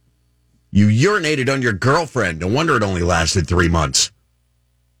 You urinated on your girlfriend. No wonder it only lasted 3 months.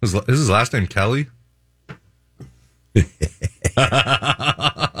 Is his last name Kelly?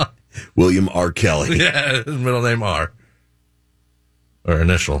 William R. Kelly. Yeah, his middle name R. Or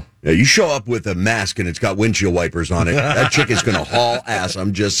initial. Yeah, you show up with a mask and it's got windshield wipers on it. That chick is going to haul ass.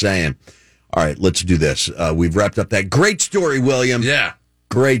 I'm just saying. All right, let's do this. We've wrapped up that great story, William. Yeah.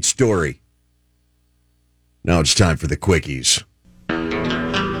 Great story. Now it's time for the quickies.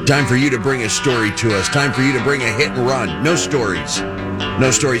 Time for you to bring a story to us. Time for you to bring a hit and run. No stories.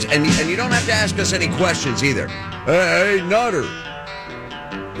 No stories. And you don't have to ask us any questions either. Hey, Nutter.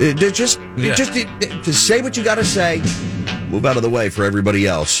 Just say what you got to say. Move out of the way for everybody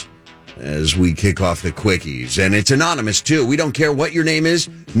else as we kick off the quickies. And it's anonymous, too. We don't care what your name is.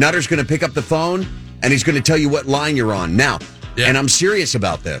 Nutter's going to pick up the phone, and he's going to tell you what line you're on. Now, and I'm serious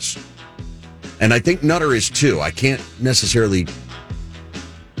about this. And I think Nutter is, too. I can't necessarily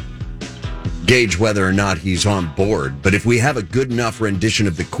gauge whether or not he's on board. But if we have a good enough rendition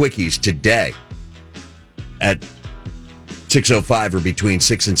of the quickies today at 6:05 or between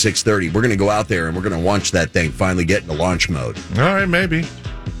 6 and 6:30, we're going to go out there and we're going to launch that thing, finally get into launch mode. All right, maybe.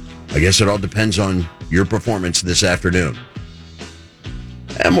 I guess it all depends on your performance this afternoon.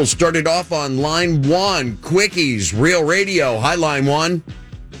 And we'll start it off on line 1, Quickies, Real Radio. Hi, line 1.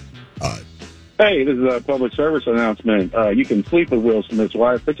 Hey, this is a public service announcement. You can sleep with Will Smith's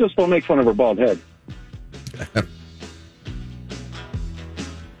wife, but just don't make fun of her bald head.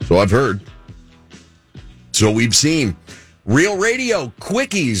 So I've heard. So we've seen. Real Radio,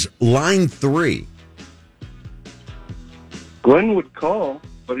 Quickies, line 3. Glenn would call,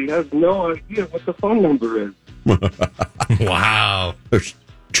 but he has no idea what the phone number is. Wow.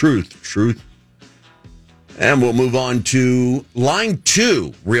 Truth. And we'll move on to line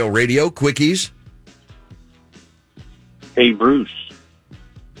 2, Real Radio, Quickies. Hey, Bruce.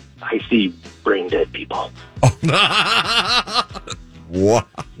 I see brain dead people. What?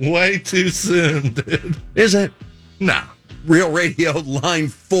 Way too soon, dude. Is it? No. Real Radio, line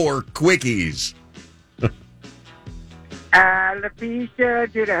 4, Quickies.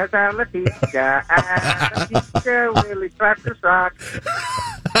 Alopecia, Judah has alopecia. Alopecia, Willis slapped her sock.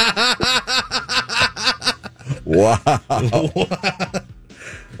 Wow.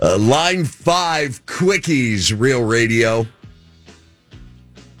 Line 5, Quickies, Real Radio.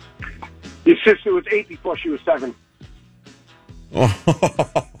 Your sister was 8 before she was 7.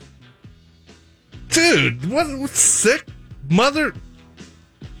 Oh. Dude, what sick mother?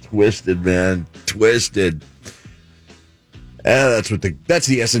 Twisted, man. Twisted. That's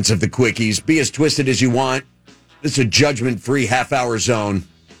the essence of the quickies. Be as twisted as you want. It's a judgment-free half-hour zone.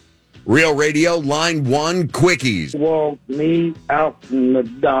 Real Radio, line 1, Quickies. Walk me out in the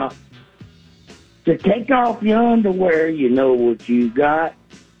dock. To take off your underwear, you know what you got.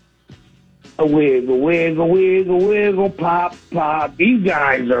 A wiggle, wiggle, wiggle, wiggle, pop, pop. You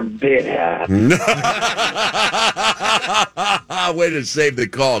guys are bit happy. Way to save the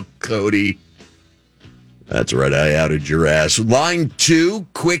call, Cody. That's right, I outed your ass. Line 2,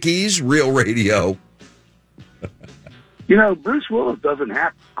 Quickies, Real Radio. You know, Bruce Willis doesn't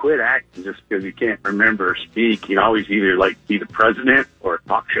have to quit acting just because he can't remember or speak. He always either be the president or a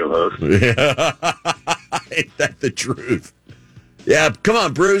talk show host. Yeah, ain't that the truth? Yeah, come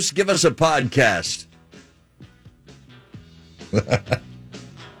on, Bruce, give us a podcast.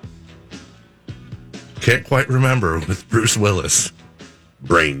 Can't quite remember with Bruce Willis.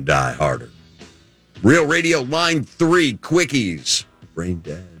 Brain die harder. Real Radio, line 3, Quickies. Brain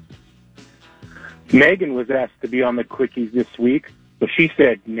dead. Megan was asked to be on the Quickies this week, but she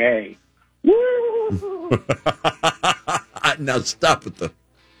said nay. Woo! Now stop with the...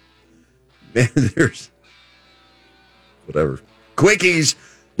 Man, there's... Whatever. Quickies,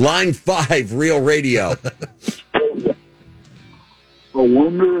 line 5, Real Radio. I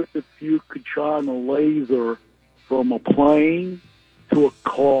wonder if you could shine a laser from a plane to a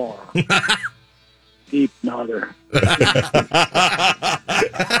car. Deep Nutter.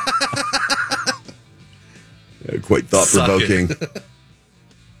 Quite thought-provoking.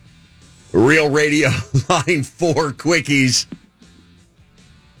 Real Radio, line 4, Quickies.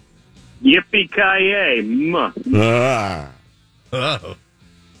 Yippee-ki-yay. Ah. Oh.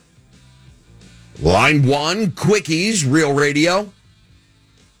 Line 1, quickies, Real Radio.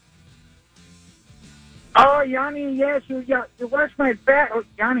 Oh, Yanni, yes, you washed my back. Oh,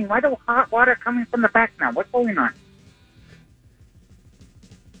 Yanni, why the hot water coming from the back now? What's going on?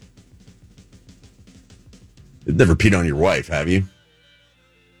 You've never peed on your wife, have you?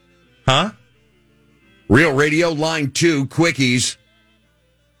 Huh? Real Radio, line 2, quickies.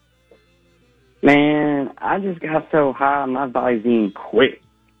 Man, I just got so high, my Visine quit.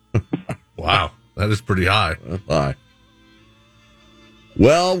 Wow, that is pretty high. High.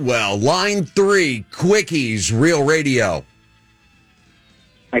 Well, line 3, quickies, Real Radio.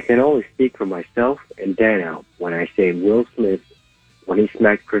 I can only speak for myself and Dano when I say Will Smith, when he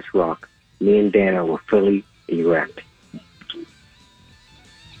smacked Chris Rock, me and Dano were fully erect.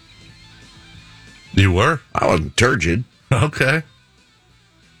 You were? I wasn't turgid. Okay.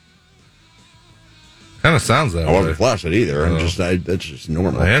 Kind of sounds that way. I wasn't flaccid either. That's just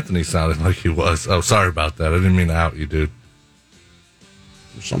normal. Anthony sounded like he was. Oh, sorry about that. I didn't mean to out you, dude.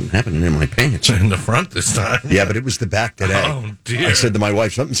 There's something happening in my pants. In the front this time. Yeah, but it was the back today. Oh, dear. I said to my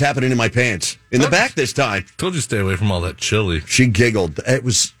wife, something's happening in my pants. In the back this time. Told you stay away from all that chili. She giggled. It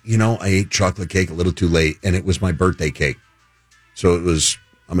was, I ate chocolate cake a little too late, and it was my birthday cake. So it was,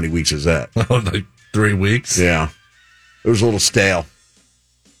 how many weeks is that? Oh, like 3 weeks? Yeah. It was a little stale.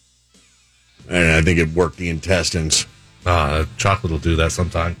 And I think it worked the intestines. Chocolate will do that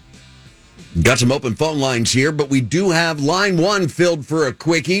sometime. Got some open phone lines here, but we do have line 1 filled for a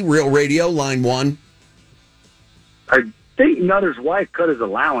quickie. Real Radio, line 1. I think Nutter's wife cut his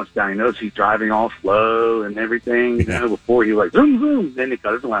allowance down. He knows he's driving all slow and everything. Before he zoom, zoom. Then he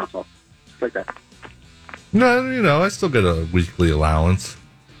cut his allowance off. Just like that. No, I still get a weekly allowance.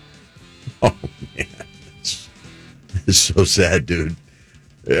 Oh, man. It's so sad, dude.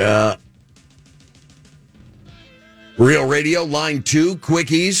 Yeah. Real Radio, line 2,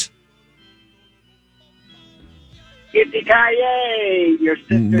 quickies. Yippee-ki-yay! Your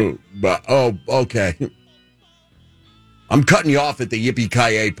sister. Oh, okay. I'm cutting you off at the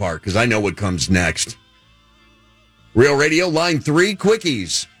yippee-ki-yay part because I know what comes next. Real Radio, line 3,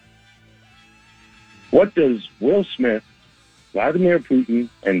 quickies. What does Will Smith, Vladimir Putin,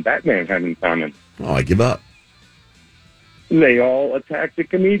 and Batman have in common? Oh, I give up. They all attacked the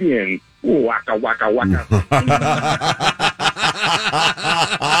comedian. Waka, waka, waka.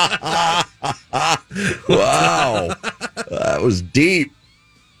 Wow. That was deep.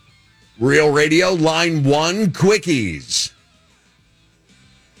 Real Radio, line 1, quickies.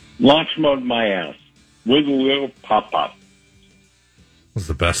 Launch mode my ass. Wiggle, wiggle, pop, pop. Was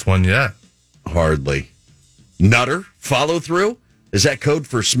the best one yet. Hardly. Nutter, follow through? Is that code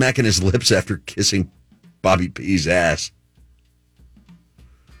for smacking his lips after kissing Bobby P's ass?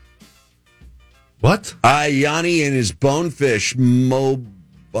 What? Yanni and his bonefish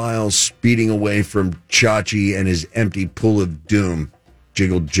mobile speeding away from Chachi and his empty pool of doom.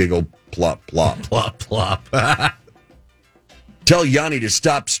 Jiggle, jiggle, plop, plop. Plop, plop. Tell Yanni to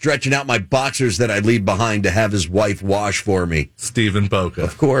stop stretching out my boxers that I leave behind to have his wife wash for me. Stephen Boca.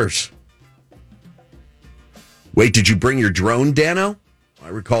 Of course. Wait, did you bring your drone, Dano? I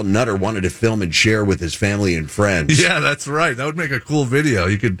recall Nutter wanted to film and share with his family and friends. Yeah, that's right. That would make a cool video.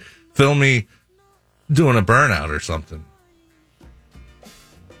 You could film me doing a burnout or something.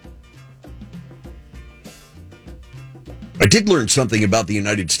 I did learn something about the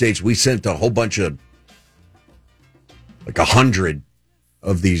United States. We sent a whole bunch of, 100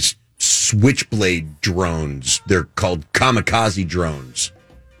 of these switchblade drones. They're called kamikaze drones.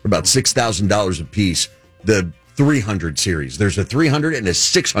 For about $6,000 a piece. The 300 series. There's a 300 and a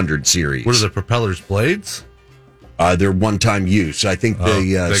 600 series. What are the propellers, blades? They're one-time use. I think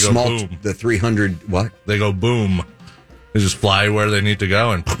the small, boom. the 300, what? They go boom. They just fly where they need to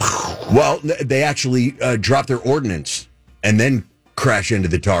go. And well, they actually drop their ordnance and then crash into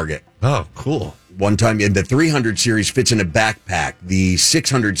the target. Oh, cool. One time, and the 300 series fits in a backpack. The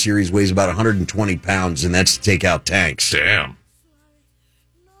 600 series weighs about 120 pounds, and that's to take out tanks. Damn.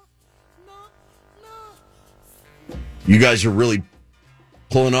 You guys are really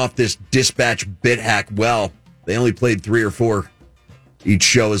pulling off this dispatch bit hack well. They only played 3 or 4 each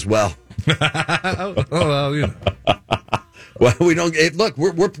show as well. Well, you know. Well, we don't. Look,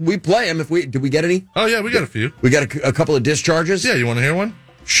 we play them. Did we get any? Oh yeah, we got a few. We got a couple of discharges. Yeah, you want to hear one?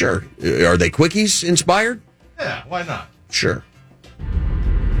 Sure. Are they quickies inspired? Yeah, why not? Sure.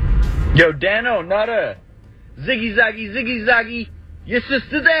 Yo, Dano Nutter, ziggy zaggy, your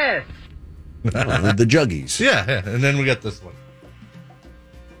sister's ass. The juggies. Yeah, and then we got this one.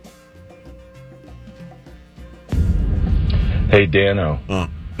 Hey, Dano.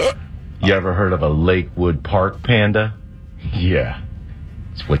 You ever heard of a Lakewood Park panda? Yeah.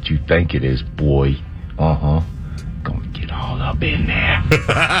 It's what you think it is, boy. Uh-huh. Gonna get all up in there.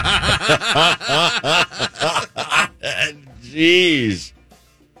 Jeez.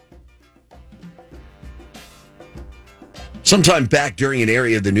 Sometime back during an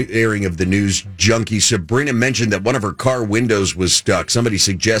airing of the News Junkie, Sabrina mentioned that one of her car windows was stuck. Somebody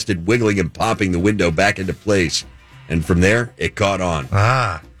suggested wiggling and popping the window back into place. And from there, it caught on.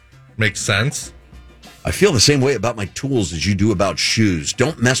 Makes sense. I feel the same way about my tools as you do about shoes.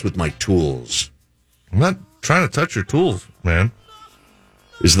 Don't mess with my tools. I'm not trying to touch your tools, man.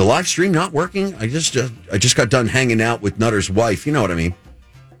 Is the live stream not working? I just got done hanging out with Nutter's wife. You know what I mean?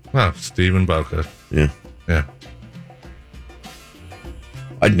 Oh, Stephen Boca. Yeah. Yeah.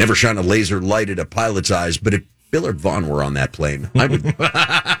 I'd never shine a laser light at a pilot's eyes, but if Bill or Vaughn were on that plane, I would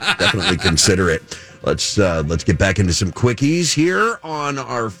definitely consider it. Let's get back into some quickies here on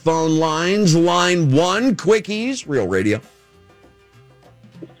our phone lines. Line 1, quickies, Real Radio.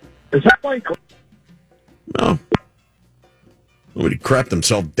 Is that like... No. Nobody crap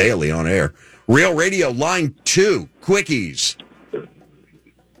themselves daily on air. Real Radio, line 2, quickies.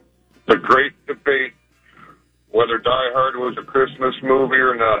 The great debate whether Die Hard was a Christmas movie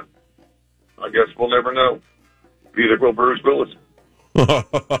or not. I guess we'll never know. Neither will Bruce Willis.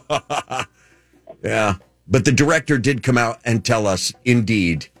 Yeah. But the director did come out and tell us,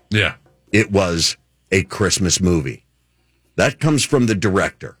 indeed, it was a Christmas movie. That comes from the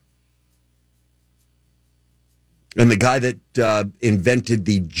director. And the guy that invented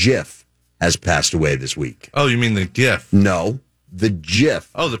the GIF has passed away this week. Oh, you mean the GIF? No, the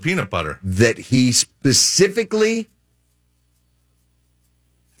GIF. Oh, the peanut butter. That he specifically,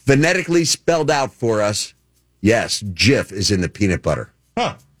 phonetically spelled out for us. Yes, GIF is in the peanut butter.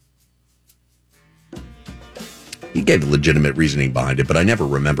 Huh. He gave a legitimate reasoning behind it, but I never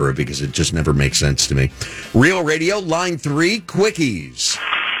remember it because it just never makes sense to me. Real Radio, line 3, quickies.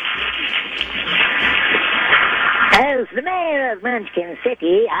 As the mayor of Munchkin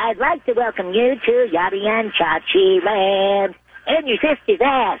City, I'd like to welcome you to Yachty and Chachi Land and your sister's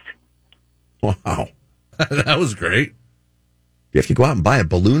ass. Wow. That was great. You have to go out and buy a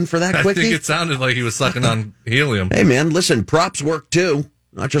balloon for that quickie? I think it sounded like he was sucking on helium. Hey, man, listen, props work too,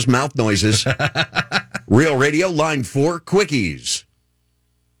 not just mouth noises. Real Radio, line 4, quickies.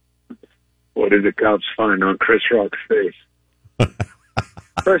 What did the cops find on Chris Rock's face?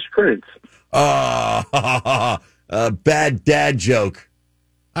 Fresh Prince. Oh, a bad dad joke.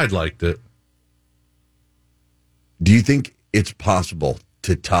 I liked it. Do you think it's possible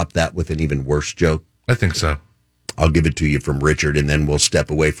to top that with an even worse joke? I think so. I'll give it to you from Richard, and then we'll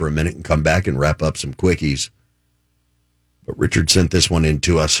step away for a minute and come back and wrap up some quickies. But Richard sent this one in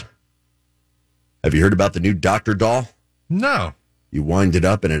to us. Have you heard about the new Dr. doll? No. You wind it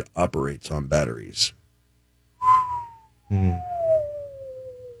up and it operates on batteries.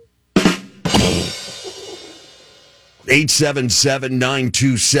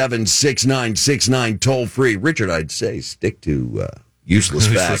 877-927-6969, toll free. Richard, I'd say stick to useless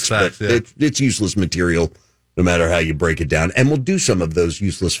facts, but yeah. it's useless material no matter how you break it down. And we'll do some of those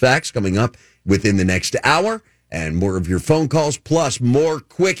useless facts coming up within the next hour, and more of your phone calls, plus more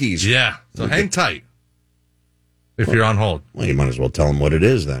quickies. Yeah, so hang tight if you're on hold. Well, you might as well tell them what it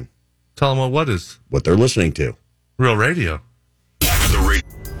is then. Tell them what is? What they're listening to. Real Radio.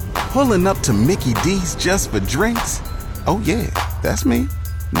 Pulling up to Mickey D's just for drinks? Oh yeah, that's me.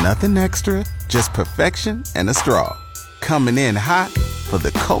 Nothing extra, just perfection and a straw. Coming in hot for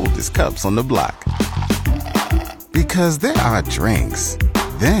the coldest cups on the block. Because there are drinks.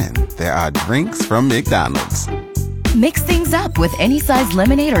 Then there are drinks from McDonald's. Mix things up with any size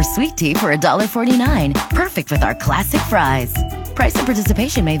lemonade or sweet tea for $1.49. Perfect with our classic fries. Price and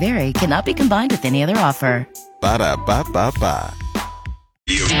participation may vary. Cannot be combined with any other offer. Ba-da-ba-ba-ba.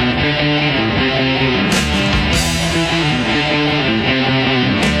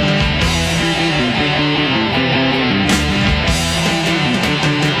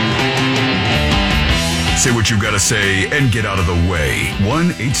 Say what you've got to say and get out of the way.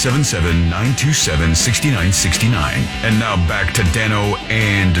 1-877-927-6969. And now back to Dano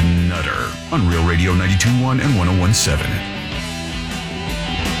and Nutter on Real Radio 92.1 and 101.7.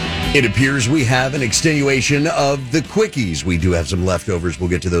 It appears we have an extenuation of the quickies. We do have some leftovers. We'll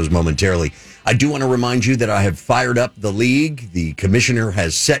get to those momentarily. I do want to remind you that I have fired up the league. The commissioner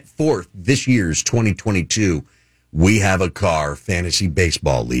has set forth this year's 2022 We Have a Car Fantasy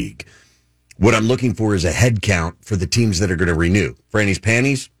Baseball League. What I'm looking for is a head count for the teams that are going to renew. Franny's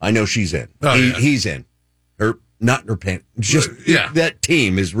Panties, I know she's in. He's in. Or not in her pants. Just that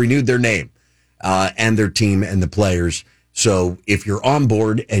team has renewed their name and their team and the players. So if you're on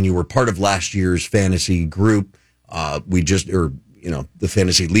board and you were part of last year's fantasy group, the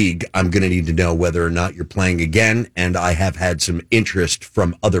fantasy league, I'm going to need to know whether or not you're playing again. And I have had some interest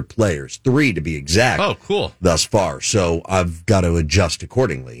from other players, 3 to be exact. Oh, cool. Thus far. So I've got to adjust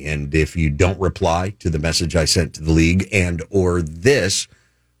accordingly. And if you don't reply to the message I sent to the league and or this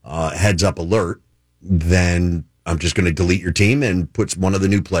heads up alert, then I'm just going to delete your team and put one of the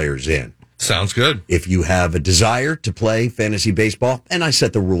new players in. Sounds good. If you have a desire to play fantasy baseball, and I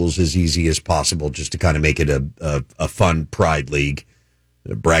set the rules as easy as possible just to kind of make it a fun pride league,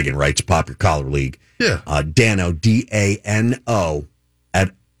 a bragging rights, pop your collar league. Yeah. Dano, DANO,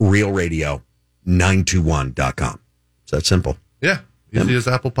 at realradio921.com. It's that simple. Yeah. Easy as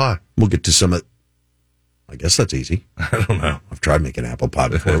apple pie. We'll get to some of, I guess that's easy. I don't know. I've tried making apple pie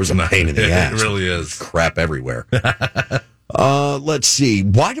before. It was a pain in the ass. It really is. Crap everywhere. Let's see.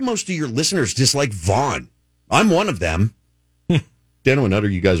 Why do most of your listeners dislike Vaughn? I'm one of them. Dano and Nutter,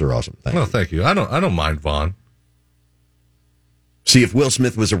 you guys are awesome. Thank you. I don't mind Vaughn. See, if Will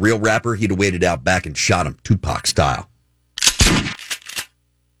Smith was a real rapper, he'd have waited out back and shot him, Tupac style.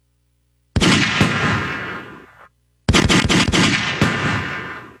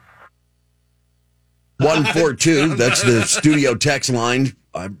 $142. That's the studio text line.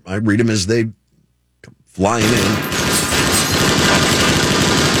 I read them as they come flying in.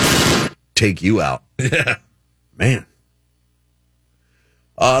 Take you out. Yeah. Man.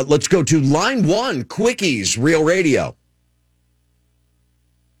 Let's go to line 1, Quickies, Real Radio.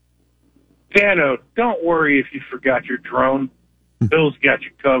 Dano, don't worry if you forgot your drone. Bill's got you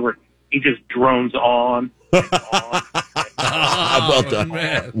covered. He just drones on. Well done.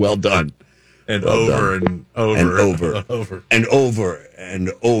 Man. Well done. And well over done. and over and over and over and over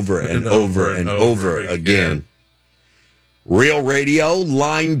and over and over and over again. Real Radio,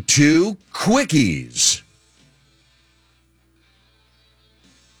 line 2, Quickies.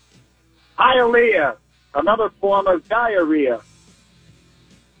 Hialeah, another form of diarrhea.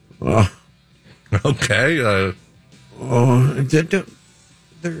 Okay.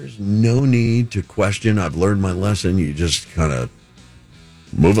 There's no need to question. I've learned my lesson. You just kind of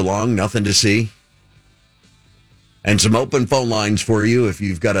move along, nothing to see. And some open phone lines for you if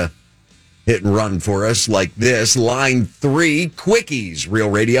you've got a hit and run for us like this. Line 3, Quickies, Real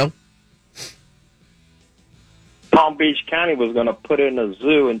Radio. Palm Beach County was going to put in a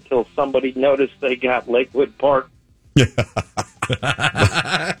zoo until somebody noticed they got Lakewood Park.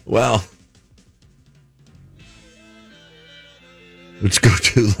 Well, let's go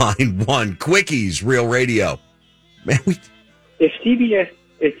to line 1, Quickies, Real Radio. Man, If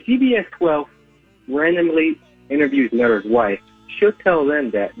CBS 12 randomly interviews Nutter's wife, she'll tell them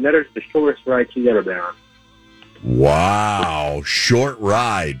that Nutter's the shortest ride she's ever been on. Wow, short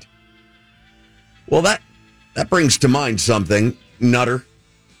ride. Well, that brings to mind something, Nutter.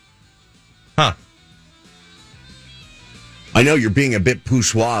 Huh. I know you're being a bit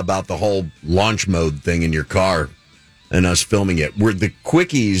poussoir about the whole launch mode thing in your car and us filming it. Were the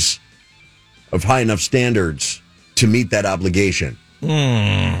Quickies of high enough standards to meet that obligation?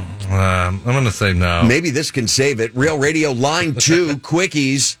 I'm going to say no. Maybe this can save it. Real Radio, line 2,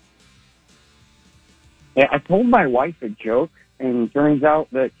 Quickies. Yeah, I told my wife a joke, and it turns out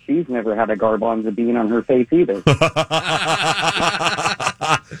that she's never had a garbanzo bean on her face either.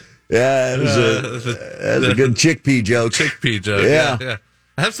 Yeah, that's a good chickpea joke. Chickpea joke. Yeah.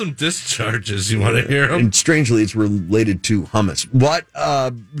 I have some discharges. You want to hear them? And strangely, it's related to hummus. What?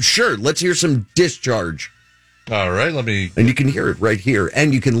 Sure. Let's hear some discharge. All right. And you can hear it right here.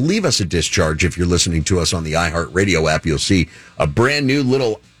 And you can leave us a discharge if you're listening to us on the iHeartRadio app. You'll see a brand new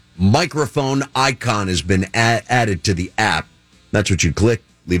little microphone icon has been added to the app. That's what you click.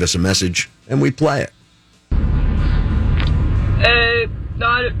 Leave us a message, and we play it. Hey,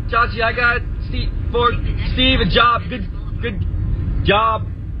 Chachi, I got Steve a job. Good job.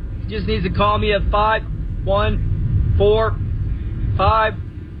 Just needs to call me at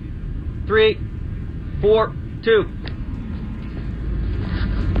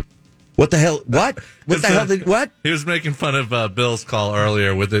 5145342. What the hell? What? What the hell did what? He was making fun of Bill's call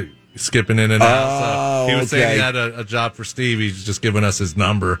earlier with it skipping in and out. So he was saying he had a job for Steve. He's just giving us his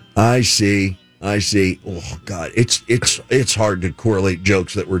number. I see. Oh God, it's hard to correlate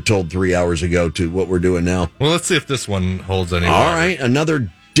jokes that were told 3 hours ago to what we're doing now. Well, let's see if this one holds any water. All right,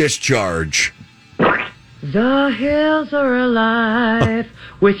 another discharge. The hills are alive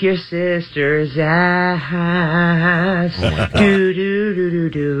with your sister's ass. Do do do do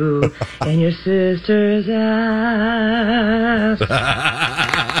do, and your sister's ass.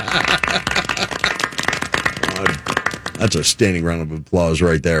 That's a standing round of applause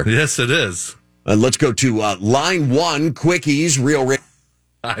right there. Yes, it is. Let's go to line 1, Quickies, Real Radio.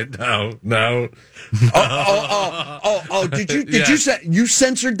 I know. No. Oh! Did you say you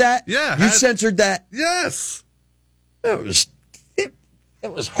censored that? Yeah, you censored that. Yes. It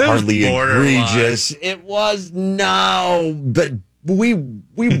was hardly egregious. It was but we walked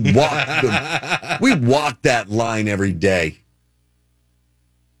that line every day.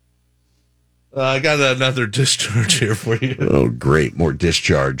 I got another discharge here for you. Oh, great! More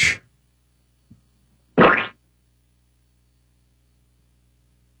discharge.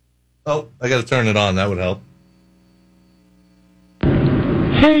 Oh, I got to turn it on. That would help.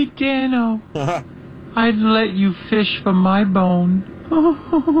 Hey, Dano. I'd let you fish for my bone.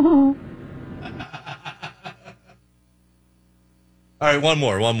 All right, one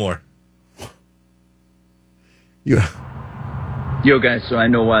more. Yo, guys, so I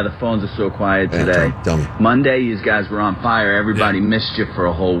know why the phones are so quiet today. Tell me. Monday, you guys were on fire. Everybody missed you for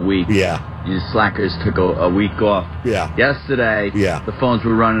a whole week. Yeah. You slackers took a week off. Yeah. Yesterday, the phones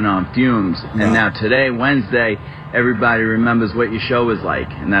were running on fumes. And now today, Wednesday, everybody remembers what your show was like.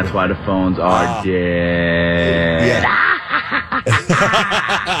 And that's why the phones are dead.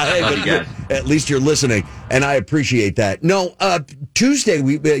 Hey, but at least you're listening, and I appreciate that. No, Tuesday,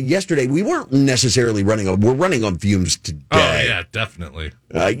 yesterday, we weren't necessarily we're running on fumes today. Oh, yeah, definitely.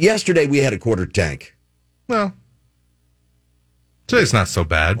 Yesterday, we had a quarter tank. Well, today's not so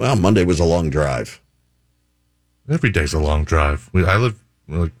bad. Well, Monday was a long drive. Every day's a long drive. I live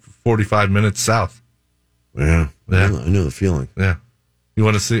like 45 minutes south. Yeah. I know the feeling. Yeah. You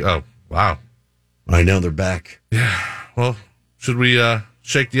want to see? Oh, wow. I know they're back. Yeah. Well, should we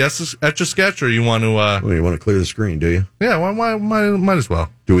shake the Etch-a-Sketch, or you want to... you want to clear the screen, do you? Yeah, might as well.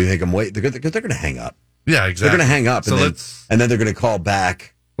 Do we make them wait? They're going to hang up. Yeah, exactly. They're going to hang up, so and then they're going to call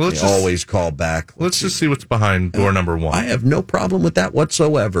back. Well, always call back. Let's just see what's behind door number 1. I have no problem with that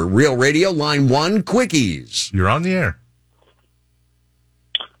whatsoever. Real Radio, line 1, quickies. You're on the air.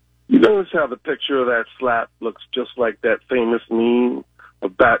 You notice how the picture of that slap looks just like that famous meme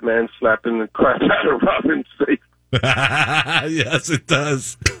of Batman slapping the crap out of Robin's face? Yes, it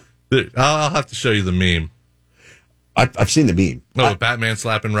does. I'll have to show you the meme. I've seen the meme. Oh, Batman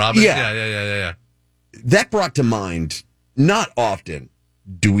slapping Robin? Yeah. Yeah. That brought to mind, not often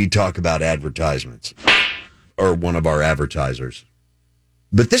do we talk about advertisements or one of our advertisers.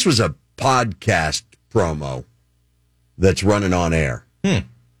 But this was a podcast promo that's running on air.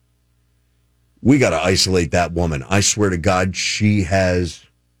 We got to isolate that woman. I swear to God, she has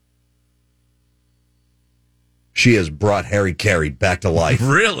brought Harry Carey back to life.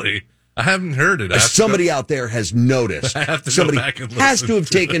 Really? I haven't heard it. Somebody out there has noticed. I have to Somebody go back and listen. has to have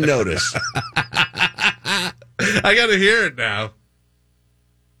taken notice. I got to hear it now.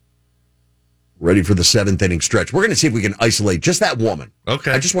 Ready for the 7th inning stretch. We're going to see if we can isolate just that woman.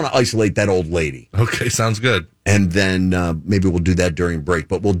 Okay. I just want to isolate that old lady. Okay, sounds good. And then maybe we'll do that during break.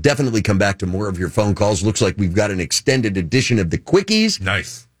 But we'll definitely come back to more of your phone calls. Looks like we've got an extended edition of the Quickies.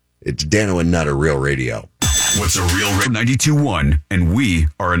 Nice. It's Dano and Nutter, Real Radio. What's a Real Radio? 92.1, and we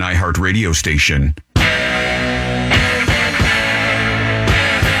are an iHeart radio station.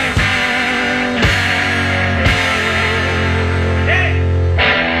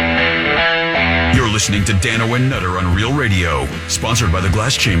 You're listening to Dano and Nutter on Real Radio, sponsored by the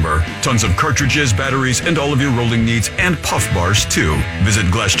Glass Chamber. Tons of cartridges, batteries, and all of your rolling needs, and puff bars, too. Visit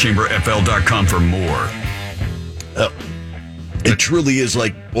glasschamberfl.com for more. It truly is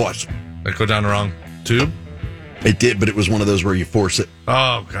like, what? That go down the wrong tube? It did, but it was one of those where you force it.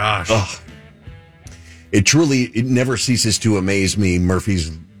 Oh, gosh. Ugh. It never ceases to amaze me.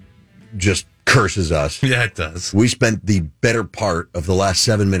 Murphy's just curses us. Yeah, it does. We spent the better part of the last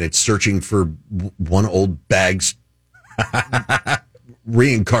 7 minutes searching for one old bag's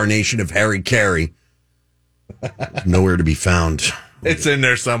reincarnation of Harry Carey. Nowhere to be found. It's in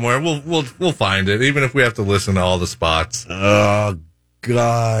there somewhere. We'll find it, even if we have to listen to all the spots. Oh,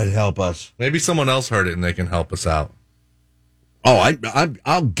 God help us. Maybe someone else heard it and they can help us out. Oh,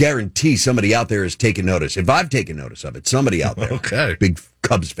 I'll guarantee somebody out there has taken notice. If I've taken notice of it, somebody out there, okay, big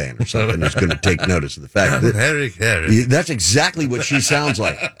Cubs fan or something, is going to take notice of the fact that Harry Carey. That's exactly what she sounds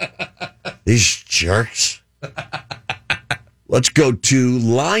like. These jerks. Let's go to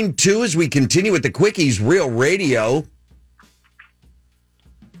line 2 as we continue with the Quickies, Real Radio.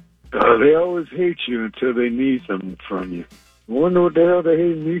 They always hate you until they need something from you. I wonder what the hell they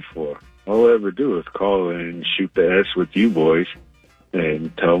hate me for. All I ever do is call and shoot the S with you boys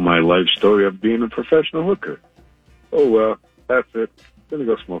and tell my life story of being a professional hooker. Oh, well, that's it. Gonna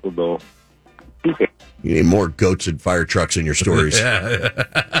go smoke a bowl. You need more goats and fire trucks in your stories.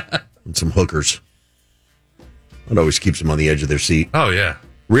 Yeah. And some hookers. It always keeps them on the edge of their seat. Oh, yeah.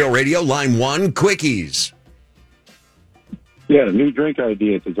 Real Radio, line 1, Quickies. Yeah, a new drink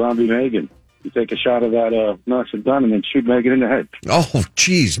idea. It's a zombie Megan. You take a shot of that Noxidon and then shoot Megan in the head. Oh,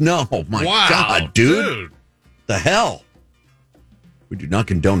 geez, no. My God, dude. The hell? We do not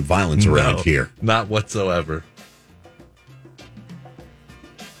condone violence around here. Not whatsoever.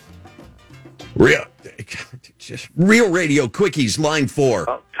 Real Radio Quickies, line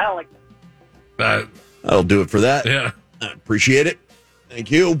 4. That'll do it for that. Yeah. I appreciate it.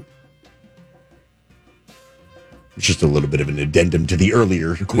 Thank you. It's just a little bit of an addendum to the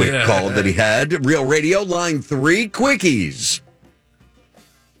earlier quick call that he had. Real Radio, line 3, Quickies.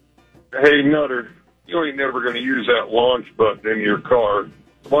 Hey, Nutter, you ain't never going to use that launch button in your car.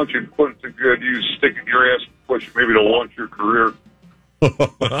 Why don't you put it to good use, stick it in your ass, and push it maybe to launch your career.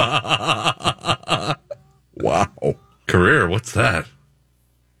 Wow. Career, what's that?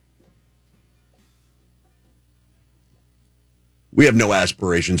 We have no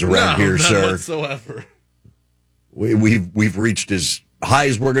aspirations around here, sir. Whatsoever. We've reached as high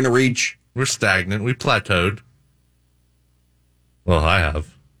as we're going to reach. We're stagnant. We plateaued. Well, I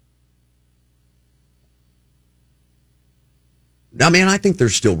have. Now, man, I think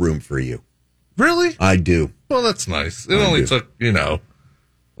there's still room for you. Really? I do. Well, that's nice. It only took, 8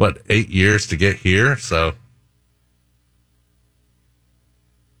 years to get here, so.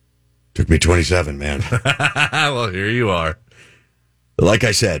 Took me 27, man. Well, here you are. Like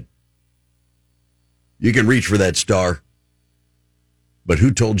I said, you can reach for that star, but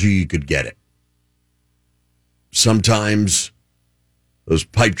who told you could get it? Sometimes those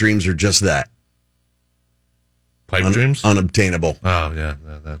pipe dreams are just that. Pipe dreams? Unobtainable. Oh, yeah.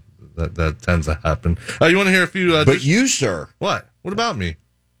 That tends to happen. You want to hear a few... but you, sir. What? What about me?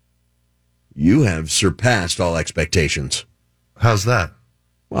 You have surpassed all expectations. How's that?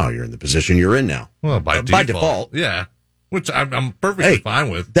 Well, you're in the position you're in now. Well, by default. Yeah. Which I'm perfectly fine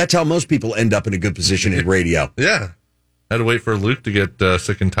with. That's how most people end up in a good position in radio. Yeah. Had to wait for Luke to get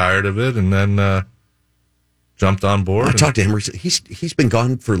sick and tired of it, and then jumped on board. I talked to him. He's been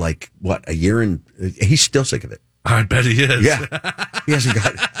gone for a year, and he's still sick of it. I bet he is. Yeah. He hasn't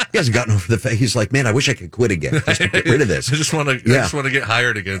gotten over the fact. He's like, man, I wish I could quit again. Just to get rid of this. I just want to get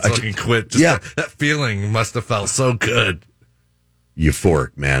hired again so I can quit. That feeling must have felt so good.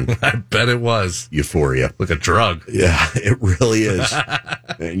 Euphoric, man. I bet it was. Euphoria. Like a drug. Yeah, it really is.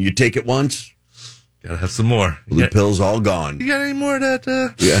 And you take it once. Gotta have some more. Blue pills all gone. You got any more of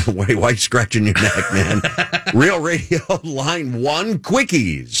that? Yeah, why are you scratching your neck, man? Real Radio, line 1,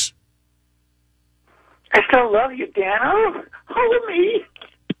 Quickies. I still love you, Dano. Hold me.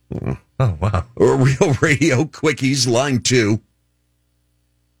 Oh, wow. Real Radio, Quickies, line 2.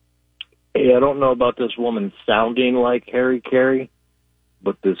 Hey, I don't know about this woman sounding like Harry Carey,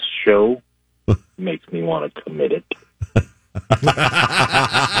 but this show makes me want to commit it.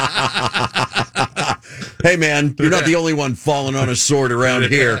 Hey, man, you're not the only one falling on a sword around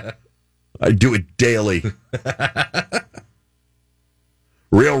here. I do it daily.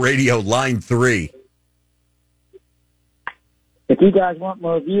 Real Radio, line 3. If you guys want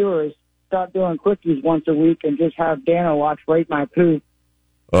more viewers, stop doing quickies once a week and just have Dano watch Rate My Poo.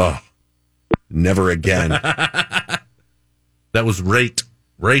 Oh, never again. That was rate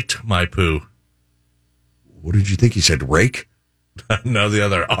my poo. What did you think he said, rake? No, the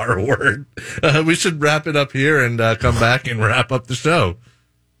other R word. We should wrap it up here and come back and wrap up the show.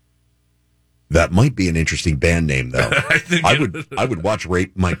 That might be an interesting band name, though. I would watch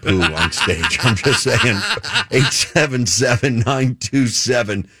Rate My Poo on stage. I'm just saying.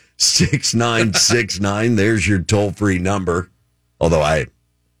 877-927-6969. There's your toll-free number. Although I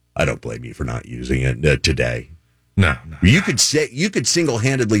don't blame you for not using it today. No. You could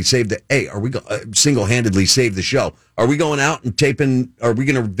single-handedly save the. Hey, are we single-handedly save the show? Are we going out and taping? Are we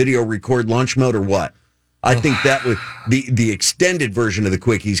going to video record launch mode or what? I think that was the extended version of the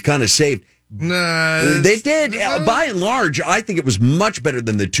Quickies kind of saved. No, they did. By and large, I think it was much better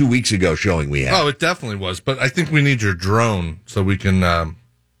than the 2 weeks ago showing we had. Oh, it definitely was. But I think we need your drone so we can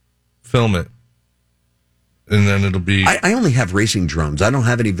film it. And then it'll be... I only have racing drones. I don't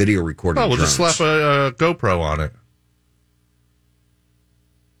have any video recording drones. We'll just slap a GoPro on it.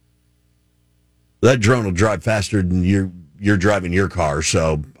 That drone will drive faster than you're driving your car,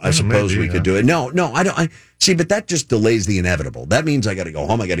 so I suppose we could do it. No, I don't. See, but that just delays the inevitable. That means I got to go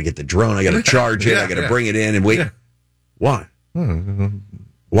home. I got to get the drone. I got to charge it. I got to bring it in and wait. Yeah. Why?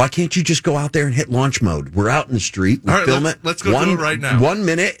 Why can't you just go out there and hit launch mode? We're out in the street. We film it. Let's go do it right now. 1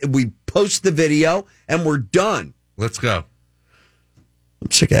 minute. We post the video, and we're done. Let's go.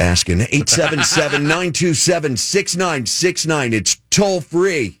 I'm sick of asking. 877-927-6969. It's toll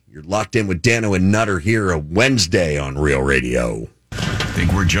free. You're locked in with Dano and Nutter here a Wednesday on Real Radio.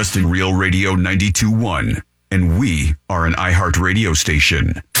 Think we're just in Real Radio 92.1. and we are an iHeart radio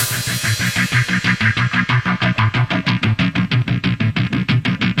station.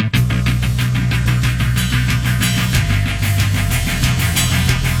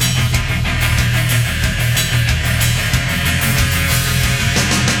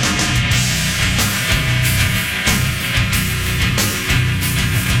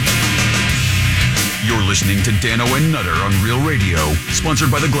 You're listening to Dano and Nutter on Real Radio,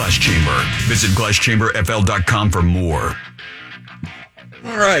 sponsored by the Glass Chamber. Visit glasschamberfl.com for more.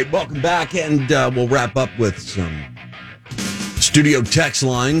 All right, welcome back, and we'll wrap up with some studio text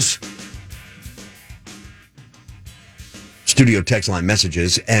lines. Studio text line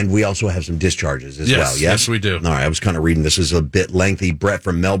messages, and we also have some discharges as well. Yes, we do. All right, I was kind of reading this is a bit lengthy. Brett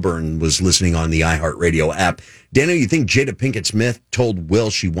from Melbourne was listening on the iHeartRadio app. Dano, you think Jada Pinkett Smith told Will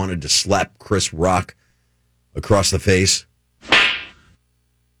she wanted to slap Chris Rock across the face?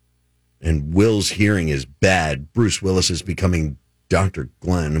 And Will's hearing is bad. Bruce Willis is becoming Dr.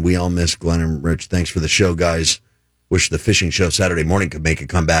 Glenn. We all miss Glenn and Rich. Thanks for the show, guys. Wish the fishing show Saturday morning could make a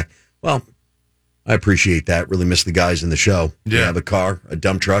comeback. Well, I appreciate that. Really miss the guys in the show. Yeah. You have a car, a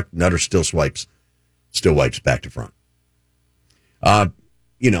dump truck, Nutter still wipes back to front.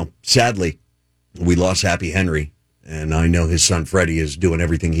 Sadly, we lost Happy Henry, and I know his son Freddie is doing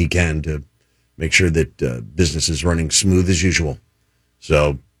everything he can to make sure that business is running smooth as usual.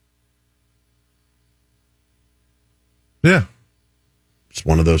 So, yeah, it's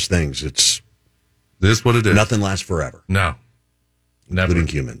one of those things. This is what it is. Nothing lasts forever. No, never.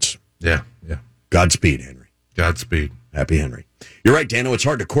 Including humans. Yeah. Godspeed, Henry. Godspeed. Happy Henry. You're right, Dano. It's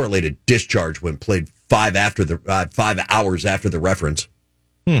hard to correlate a discharge when played 5 hours after the reference.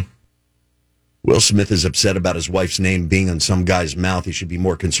 Will Smith is upset about his wife's name being on some guy's mouth. He should be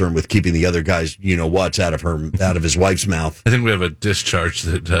more concerned with keeping the other guy's what's out of his wife's mouth. I think we have a discharge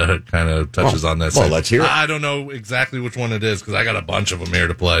that kind of touches on that. Well, let's hear it. I don't know exactly which one it is because I got a bunch of them here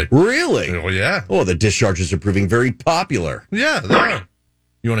to play. Really? Well, yeah. Oh, the discharges are proving very popular. Yeah, they are.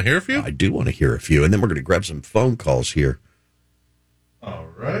 You want to hear a few? I do want to hear a few, and then we're going to grab some phone calls here. All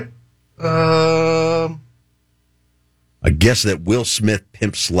right. I guess that Will Smith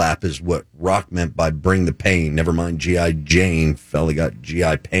pimp slap is what Rock meant by bring the pain. Never mind G.I. Jane. Fella got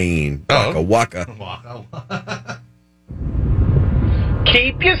G.I. Pain. Waka waka.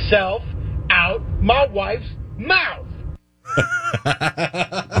 Keep yourself out my wife's mouth.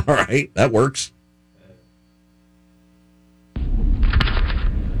 All right, that works.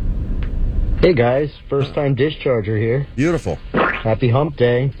 Hey guys, first time discharger here. Beautiful. Happy hump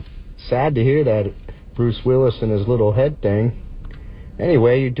day. Sad to hear that Bruce Willis and his little head thing.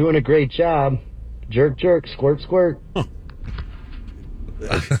 Anyway, you're doing a great job. Jerk, jerk, squirt, squirt. Huh.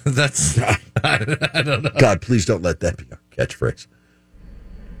 That's, I don't know. God, please don't let that be our catchphrase.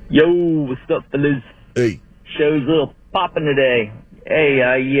 Yo, what's up, fellas? Hey. Show's a little popping today. Hey,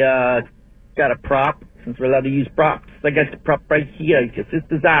 I got a prop. Since we're allowed to use props, I got the prop right here. Your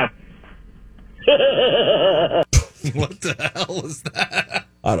sister's house. What the hell is that?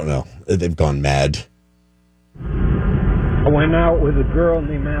 I don't know. They've gone mad. I went out with a girl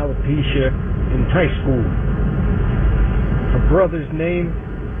named Alopecia in high school. Her brother's name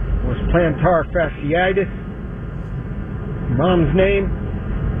was plantar fasciitis. Mom's name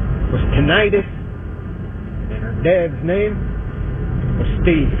was tinnitus. And her dad's name was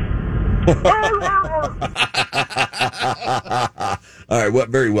Steve. All right,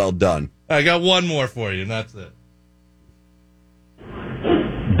 very well done. I got one more for you, and that's it.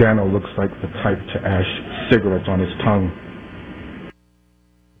 Dano looks like the type to ash cigarettes on his tongue.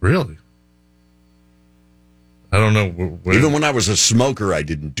 Really? I don't know. Even when I was a smoker, I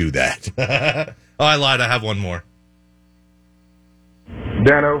didn't do that. Oh, I lied. I have one more.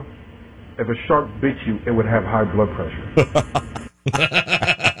 Dano, if a shark bit you, it would have high blood pressure.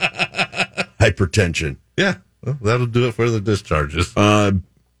 Hypertension. Yeah, well, that'll do it for the discharges.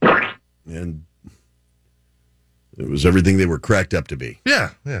 And it was everything they were cracked up to be.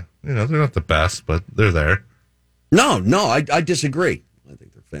 Yeah. They're not the best, but they're there. No, I disagree. I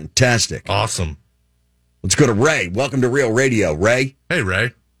think they're fantastic. Awesome. Let's go to Ray. Welcome to Real Radio. Ray? Hey,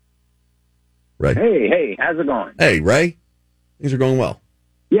 Ray. Ray? Hey, how's it going? Hey, Ray. Things are going well.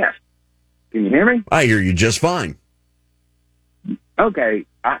 Yes. Can you hear me? I hear you just fine. Okay.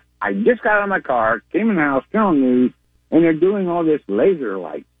 I just got out of my car, came in the house, turned on the news, and they're doing all this laser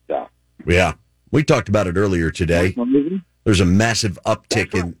light stuff. Yeah. We talked about it earlier today. There's a massive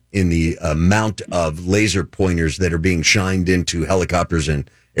uptick in the amount of laser pointers that are being shined into helicopters and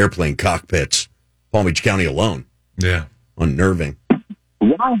airplane cockpits. Palm Beach County alone. Yeah. Unnerving.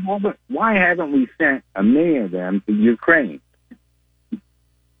 Why haven't we sent 1 million of them to Ukraine?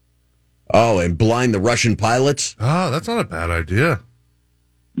 Oh, and blind the Russian pilots? Oh, that's not a bad idea.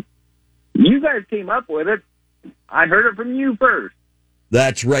 You guys came up with it. I heard it from you first.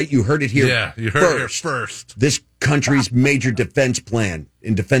 That's right. You heard it here. Yeah, you heard it here first. This country's major defense plan.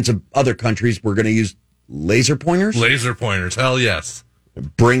 In defense of other countries, we're going to use laser pointers? Laser pointers. Hell yes.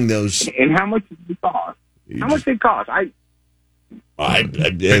 Bring those. And how much did it cost? How much did it cost? I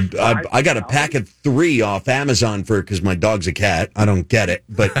got a pack of 3 off Amazon because my dog's a cat. I don't get it,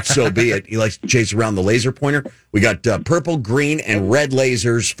 but so be it. He likes to chase around the laser pointer. We got purple, green, and red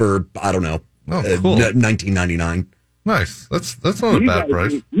lasers for, I don't know, cool. $19.99. Nice. That's not a bad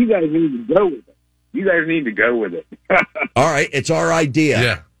price. You guys need to go with it. You guys need to go with it. All right, it's our idea.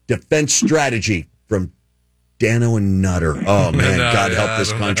 Yeah. Defense strategy from Dano and Nutter. Oh, man, God help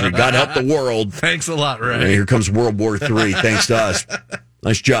this country. God help the world. Thanks a lot, Ray. And here comes World War III, thanks to us.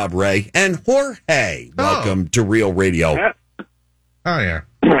 Nice job, Ray. And Jorge, welcome to Real Radio. Oh, yeah.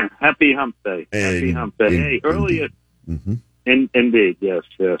 Happy hump day. Happy hump day. Hey, earlier. Indeed, yes,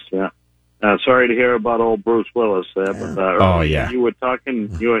 yeah. Sorry to hear about old Bruce Willis there, but you were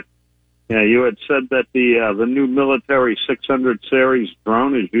talking. You had said that the new military 600 series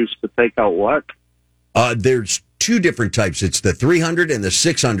drone is used to take out what? There's 2 different types. It's the 300 and the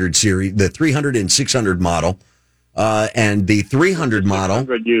 600 series, the 300 and 600 model. And the 300 model.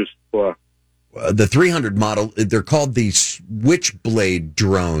 600 used for? The 300 model, they're called the Switchblade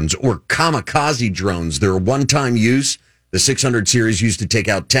drones or kamikaze drones. They're a one-time use. The 600 series used to take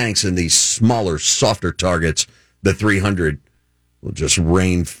out tanks, and these smaller, softer targets, the 300, will just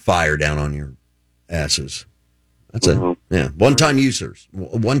rain fire down on your asses. That's it. Yeah. One-time use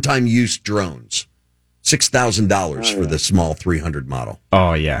drones. $6,000 for the small 300 model.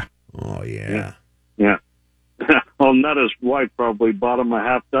 Oh, yeah. Oh, yeah. Yeah. Well, Nutter's wife probably bought him a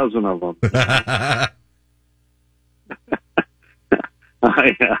half dozen of them.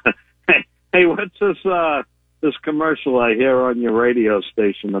 Hey, what's this commercial I hear on your radio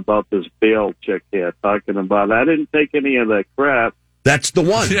station about this bail chick here talking about? I didn't take any of that crap. That's the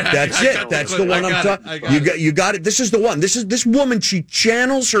one. Yeah, That's it. That's the one I'm talking. You got it. This is the one. This woman. She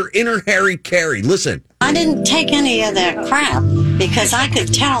channels her inner Harry Carey. Listen. I didn't take any of that crap because I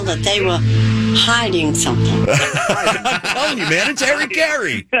could tell that they were hiding something. I'm telling you, man, it's Harry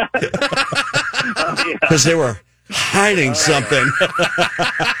Carey. Because they were hiding something.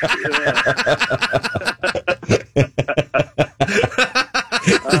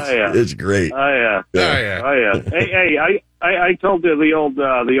 It's great. Oh yeah. Hey, I told you the old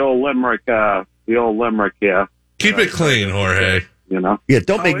limerick. Yeah. Keep it clean, Jorge. You know. Yeah.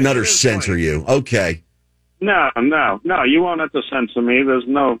 Don't make Nutter censor you. Okay. No. You won't have to censor me. There's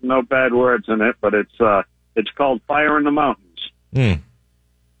no bad words in it, but it's called Fire in the Mountains.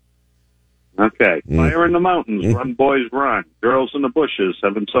 Okay. Fire in the mountains. Run, boys, run. Girls in the bushes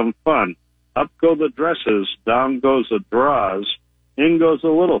having some fun. Up go the dresses. Down goes the draws. In goes the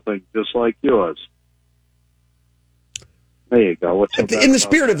little thing, just like yours. There you go. What's in the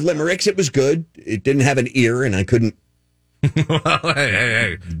spirit of limericks, it was good. It didn't have an ear, and I couldn't. Well,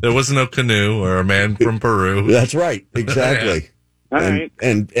 hey. There was no canoe or a man from Peru. That's right. Exactly.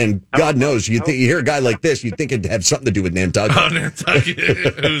 And God knows, you hear a guy like this, you'd think it'd have something to do with Nantucket. Oh, Nantucket,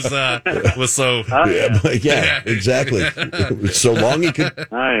 was so... Yeah, exactly. It was so long he could...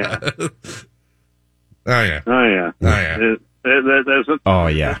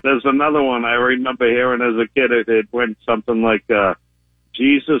 There's another one I remember hearing as a kid. It went something like,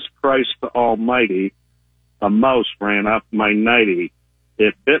 Jesus Christ Almighty, a mouse ran up my nightie.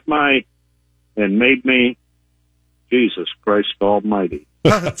 It bit and made me Jesus Christ Almighty.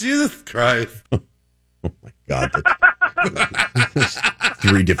 Jesus Christ. Oh, my God. That's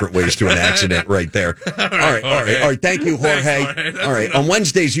 3 different ways to an accident right there. All right. Thank you, Jorge. Thanks, all right. On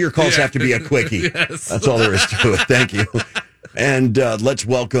Wednesdays, your calls have to be a quickie. Yes. That's all there is to it. Thank you. And let's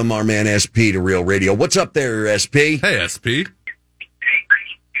welcome our man SP to Real Radio. What's up there, SP? Hey, SP.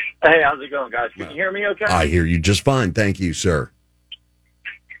 Hey, how's it going, guys? Can you hear me okay? I hear you just fine. Thank you, sir.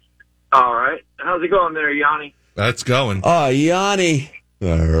 All right. How's it going there, Yanni? That's going. Oh, Yanni.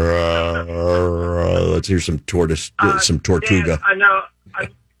 Let's hear some some Tortuga. Dan,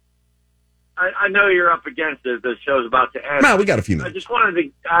 I know you're up against it. The show's about to end. No, we got a few minutes. I just wanted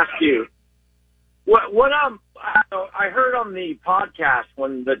to ask you, what I heard on the podcast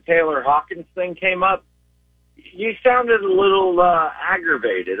when the Taylor Hawkins thing came up, you sounded a little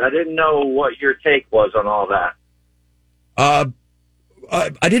aggravated. I didn't know what your take was on all that.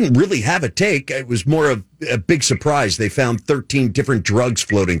 I didn't really have a take. It was more of a big surprise. They found 13 different drugs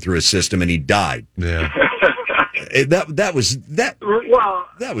floating through his system, and he died. Yeah. That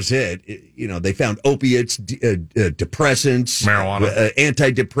was it. They found opiates, depressants, marijuana,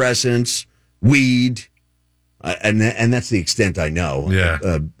 antidepressants, weed, and that's the extent I know. Yeah,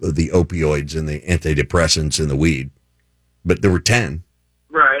 of the opioids and the antidepressants and the weed, but there were 10.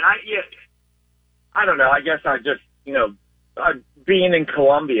 Right. I don't know. I guess I just being in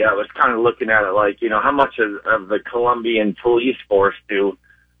Colombia, I was kind of looking at it like how much of the Colombian police force do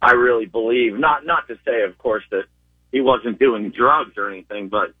I really believe? Not to say, of course, that he wasn't doing drugs or anything,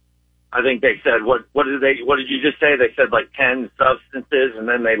 but I think they said what did you just say? They said like 10 substances, and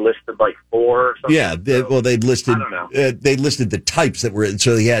then they listed like 4 or something. Yeah, they listed. I don't know. They listed the types that were.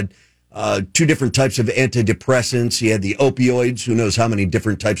 So he had 2 different types of antidepressants. He had the opioids. Who knows how many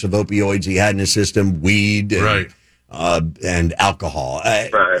different types of opioids he had in his system? Weed, and alcohol.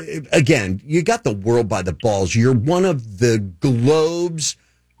 Right. Again, you got the world by the balls. You're one of the globe's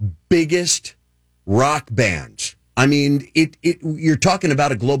biggest rock bands. I mean, you're talking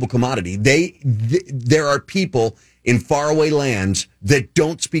about a global commodity. There are people in faraway lands that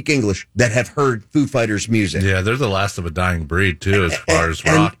don't speak English that have heard Foo Fighters music. Yeah, they're the last of a dying breed too, as far as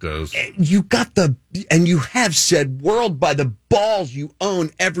rock goes. You have said world by the balls. You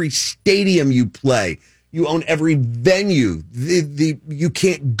own every stadium you play. You own every venue. You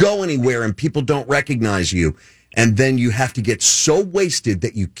can't go anywhere and people don't recognize you. And then you have to get so wasted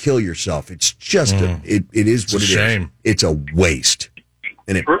that you kill yourself. It's just it is what it is. Shame. It's a waste,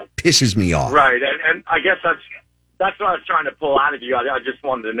 and it pisses me off. Right, and I guess that's what I was trying to pull out of you. I just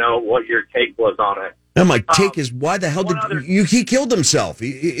wanted to know what your take was on it. And my take is, why the hell he killed himself?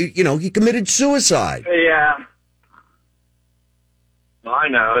 He committed suicide. Yeah, I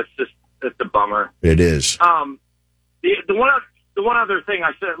know. It's a bummer. It is. The one other thing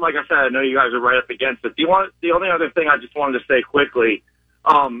I said, like I said, I know you guys are right up against it. The only other thing I just wanted to say quickly,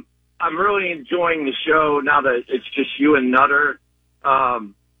 I'm really enjoying the show now that it's just you and Nutter.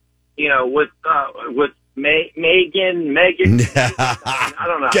 With Megan. I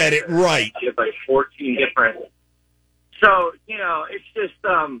don't know. Get it right. She has like 14 different. So it's just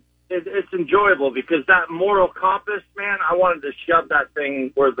it's enjoyable because that moral compass, man. I wanted to shove that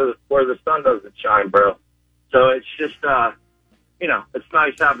thing where the sun doesn't shine, bro. So it's just it's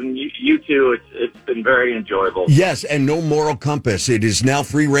nice having you two. It's been very enjoyable. Yes, and no moral compass. It is now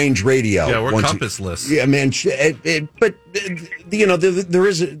free range radio. Yeah, we're compassless. Yeah, man. But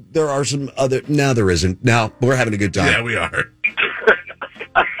there are some other. Now there isn't. Now we're having a good time. Yeah, we are.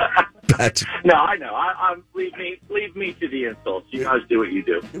 No, I know. I'm leave me to the insults. You guys do what you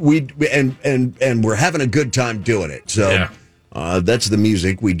do. And we're having a good time doing it. So. Yeah. That's the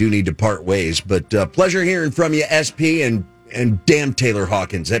music. We do need to part ways, but pleasure hearing from you, SP, and damn Taylor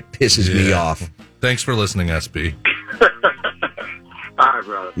Hawkins. That pisses me off. Thanks for listening, SP. All right,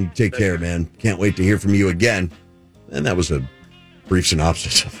 brother. You take care, man. Can't wait to hear from you again. And that was a brief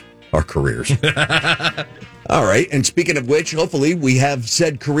synopsis of our careers. All right, and speaking of which, hopefully we have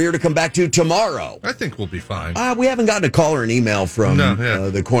said career to come back to tomorrow. I think we'll be fine. We haven't gotten a call or an email from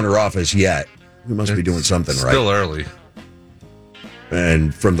the corner office yet. We must be doing something right. Still early.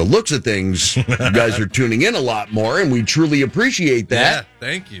 And from the looks of things, you guys are tuning in a lot more, and we truly appreciate that. Yeah,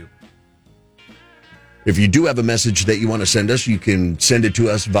 thank you. If you do have a message that you want to send us, you can send it to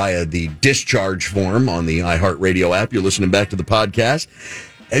us via the discharge form on the iHeartRadio app. You're listening back to the podcast.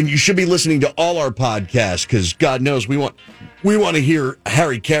 And you should be listening to all our podcasts, because God knows we want to hear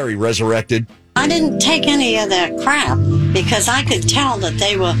Harry Carey resurrected. I didn't take any of that crap because I could tell that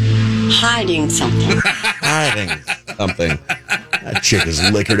they were hiding something. That chick is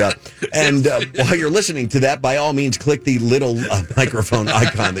liquored up. And while you're listening to that, by all means, click the little microphone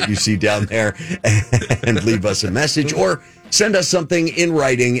icon that you see down there and leave us a message or send us something in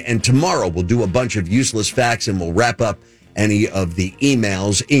writing. And tomorrow we'll do a bunch of useless facts and we'll wrap up any of the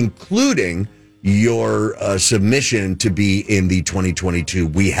emails, including your submission to be in the 2022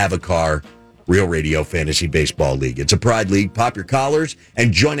 We Have a Car Real Radio Fantasy Baseball League. It's a Pride League. Pop your collars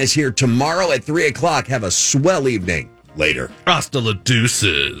and join us here tomorrow at 3 o'clock. Have a swell evening. Later. Hasta la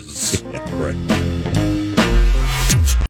deuces. Yeah, right.